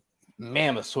 just a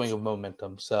mammoth swing of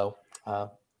momentum. So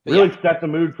really set the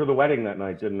mood for the wedding that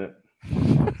night, didn't it?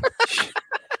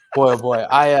 Boy, oh boy!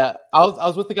 I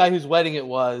was with the guy whose wedding it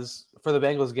was for the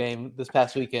Bengals game this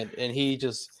past weekend, and he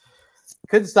just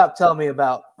couldn't stop telling me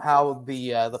about how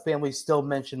the family still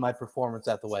mentioned my performance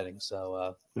at the wedding.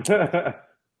 So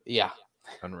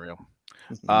Unreal.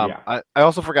 I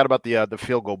also forgot about the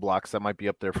field goal blocks. That might be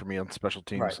up there for me on special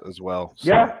teams as well.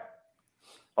 So,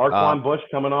 Arquan Bush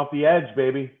coming off the edge,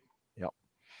 baby. Yep.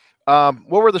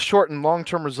 What were the short and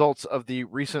long-term results of the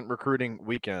recent recruiting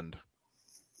weekend?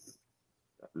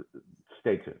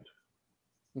 Stay tuned.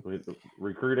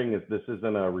 This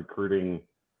isn't a recruiting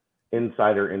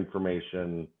insider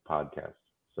information podcast,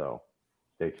 so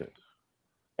stay tuned.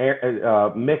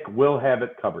 Mick will have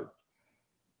it covered.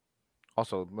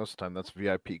 Also, most of the time, that's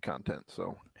VIP content,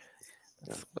 so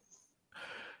that's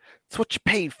what you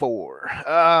paid for.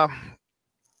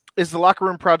 Is the locker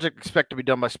room project expected to be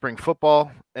done by spring football?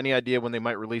 Any idea when they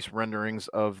might release renderings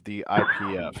of the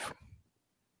IPF?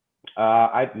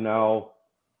 I know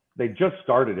they just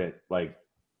started it like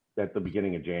at the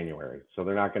beginning of January, so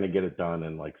they're not going to get it done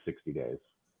in like 60 days.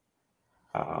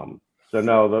 So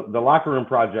no, the locker room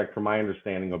project, from my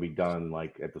understanding, will be done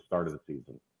like at the start of the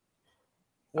season.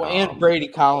 Well, and Brady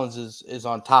Collins is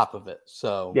on top of it,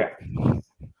 so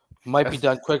might be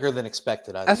done quicker than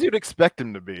expected. As you'd expect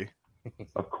him to be,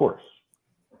 of course.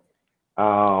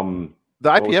 The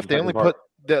IPF, they only put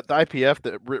the IPF,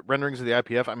 the renderings of the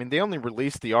IPF. I mean, they only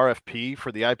released the RFP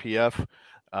for the IPF.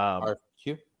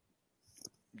 RFQ.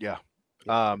 Yeah.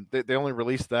 They only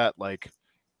released that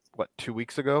 2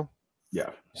 weeks ago.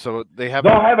 Yeah. So they'll have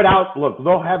it out. Look,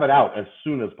 they'll have it out as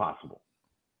soon as possible.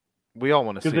 We all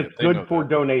want to see it. Because it's good for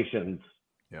donations.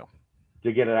 Yeah.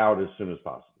 To get it out as soon as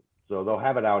possible. So they'll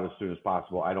have it out as soon as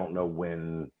possible. I don't know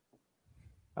when.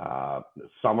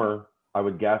 Summer, I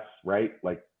would guess, right?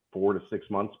 Like 4 to 6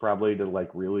 months probably to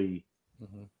really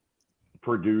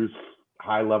produce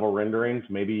high level renderings.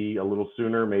 Maybe a little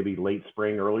sooner, maybe late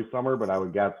spring, early summer, but I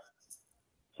would guess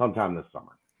sometime this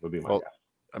summer would be my guess.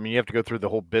 I mean, you have to go through the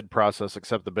whole bid process,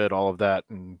 accept the bid, all of that.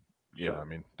 And I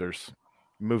mean, there's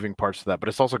moving parts to that, but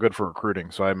it's also good for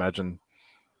recruiting. So I imagine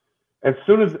as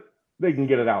soon as they can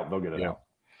get it out, they'll get it out.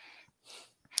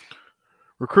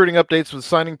 Recruiting updates with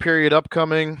signing period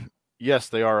upcoming. Yes,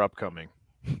 they are upcoming.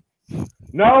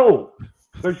 No,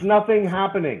 there's nothing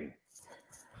happening.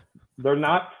 They're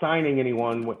not signing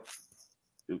anyone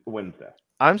Wednesday.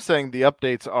 I'm saying the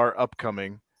updates are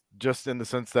upcoming, just in the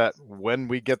sense that when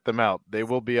we get them out, they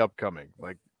will be upcoming.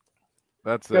 Like,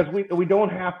 that's it. Because we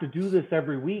don't have to do this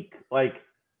every week. Like,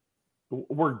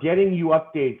 we're getting you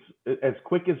updates as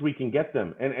quick as we can get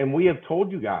them. And we have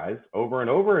told you guys over and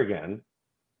over again,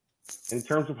 in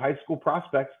terms of high school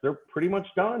prospects, they're pretty much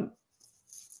done.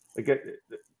 Like,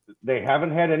 they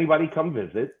haven't had anybody come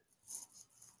visit.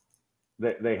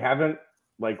 They haven't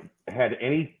had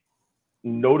any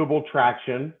notable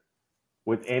traction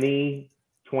with any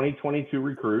 2022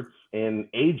 recruits in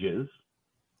ages.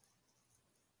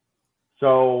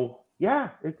 So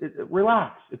yeah,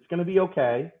 relax. It's going to be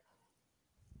okay.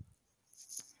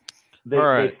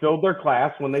 They filled their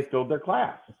class when they filled their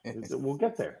class. We'll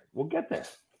get there.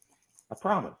 I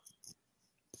promise.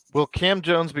 Will Cam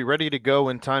Jones be ready to go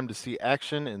in time to see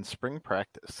action in spring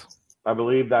practice? I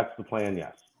believe that's the plan,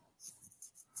 yes.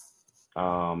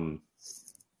 From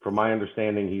my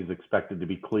understanding, he's expected to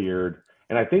be cleared.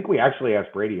 And I think we actually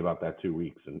asked Brady about that 2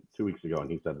 weeks ago, and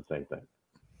he said the same thing.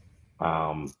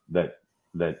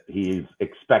 That he's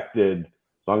expected,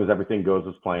 as long as everything goes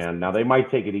as planned. Now, they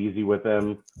might take it easy with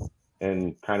him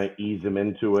and kind of ease him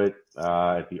into it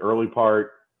at the early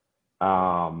part.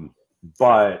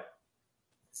 But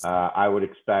I would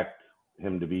expect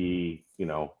him to be,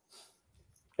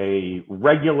 a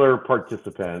regular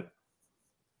participant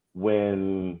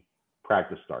when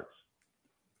practice starts.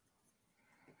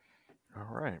 All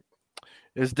right.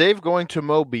 Is Dave going to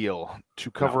Mobile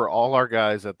to cover all our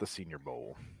guys at the Senior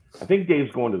Bowl? I think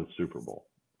Dave's going to the Super Bowl.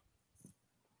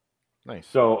 Nice.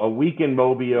 So a week in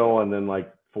Mobile and then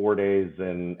 4 days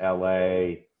in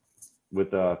LA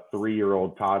with a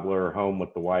 3-year-old toddler home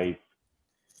with the wife.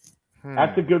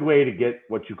 That's a good way to get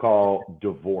what you call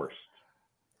divorced.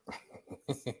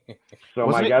 So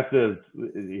my guess is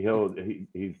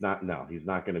he's not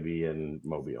going to be in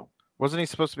Mobile. Wasn't he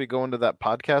supposed to be going to that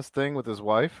podcast thing with his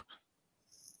wife?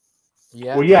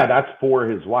 Yeah. Well, yeah, that's for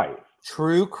his wife.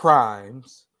 True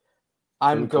crimes.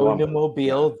 I'm going to Columbus.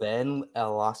 Mobile, then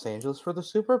Los Angeles for the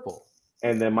Super Bowl.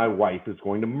 And then my wife is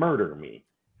going to murder me.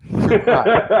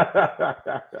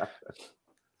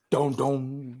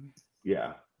 Dom.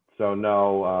 Yeah. So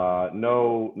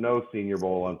no Senior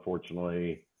Bowl,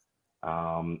 unfortunately.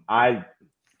 I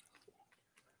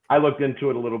looked into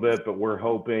it a little bit, but we're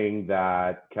hoping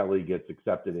that Kelly gets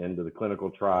accepted into the clinical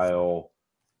trial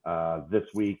this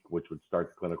week, which would start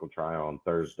the clinical trial on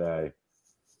Thursday.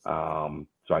 So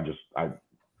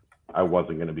I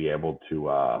wasn't going to be able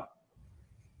to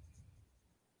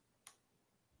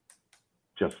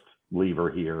just leave her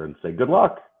here and say, good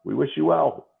luck. We wish you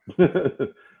well.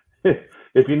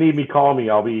 If you need me, call me.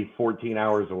 I'll be 14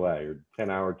 hours away or 10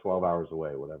 hours, 12 hours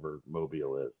away, whatever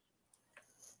Mobile is.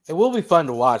 It will be fun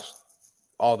to watch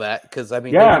all that because there's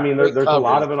a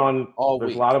lot of it on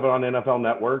week. A lot of it on NFL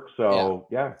Network. So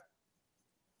yeah.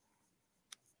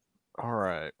 All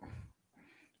right.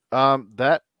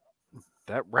 That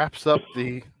wraps up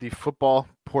the football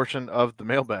portion of the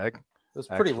mailbag. It was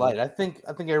pretty light. I think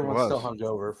everyone's still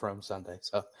hungover from Sunday.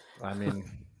 So I mean,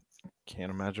 can't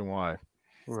imagine why.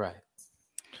 Right.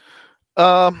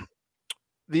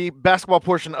 The basketball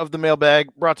portion of the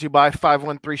mailbag brought to you by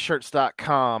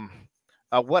 513shirts.com.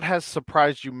 What has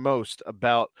surprised you most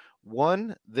about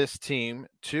 1, this team,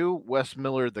 2, Wes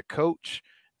Miller, the coach,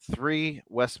 3,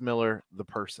 Wes Miller, the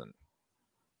person?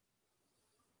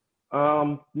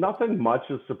 Nothing much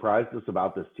has surprised us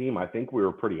about this team. I think we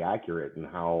were pretty accurate in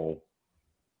how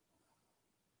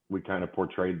we kind of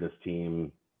portrayed this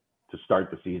team to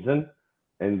start the season,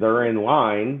 and they're in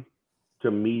line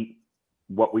to meet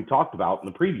what we talked about in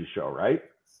the previous show, right?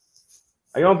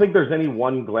 I don't think there's any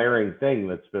one glaring thing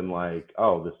that's been like,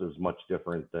 oh, this is much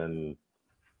different than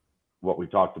what we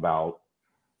talked about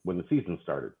when the season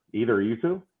started. Either of you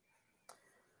two?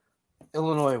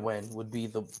 Illinois win would be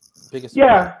the biggest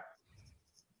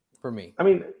for me. I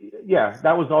mean, yeah,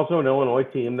 that was also an Illinois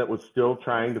team that was still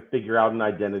trying to figure out an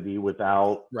identity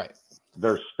without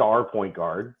their star point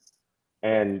guard.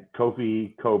 And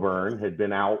Kofi Coburn had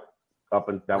been out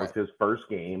and that was his first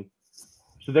game.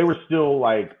 So they were still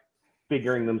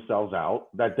figuring themselves out.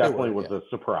 That definitely was a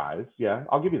surprise. Yeah,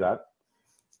 I'll give you that.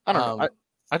 I don't know.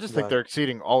 I just think they're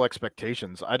exceeding all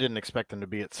expectations. I didn't expect them to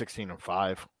be at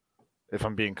 16-5, if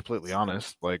I'm being completely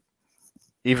honest.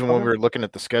 Even when we were looking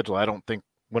at the schedule, I don't think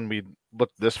when we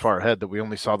looked this far ahead that we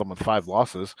only saw them with 5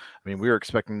 losses. I mean, we were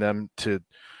expecting them to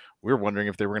 – we were wondering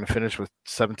if they were going to finish with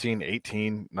 17,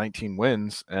 18, 19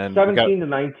 wins. And 17 to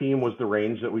 19 was the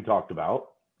range that we talked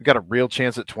about. we got a real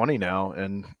chance at 20 now,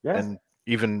 and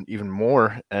even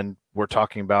more. And we're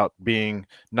talking about being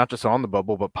not just on the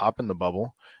bubble, but popping the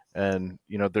bubble. And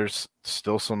there's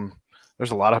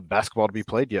a lot of basketball to be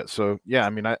played yet. So yeah,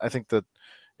 I mean, I think that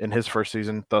in his first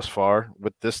season thus far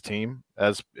with this team,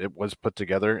 as it was put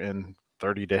together in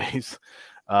 30 days,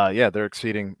 they're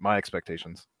exceeding my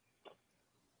expectations.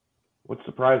 What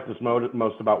surprised us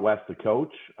most about Wes, the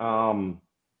coach? I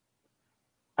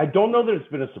don't know that it's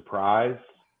been a surprise,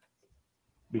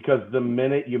 because the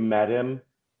minute you met him,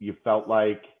 you felt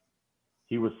like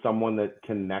he was someone that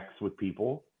connects with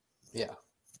people. Yeah.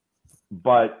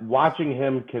 But watching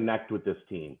him connect with this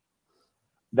team,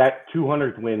 that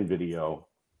 200th win video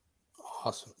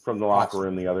from the locker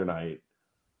room the other night,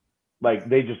 like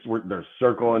they're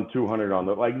circling 200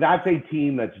 on that's a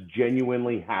team that's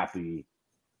genuinely happy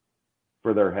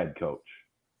for their head coach.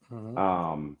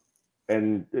 Mm-hmm.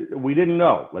 And we didn't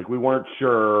know, we weren't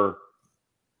sure,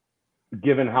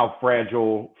 given how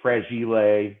fragile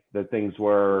that things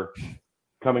were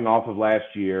coming off of last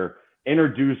year,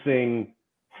 introducing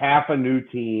half a new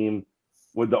team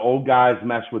with the old guys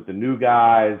mesh with the new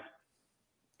guys.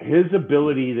 His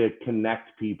ability to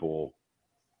connect people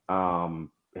I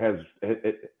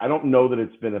don't know that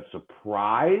it's been a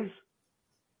surprise,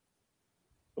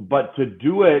 but to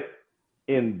do it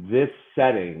in this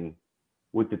setting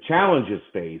with the challenges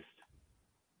faced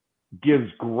gives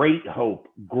great hope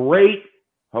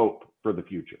for the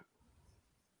future.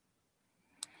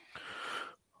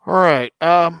 All right.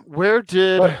 Where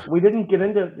did we didn't get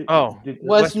into?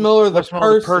 Wes Miller, the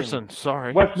person.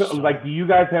 Sorry. Do you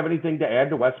guys have anything to add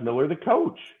to Wes Miller, the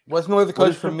coach? Wes Miller, the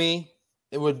coach, for me,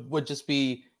 it would just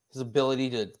be his ability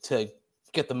to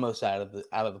get the most out of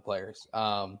the players,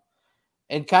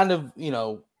 and kind of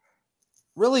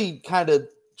really kind of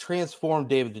transform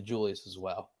David DeJulius as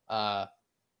well.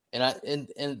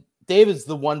 And David's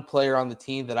the one player on the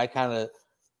team that I kind of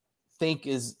think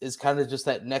is kind of just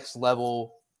that next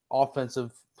level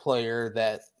offensive player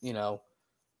that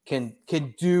can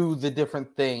do the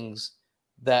different things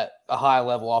that a high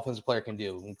level offensive player can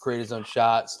do, and create his own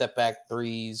shot, step back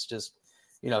threes. Just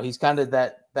he's kind of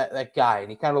that guy,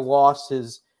 and he kind of lost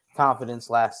his confidence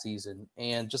last season,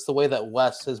 and just the way that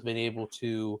Wes has been able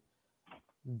to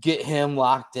get him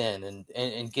locked in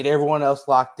and get everyone else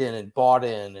locked in and bought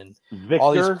in, and Victor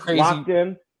all these crazy locked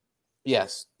in.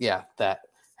 Yes, yeah, that.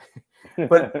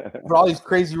 but all these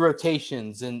crazy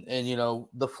rotations and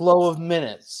the flow of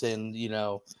minutes and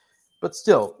but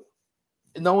still,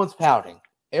 no one's pouting.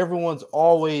 Everyone's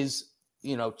always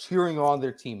cheering on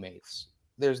their teammates.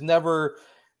 There's never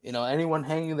anyone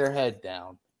hanging their head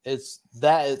down. It's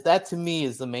that to me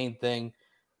is the main thing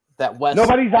that Wes.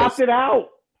 Nobody's opted out.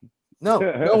 No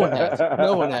one has.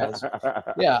 No one has.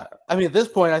 Yeah, I mean, at this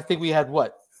point, I think we had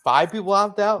 5 people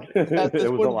opt out at this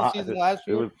point of the season last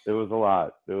year. It was a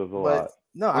lot.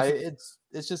 No,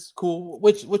 it's just cool,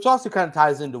 which also kind of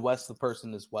ties into Wes the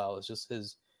person as well. It's just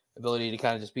his ability to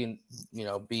kind of just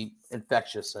be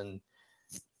infectious and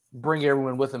bring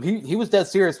everyone with him. He was dead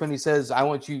serious when he says, "I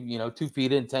want you, 2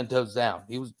 feet in, 10 toes down."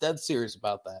 He was dead serious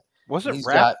about that. Wasn't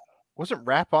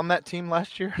Rap on that team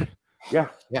last year? Yeah,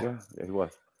 he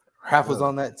was. Rap was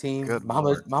on that team. Good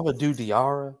Mamadou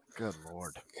Diarra. Good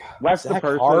Lord. Wes the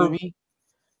person. Harvey.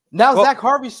 Now Zach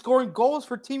Harvey's scoring goals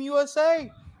for Team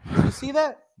USA. Did you see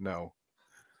that? No.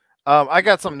 I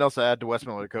got something else to add to Wes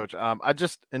Miller, coach. I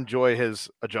just enjoy his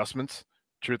adjustments,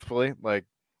 truthfully. Like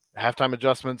halftime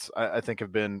adjustments, I think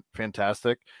have been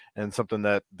fantastic, and something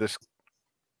that this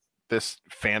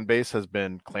fan base has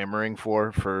been clamoring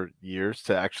for years,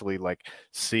 to actually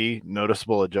see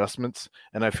noticeable adjustments.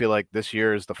 And I feel like this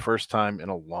year is the first time in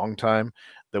a long time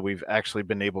that we've actually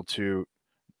been able to,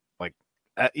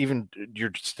 even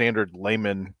your standard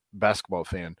layman basketball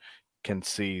fan can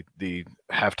see the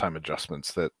halftime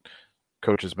adjustments that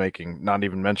coach is making, not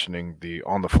even mentioning the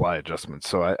on-the-fly adjustments.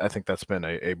 So I think that's been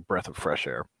a breath of fresh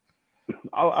air.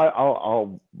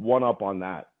 I'll one up on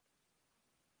that.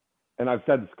 And I've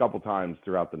said this a couple times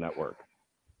throughout the network.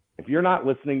 If you're not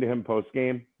listening to him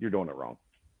post-game, you're doing it wrong.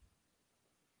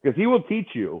 Because he will teach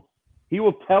you. He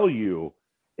will tell you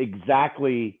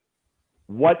exactly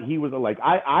what he was like.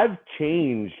 I've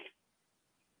changed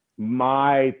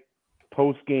my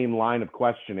post-game line of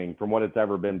questioning from what it's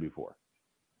ever been before.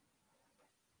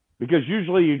 Because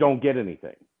usually you don't get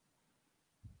anything.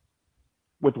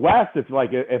 With Wes, it's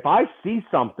if I see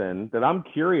something that I'm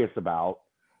curious about,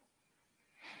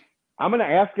 I'm going to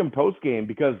ask him post-game,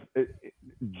 because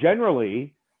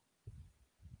generally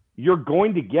you're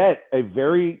going to get a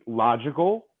very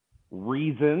logical,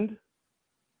 reasoned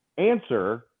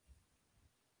answer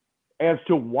as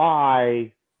to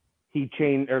why he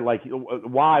changed, or like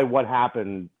why what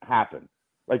happened.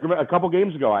 Like a couple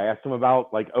games ago, I asked him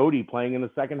about like Odie playing in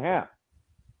the second half.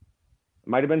 It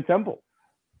might have been Temple.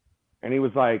 And he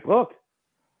was like, look,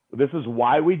 this is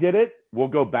why we did it. We'll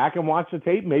go back and watch the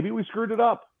tape. Maybe we screwed it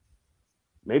up.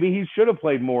 Maybe he should have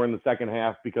played more in the second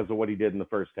half because of what he did in the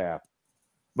first half.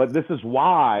 But this is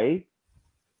why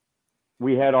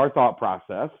we had our thought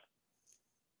process.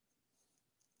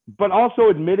 But also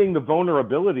admitting the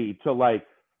vulnerability to like,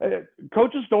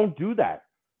 coaches don't do that.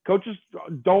 Coaches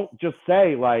don't just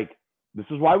say like, this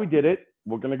is why we did it.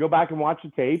 We're going to go back and watch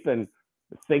the tape, and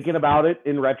thinking about it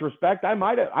in retrospect, I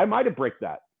might have bricked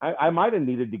that. I might have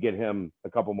needed to get him a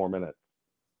couple more minutes.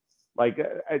 Like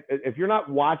if you're not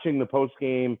watching the post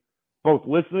game, both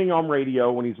listening on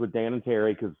radio when he's with Dan and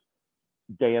Terry, because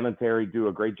Dan and Terry do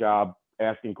a great job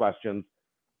asking questions.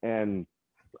 And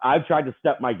I've tried to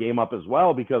step my game up as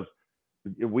well, because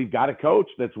we've got a coach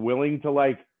that's willing to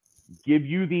like give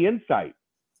you the insight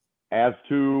as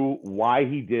to why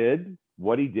he did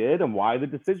what he did and why the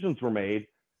decisions were made.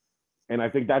 And I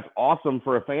think that's awesome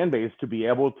for a fan base to be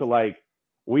able to like,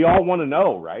 we all want to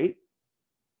know, right?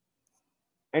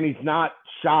 And he's not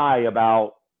shy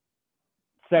about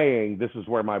saying, this is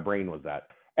where my brain was at.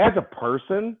 As a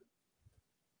person,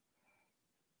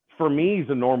 for me, he's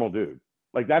a normal dude.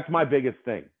 Like, that's my biggest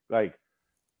thing. Like,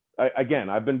 again,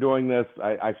 I've been doing this.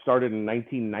 I started in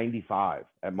 1995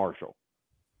 at Marshall.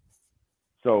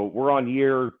 So we're on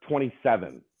year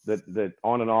 27 that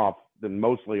on and off, then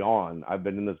mostly on, I've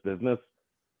been in this business.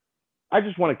 I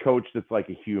just want a coach that's like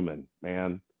a human,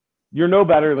 man. You're no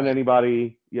better than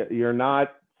anybody. You're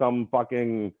not some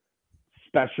fucking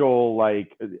special,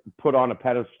 like, put on a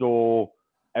pedestal,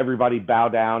 everybody bow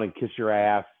down and kiss your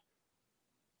ass.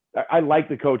 I like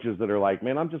the coaches that are like,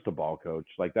 man, I'm just a ball coach.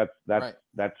 Like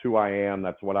that's who I am.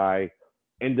 That's what I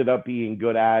ended up being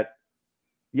good at.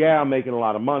 Yeah, I'm making a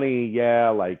lot of money. Yeah,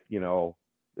 like, you know,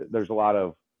 there's a lot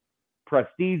of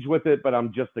prestige with it, but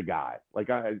I'm just a guy. Like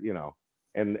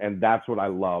and that's what I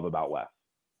love about Wes.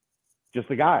 Just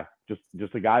a guy,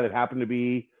 just a guy that happened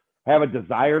to have a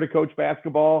desire to coach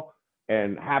basketball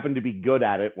and happened to be good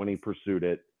at it when he pursued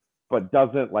it, but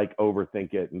doesn't like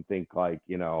overthink it and think like,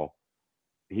 you know,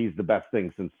 he's the best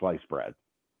thing since sliced bread.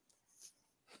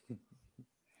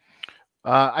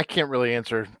 I can't really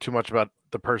answer too much about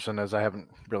the person, as I haven't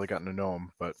really gotten to know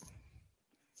him, but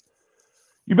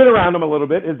you've been around him a little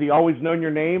bit. Has he always known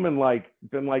your name and like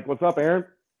been like, what's up, Aaron?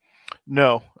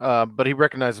 No, but he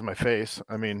recognizes my face.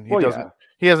 I mean,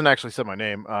 he hasn't actually said my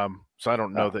name. So I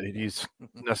don't know that he's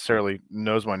necessarily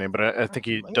knows my name, but I think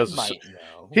he does.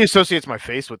 He associates my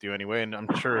face with you anyway. And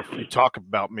I'm sure if you talk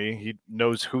about me, he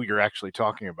knows who you're actually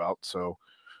talking about. So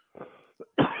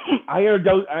I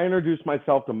introduced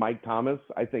myself to Mike Thomas,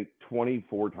 I think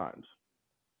 24 times.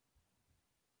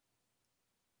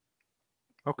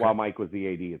 Okay. While Mike was the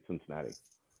AD at Cincinnati.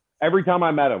 Every time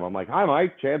I met him, I'm like, hi,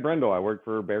 Mike, Chad Brendel. I work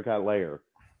for Bearcat Layer.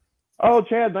 Oh,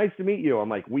 Chad, nice to meet you. I'm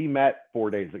like, we met 4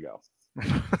 days ago.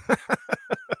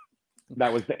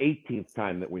 That was the 18th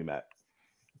time that we met.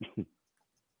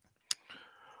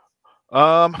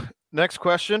 Next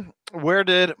question. Where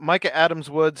did Micah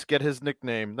Adams-Woods get his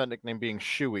nickname? That nickname being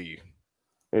Shuey.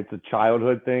 It's a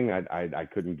childhood thing. I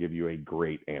couldn't give you a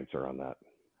great answer on that.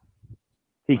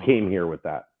 He came here with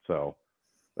that. So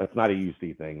that's not a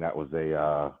UC thing. That was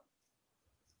a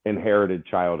inherited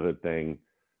childhood thing.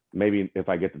 Maybe if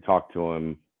I get to talk to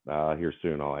him here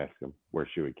soon, I'll ask him where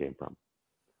Shuey came from.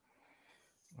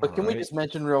 But can we just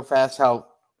mention real fast how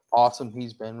awesome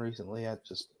he's been recently?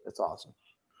 It's awesome.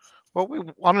 Well, we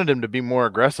wanted him to be more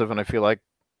aggressive, and I feel like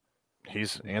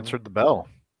he's answered the bell.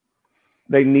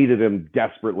 They needed him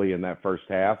desperately in that first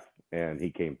half, and he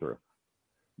came through.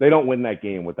 They don't win that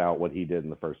game without what he did in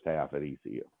the first half at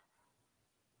ECU.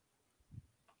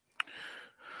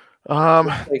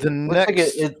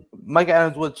 Mike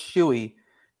Adams-Woods Shuey.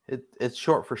 It's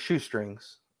short for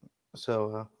shoestrings.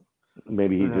 So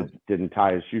maybe he just didn't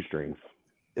tie his shoestrings.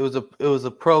 It was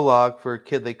a prologue for a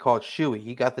kid they called Shuey.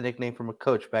 He got the nickname from a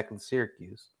coach back in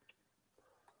Syracuse.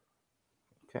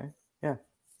 Okay, yeah.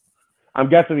 I'm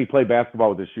guessing he played basketball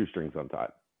with his shoestrings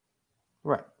untied.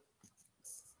 Right.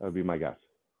 That would be my guess.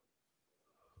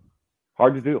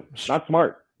 Hard to do. Not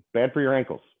smart. Bad for your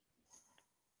ankles.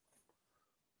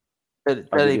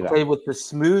 That he played with the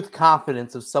smooth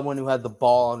confidence of someone who had the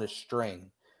ball on a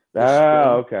string.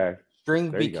 Okay.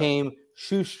 String became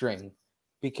shoestring,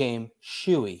 became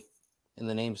Shuey, and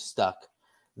the name stuck.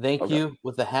 Thank you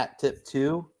with the hat tip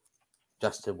to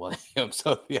Justin Williams.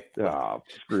 So, yeah. Oh,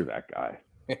 screw that guy.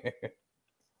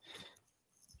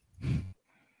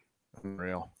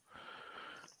 Unreal.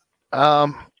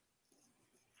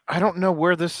 I don't know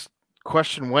where this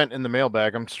question went in the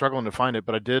mailbag. I'm struggling to find it,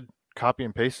 but I did copy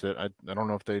and paste it. I don't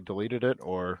know if they deleted it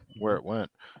or where it went.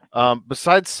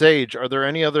 Besides Sage, are there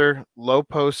any other low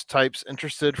post types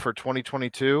interested for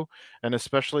 2022, and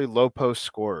especially low post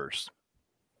scorers?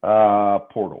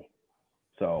 Portal.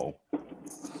 So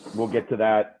we'll get to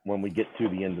that when we get to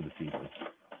the end of the season.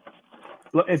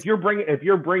 Look, if you're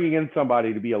bringing in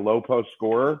somebody to be a low post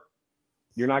scorer,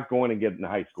 you're not going to get in the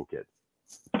high school kids.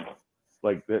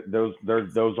 Like those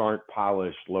aren't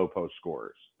polished low post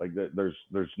scorers. Like there's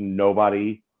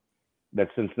nobody that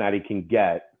Cincinnati can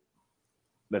get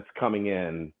that's coming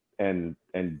in and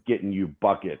getting you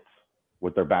buckets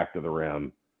with their back to the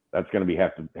rim. That's going to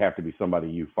have to be somebody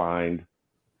you find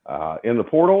in the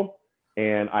portal,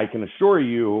 and I can assure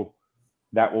you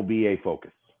that will be a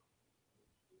focus.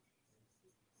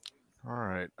 All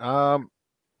right.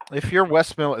 If you're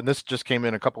Wes Miller, and this just came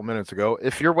in a couple minutes ago,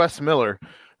 if you're Wes Miller,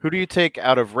 who do you take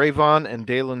out of Rayvon and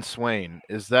Dalen Swain?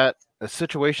 Is that a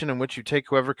situation in which you take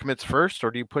whoever commits first,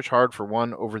 or do you push hard for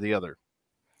one over the other?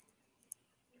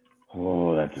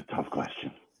 Oh, that's a tough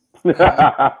question.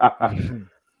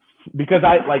 Because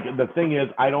the thing is,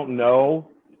 I don't know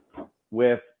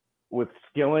with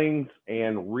Skillings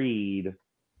and Reed,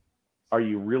 are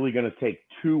you really going to take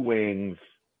two wings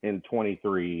in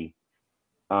 23?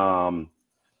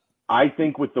 I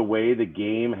think with the way the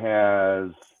game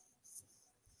has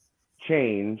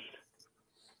changed,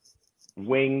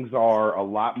 wings are a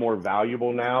lot more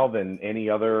valuable now than any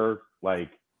other. Like,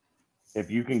 if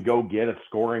you can go get a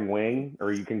scoring wing,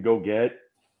 or you can go get,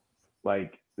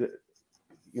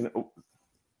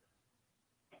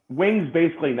 wings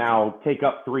basically now take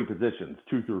up three positions,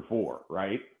 2 through 4,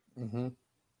 right? Mm-hmm.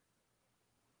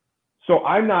 So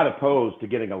I'm not opposed to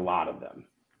getting a lot of them.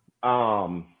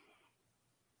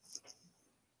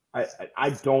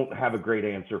 I don't have a great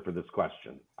answer for this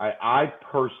question. I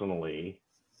personally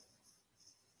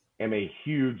am a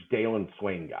huge Dalen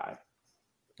Swain guy.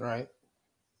 Right.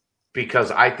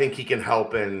 Because I think he can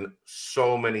help in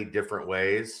so many different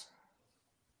ways.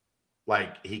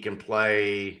 Like he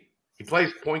plays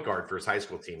point guard for his high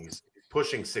school team. He's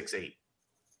pushing 6'8".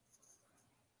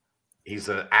 He's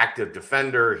an active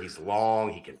defender. He's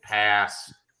long. He can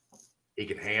pass. He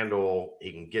can handle.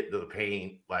 He can get to the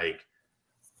paint. Like,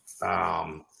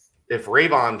 if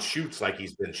Rayvon shoots like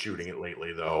he's been shooting it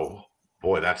lately, though,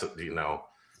 boy, that's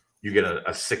you get a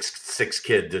 6'6"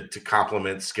 kid to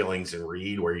complement Skillings and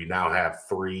Reed, where you now have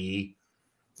three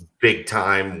big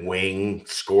time wing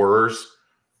scorers.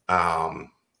 I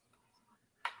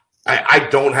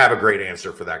don't have a great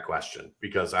answer for that question,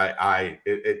 because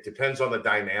it depends on the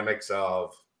dynamics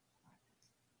of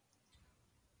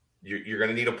you're going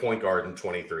to need a point guard in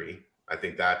 23. I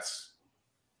think that's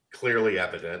clearly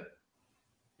evident.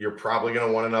 You're probably going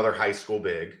to want another high school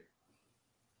big.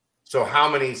 So how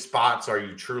many spots are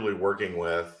you truly working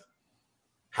with?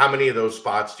 How many of those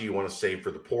spots do you want to save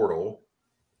for the portal?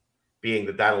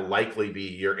 Being that'll likely be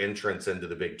your entrance into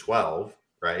the Big 12,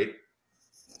 right?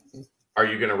 Are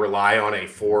you going to rely on a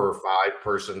 4 or 5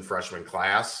 person freshman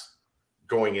class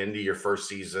going into your first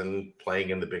season playing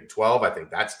in the Big 12? I think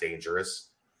that's dangerous.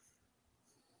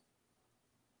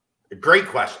 Great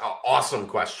question. Awesome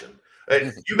question.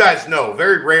 You guys know,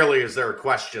 very rarely is there a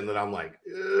question that I'm like,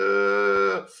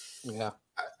 yeah,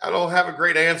 I don't have a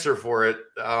great answer for it.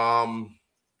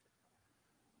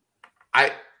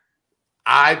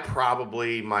 I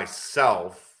probably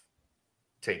myself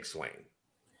take Swain.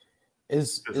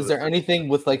 Is there anything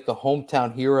with like the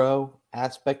hometown hero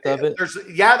aspect of it?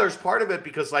 There's part of it,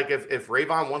 because like if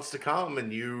Rayvon wants to come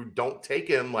and you don't take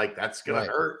him, like that's gonna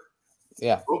hurt.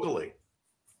 Yeah, locally.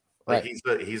 Like he's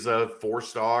a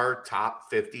 4-star, top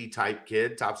 50 type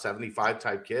kid, top 75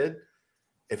 type kid.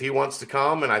 If he wants to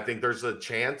come, and I think there's a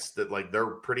chance that like they're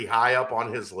pretty high up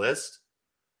on his list.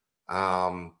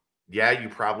 You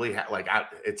probably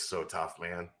it's so tough,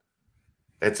 man.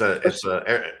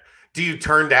 Do you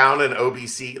turn down an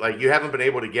OBC? Like, you haven't been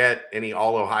able to get any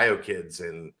All Ohio kids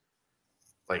in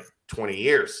like 20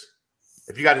 years.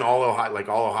 If you got an All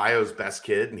Ohio's best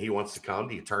kid and he wants to come,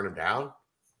 do you turn him down?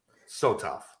 So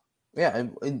tough. Yeah,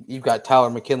 and you've got Tyler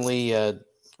McKinley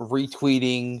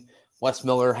retweeting Wes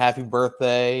Miller happy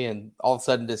birthday, and all of a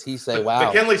sudden does he say, "Wow"?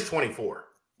 McKinley's 24.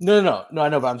 No, I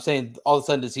know, but I'm saying all of a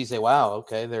sudden does he say, "Wow,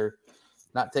 okay, they're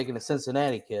not taking a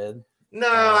Cincinnati kid"? No,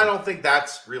 I don't think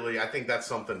that's really. I think that's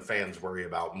something fans worry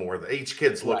about more. Each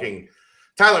kid's looking. Right.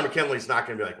 Tyler McKinley's not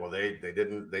going to be like, well,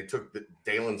 they took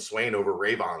Dalen Swain over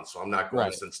Rayvon, so I'm not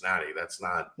going to Cincinnati. That's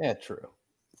not. Yeah, true.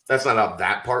 That's not how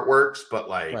that part works, but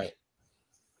like,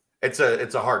 it's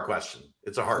a hard question.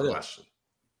 It's a hard question.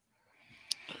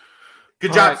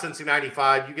 Good job, Cincinnati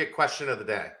 5. You get question of the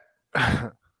day.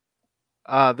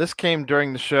 This came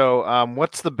during the show.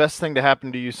 What's the best thing to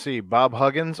happen to UC, Bob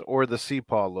Huggins or the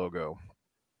Seapaw logo?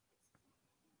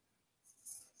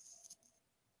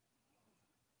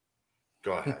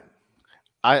 Go ahead.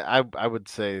 I would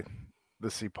say the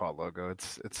Seapaw logo.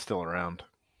 It's still around.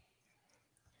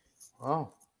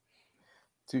 Oh,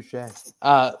 touche.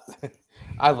 I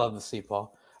love the Seapaw.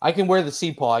 I can wear the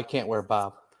Seapaw. I can't wear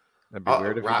Bob. That'd be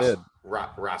weird if you did.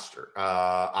 Roster.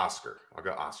 Oscar. I'll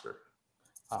go Oscar.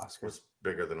 Oscar. Was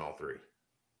bigger than all three.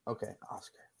 Okay,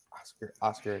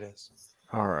 Oscar it is.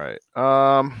 All right.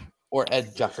 Or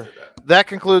Ed Jucker. That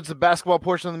concludes the basketball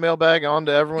portion of the mailbag. On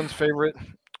to everyone's favorite,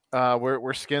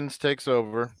 where Skins takes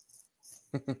over,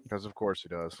 because of course he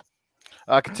does.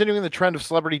 Continuing the trend of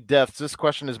celebrity deaths, this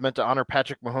question is meant to honor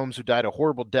Patrick Mahomes, who died a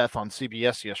horrible death on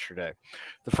CBS yesterday.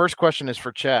 The first question is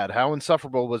for Chad. How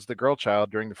insufferable was the girl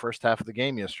child during the first half of the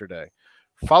game yesterday?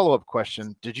 Follow-up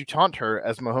question, did you taunt her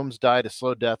as Mahomes died a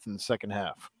slow death in the second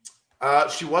half?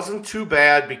 She wasn't too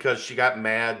bad because she got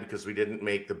mad because we didn't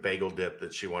make the bagel dip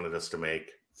that she wanted us to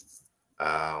make.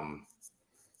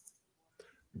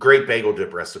 Great bagel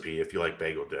dip recipe if you like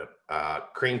bagel dip.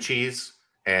 Cream cheese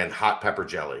and hot pepper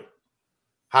jelly.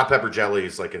 Hot pepper jelly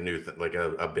is like a new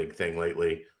a big thing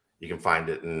lately. You can find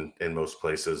it in most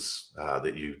places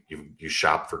that you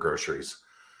shop for groceries.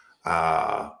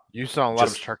 You saw a lot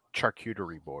of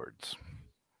charcuterie boards.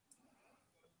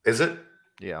 Is it?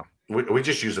 Yeah. We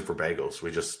just use it for bagels.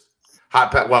 We just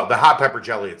the hot pepper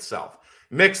jelly itself.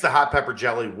 Mix the hot pepper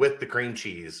jelly with the cream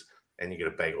cheese, and you get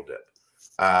a bagel dip.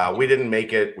 We didn't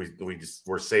make it.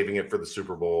 We're saving it for the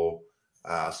Super Bowl.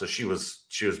 So she was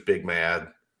big mad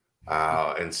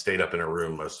and stayed up in her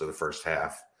room most of the first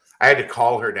half. I had to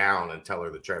call her down and tell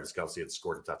her that Travis Kelce had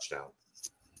scored a touchdown.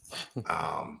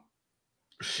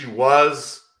 She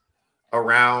was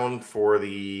around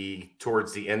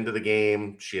towards the end of the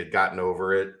game. She had gotten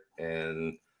over it,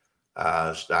 and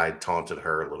I taunted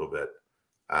her a little bit.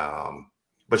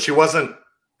 But she wasn't.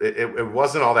 It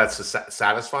wasn't all that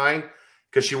satisfying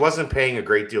because she wasn't paying a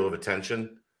great deal of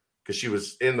attention because she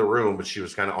was in the room, but she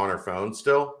was kind of on her phone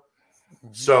still.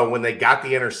 Mm-hmm. So when they got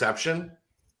the interception,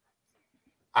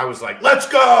 I was like, "Let's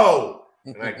go!"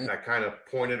 And I kind of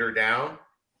pointed her down,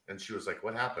 and she was like,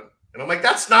 "What happened?" And I'm like,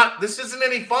 this isn't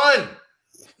any fun.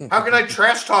 How can I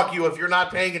trash talk you if you're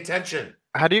not paying attention?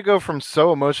 How do you go from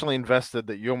so emotionally invested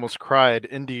that you almost cried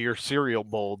into your cereal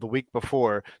bowl the week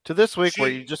before to this week where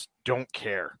you just don't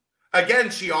care? Again,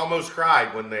 she almost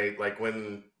cried when they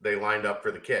lined up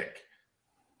for the kick.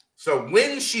 So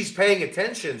when she's paying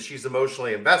attention, she's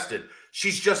emotionally invested.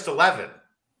 She's just 11.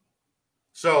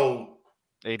 So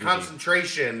ADD.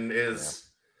 Concentration is,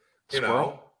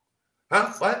 huh?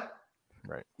 What?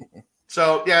 Right.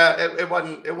 So yeah, it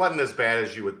wasn't as bad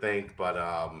as you would think,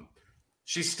 but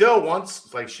she still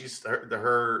wants, like,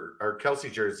 her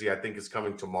Kelce jersey, I think, is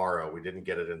coming tomorrow. We didn't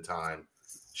get it in time.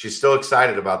 She's still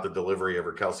excited about the delivery of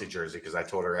her Kelce jersey because I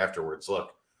told her afterwards,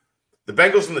 look, the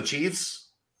Bengals and the Chiefs,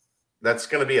 that's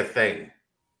going to be a thing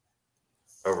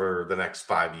over the next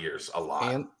 5 years, a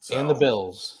lot. And the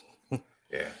Bills.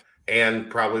 Yeah.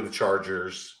 And probably the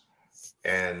Chargers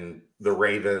and the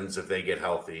Ravens if they get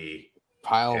healthy.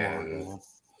 Pile on.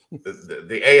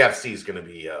 The AFC is going to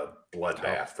be a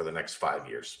bloodbath for the next 5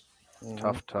 years.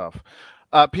 Tough.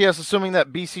 P.S. Assuming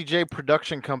that BCJ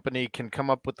production company can come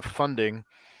up with the funding,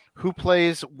 who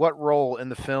plays what role in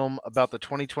the film about the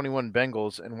 2021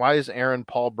 Bengals, and why is Aaron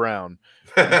Paul Brown?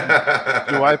 Do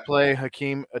I play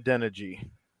Hakeem Adeniji?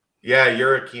 Yeah,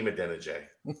 you're Hakeem Adeniji.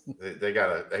 They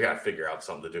gotta figure out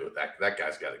something to do with that. That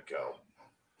guy's got to go.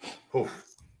 Oof.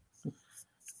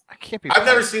 I can't be. I've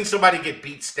never seen somebody get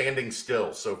beat standing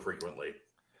still so frequently.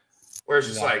 Where it's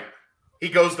just like he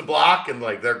goes to block and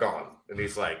like they're gone, and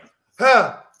he's like,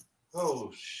 "Huh?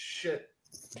 Oh shit,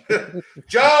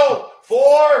 Joe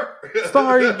 4."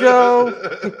 Sorry, Joe.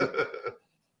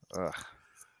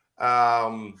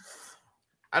 I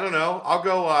don't know. I'll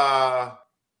go.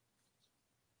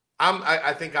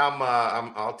 I think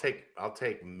I'll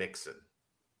take Mixon.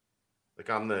 Like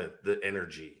I'm the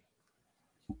energy.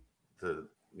 The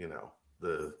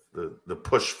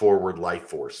push forward life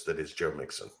force that is Joe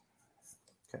Mixon.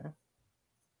 Okay.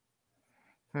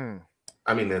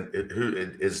 I mean, who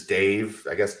is Dave?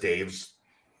 I guess Dave's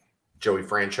Joey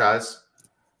franchise.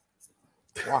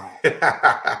 Wow.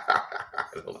 I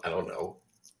don't know.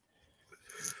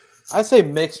 I say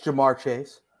mix Jamar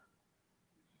Chase.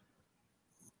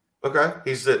 Okay,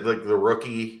 he's the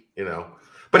rookie,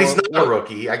 but he's not a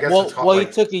rookie. I guess. He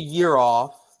took a year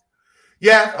off.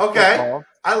 Yeah. Okay.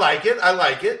 I like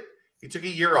it. He took a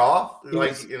year off. He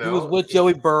was with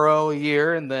Joey Burrow a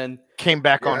year and then came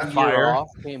back on fire.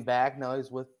 Came back. Now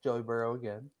he's with Joey Burrow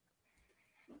again.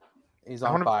 He's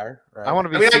on fire. Right? I want to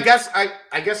be. I mean,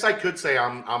 I guess I could say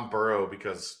I'm Burrow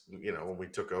because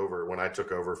when I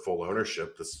took over full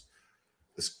ownership,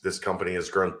 this company has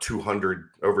grown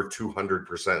over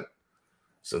 200%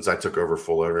 since I took over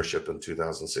full ownership in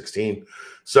 2016.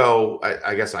 So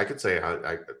I guess I could say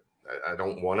I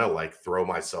don't want to like throw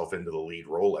myself into the lead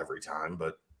role every time,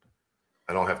 but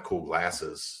I don't have cool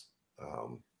glasses.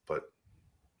 But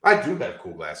I do have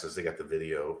cool glasses. They got the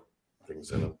video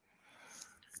things in them.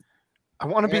 I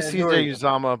want to be CJ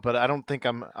Uzama, but I don't think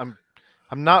I'm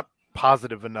not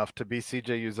positive enough to be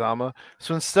CJ Uzama.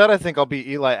 So instead, I think I'll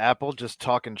be Eli Apple, just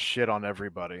talking shit on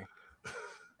everybody.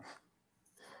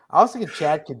 I was thinking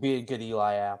Chad could be a good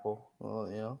Eli Apple.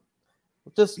 Well,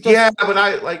 just but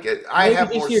I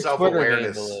have more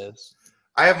self-awareness.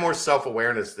 I have more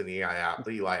self-awareness than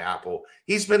Eli Apple.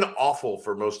 He's been awful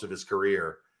for most of his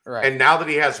career. Right. And now that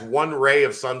he has one ray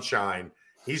of sunshine,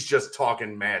 he's just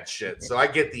talking mad shit. So I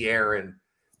get the air and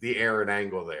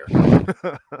angle there.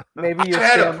 Maybe I've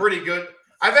had a pretty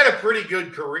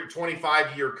good career,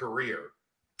 25-year career.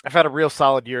 I've had a real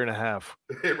solid year and a half.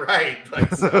 Right.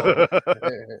 Like so.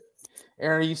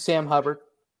 Aaron, are you Sam Hubbard?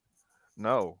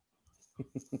 No.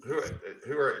 Who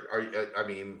are you? I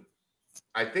mean,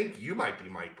 I think you might be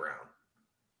Mike Brown.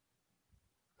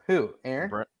 Who?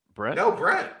 Aaron? Brent? No,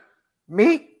 Brent.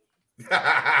 Me?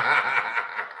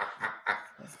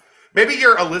 Maybe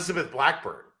you're Elizabeth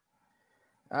Blackburn.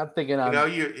 I'm thinking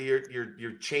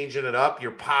you're changing it up.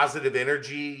 You're positive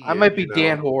energy. I might be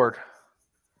Dan Horde.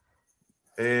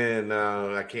 And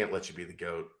I can't let you be the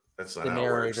GOAT. That's not how it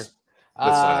works. That's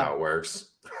not how it works.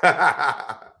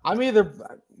 I'm either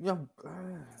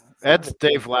Ed's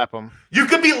Dave Lapham. You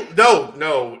could be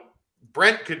no.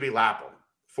 Brent could be Lapham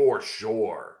for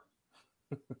sure.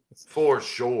 For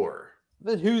sure.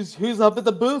 Then who's up at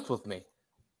the booth with me?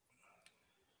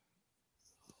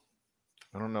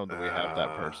 I don't know that we have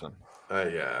that person.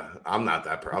 Yeah, I'm not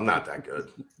that. I'm not that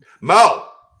good. Mo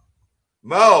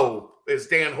is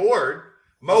Dan Horde.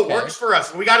 Mo works for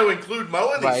us. We got to include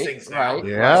Mo in these things now. Right.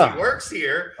 Yeah, he works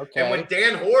here. Okay. And when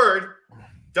Dan Horde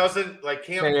doesn't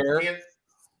can't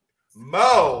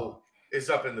Mo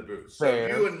is up in the booth. So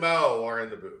you and Mo are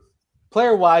in the booth.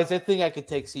 Player wise, I think I could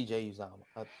take CJ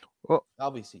Uzama. Well,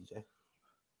 I'll be CJ.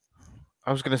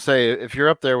 I was going to say, if you're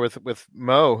up there with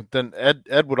Mo, then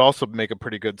Ed would also make a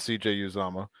pretty good CJ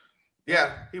Uzama.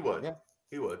 Yeah, he would. Yeah.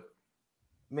 He would.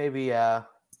 Maybe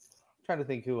trying to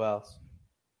think who else.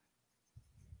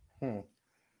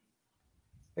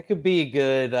 It could be a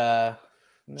good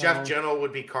Jeff Gentle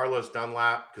would be Carlos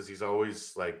Dunlap because he's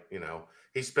always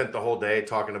he spent the whole day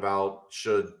talking about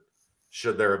should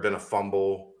there have been a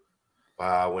fumble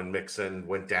when Mixon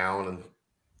went down and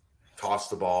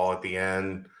tossed the ball at the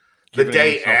end. The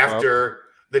day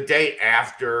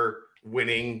after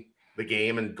winning the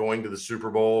game and going to the Super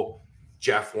Bowl,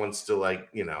 Jeff wants to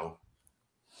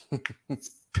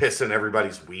piss in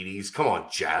everybody's Wheaties. Come on,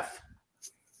 Jeff.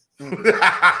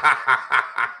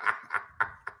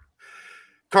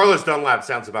 Carlos Dunlap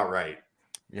sounds about right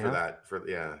for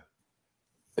that.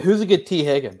 Who's a good T.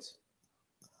 Higgins?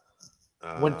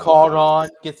 When called on,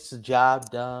 gets the job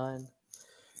done.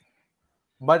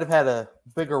 Might have had a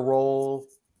bigger role.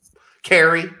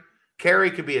 Carey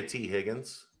could be a T.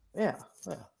 Higgins. Yeah.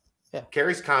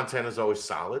 Carey's content is always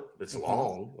solid. It's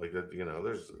long. You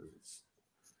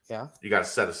got to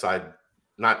set aside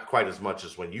not quite as much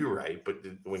as when you write, but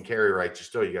when Carey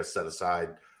writes, you got to set aside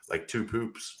like 2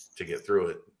 poops to get through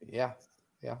it. Yeah.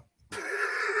 Yeah.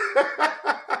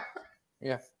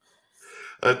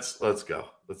 Let's go.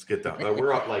 Let's get done.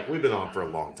 We're up we've been on for a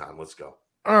long time. Let's go.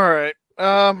 All right.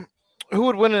 Who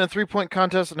would win in a 3-point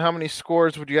contest, and how many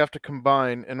scores would you have to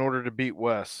combine in order to beat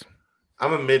Wes?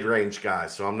 I'm a mid-range guy,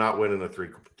 so I'm not winning a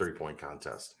three-point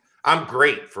contest. I'm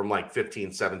great from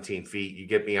 15, 17 feet. You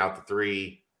get me out to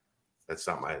 3. That's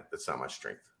not my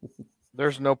strength.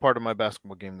 There's no part of my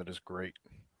basketball game that is great.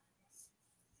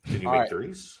 Can you make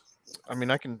threes? I mean,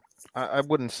 I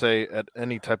wouldn't say at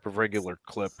any type of regular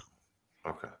clip.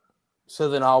 Okay. So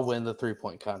then I'll win the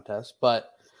 3-point contest,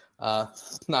 but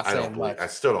not saying much. I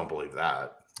still don't believe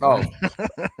that. Oh,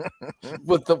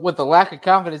 with the lack of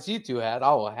confidence you two had,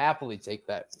 I will happily take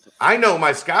that. I know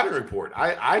my scouting report.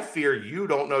 I fear you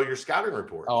don't know your scouting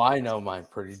report. Oh, I know mine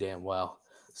pretty damn well.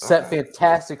 Set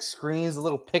fantastic screens, a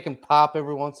little pick and pop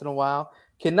every once in a while.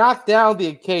 Can knock down the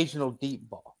occasional deep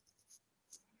ball.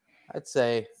 I'd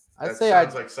say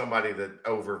sounds like somebody that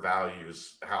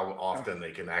overvalues how often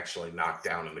they can actually knock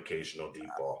down an occasional deep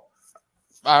ball.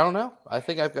 I don't know. I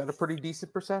think I've got a pretty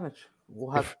decent percentage. We'll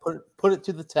have to put it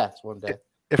to the test one day.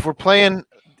 If we're playing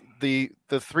the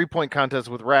 3-point contest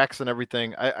with racks and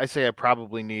everything, I say I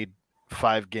probably need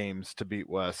 5 games to beat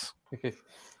Wes.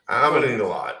 I'm gonna need a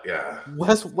lot. Yeah.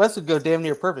 Wes would go damn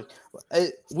near perfect.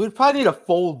 We'd probably need a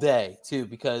full day too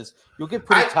because you'll get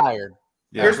pretty tired.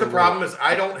 Yeah. Here's the problem: is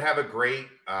I don't have a great,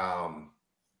 a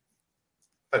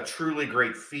truly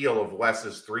great feel of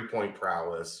Wes's 3-point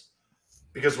prowess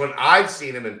because when I've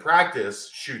seen him in practice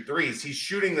shoot threes, he's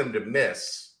shooting them to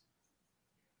miss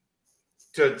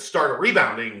to start a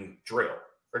rebounding drill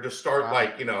or to start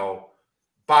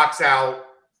box out,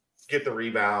 get the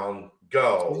rebound,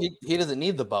 go. He doesn't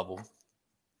need the bubble.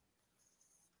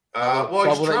 Well,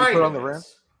 he's trying to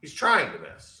miss. He's trying to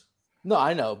miss. No,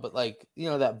 I know, but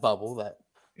that bubble that.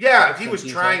 Yeah, if he was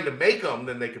trying to make them,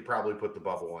 then they could probably put the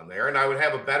bubble on there, and I would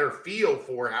have a better feel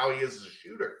for how he is as a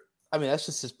shooter. I mean, that's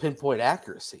just his pinpoint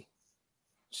accuracy.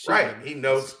 Right. He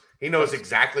knows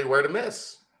exactly where to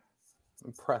miss.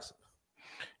 Impressive.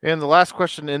 And the last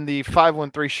question in the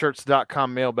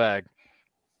 513shirts.com mailbag.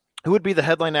 Who would be the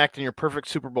headline act in your perfect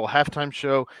Super Bowl halftime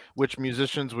show? Which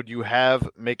musicians would you have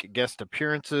make guest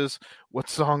appearances? What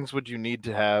songs would you need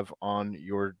to have on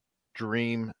your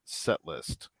dream set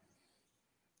list?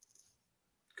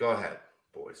 Go ahead,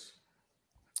 boys.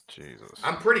 Jesus.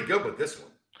 I'm pretty good with this one.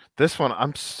 This one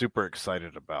I'm super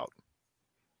excited about.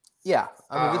 Yeah.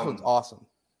 I mean, this one's awesome.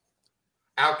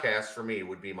 Outkast for me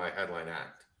would be my headline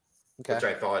act, Okay. which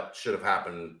I thought should have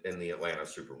happened in the Atlanta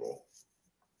Super Bowl.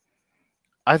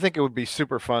 I think it would be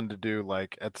super fun to do,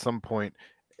 like, at some point,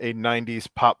 a 90s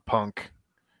pop punk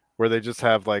where they just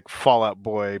have, like, Fall Out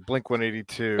Boy,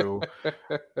 Blink-182,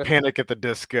 Panic at the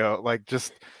Disco. Like,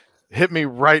 just hit me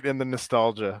right in the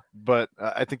nostalgia. But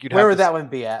I think you'd have Where would that one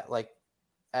be at? Like,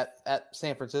 at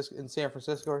San Francisco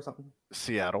or something?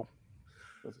 Seattle.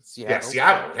 Seattle? Yeah,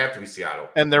 Seattle. It would have to be Seattle.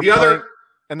 And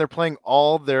they're playing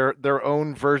all their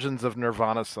own versions of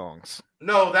Nirvana songs.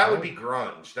 No, that would be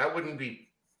grunge. That wouldn't be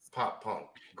pop punk.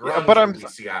 Grunge would be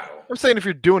Seattle. I'm saying if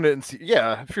you're doing it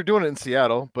if you're doing it in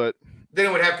Seattle, but then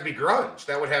it would have to be grunge.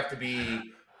 That would have to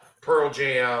be Pearl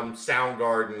Jam,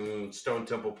 Soundgarden, Stone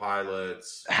Temple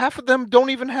Pilots. Half of them don't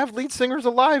even have lead singers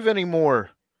alive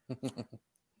anymore.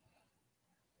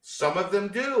 Some of them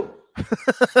do.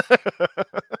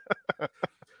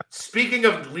 Speaking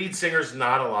of lead singers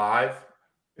not alive,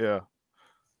 yeah,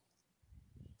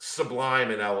 Sublime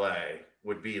in LA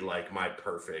would be like my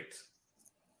perfect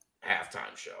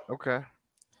halftime show. Okay.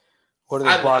 What do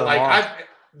they brought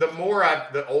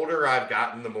the older I've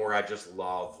gotten, the more I just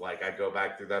love. Like I go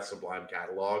back through that Sublime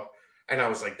catalog, and I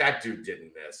was like, that dude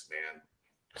didn't miss, man.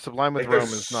 Sublime with Rome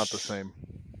is not the same.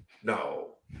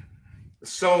 No,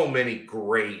 so many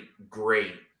great,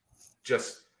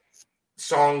 just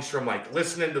songs from like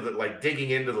listening to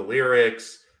digging into the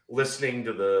lyrics, listening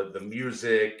to the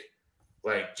music,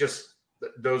 like just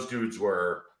those dudes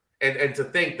were. And to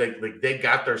think that they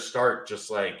got their start just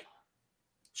like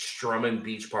strumming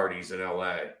beach parties in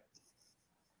LA.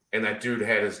 And that dude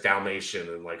had his Dalmatian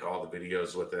and like all the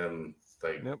videos with him.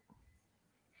 Like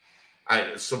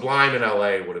Sublime in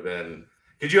LA would have been.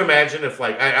 Could you imagine if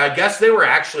I guess they were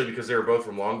actually, because they were both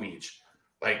from Long Beach,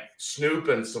 like Snoop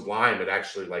and Sublime had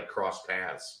actually like crossed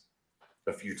paths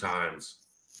a few times.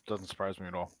 Doesn't surprise me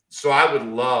at all. So I would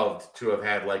love to have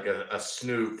had like a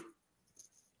Snoop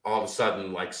all of a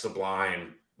sudden, like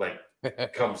Sublime, like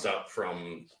comes up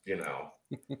from,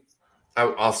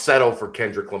 I'll settle for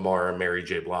Kendrick Lamar and Mary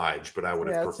J. Blige, but I would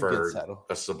have preferred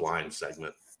a Sublime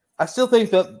segment. I still think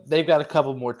that they've got a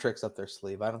couple more tricks up their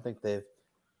sleeve. I don't think they've.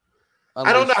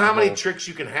 I don't know how many tricks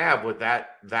you can have with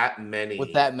that many.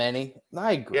 With that many,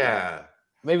 I agree. Yeah,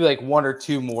 maybe like one or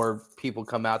two more people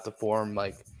come out to form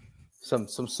like some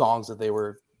songs that they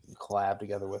were collabed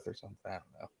together with or something.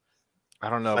 I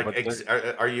don't know. Like,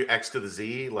 are you X to the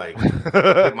Z? Like,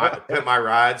 Pit My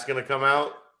Ride's gonna come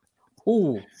out?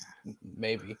 Ooh,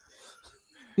 maybe.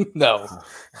 No.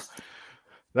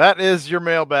 That is your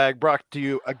mailbag, brought to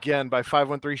you again by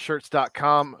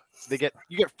 513shirts.com. You get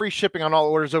free shipping on all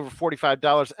orders over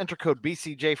 $45. Enter code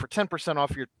BCJ for 10%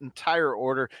 off your entire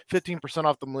order, 15%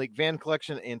 off the Malik Van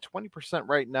collection, and 20%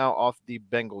 right now off the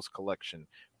Bengals collection.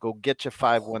 Go get you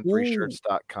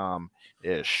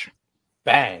 513shirts.com-ish.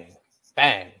 Bang.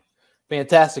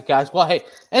 Fantastic, guys. Well, hey,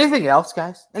 anything else,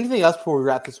 guys? Anything else before we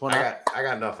wrap this one up? I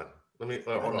got nothing. Let me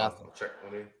hold nothing. on. Check.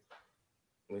 Let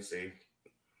me see.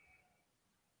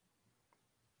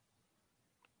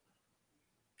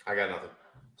 I got nothing.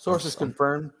 Sources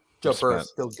confirmed. Joe Burrow is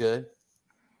still good.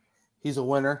 He's a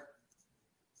winner.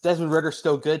 Desmond Ridder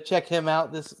still good. Check him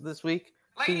out this week.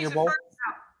 Senior Bowl.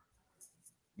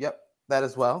 Yep, that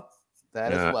as well.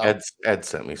 Ed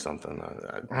sent me something.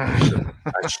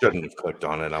 I shouldn't have clicked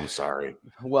on it. I'm sorry.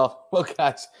 Well,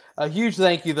 guys, a huge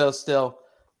thank you though still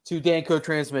to Danco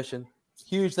Transmission,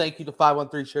 Huge thank you to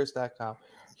 513shirts.com.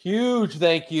 Huge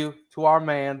thank you to our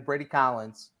man, Brady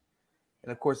Collins.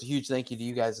 And, of course, a huge thank you to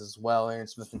you guys as well, Aaron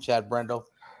Smith and Chad Brendel.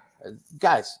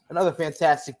 Guys, another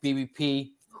fantastic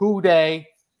BBP. Who Day.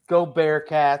 Go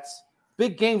Bearcats.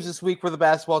 Big games this week for the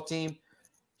basketball team.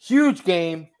 Huge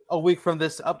game a week from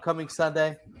this upcoming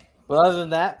Sunday. But other than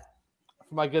that,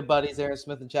 for my good buddies, Aaron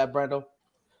Smith and Chad Brendel,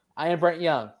 I am Brent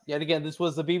Young. Yet again, this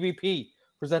was the BBP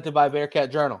presented by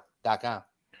BearcatJournal.com.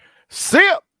 See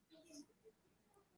ya.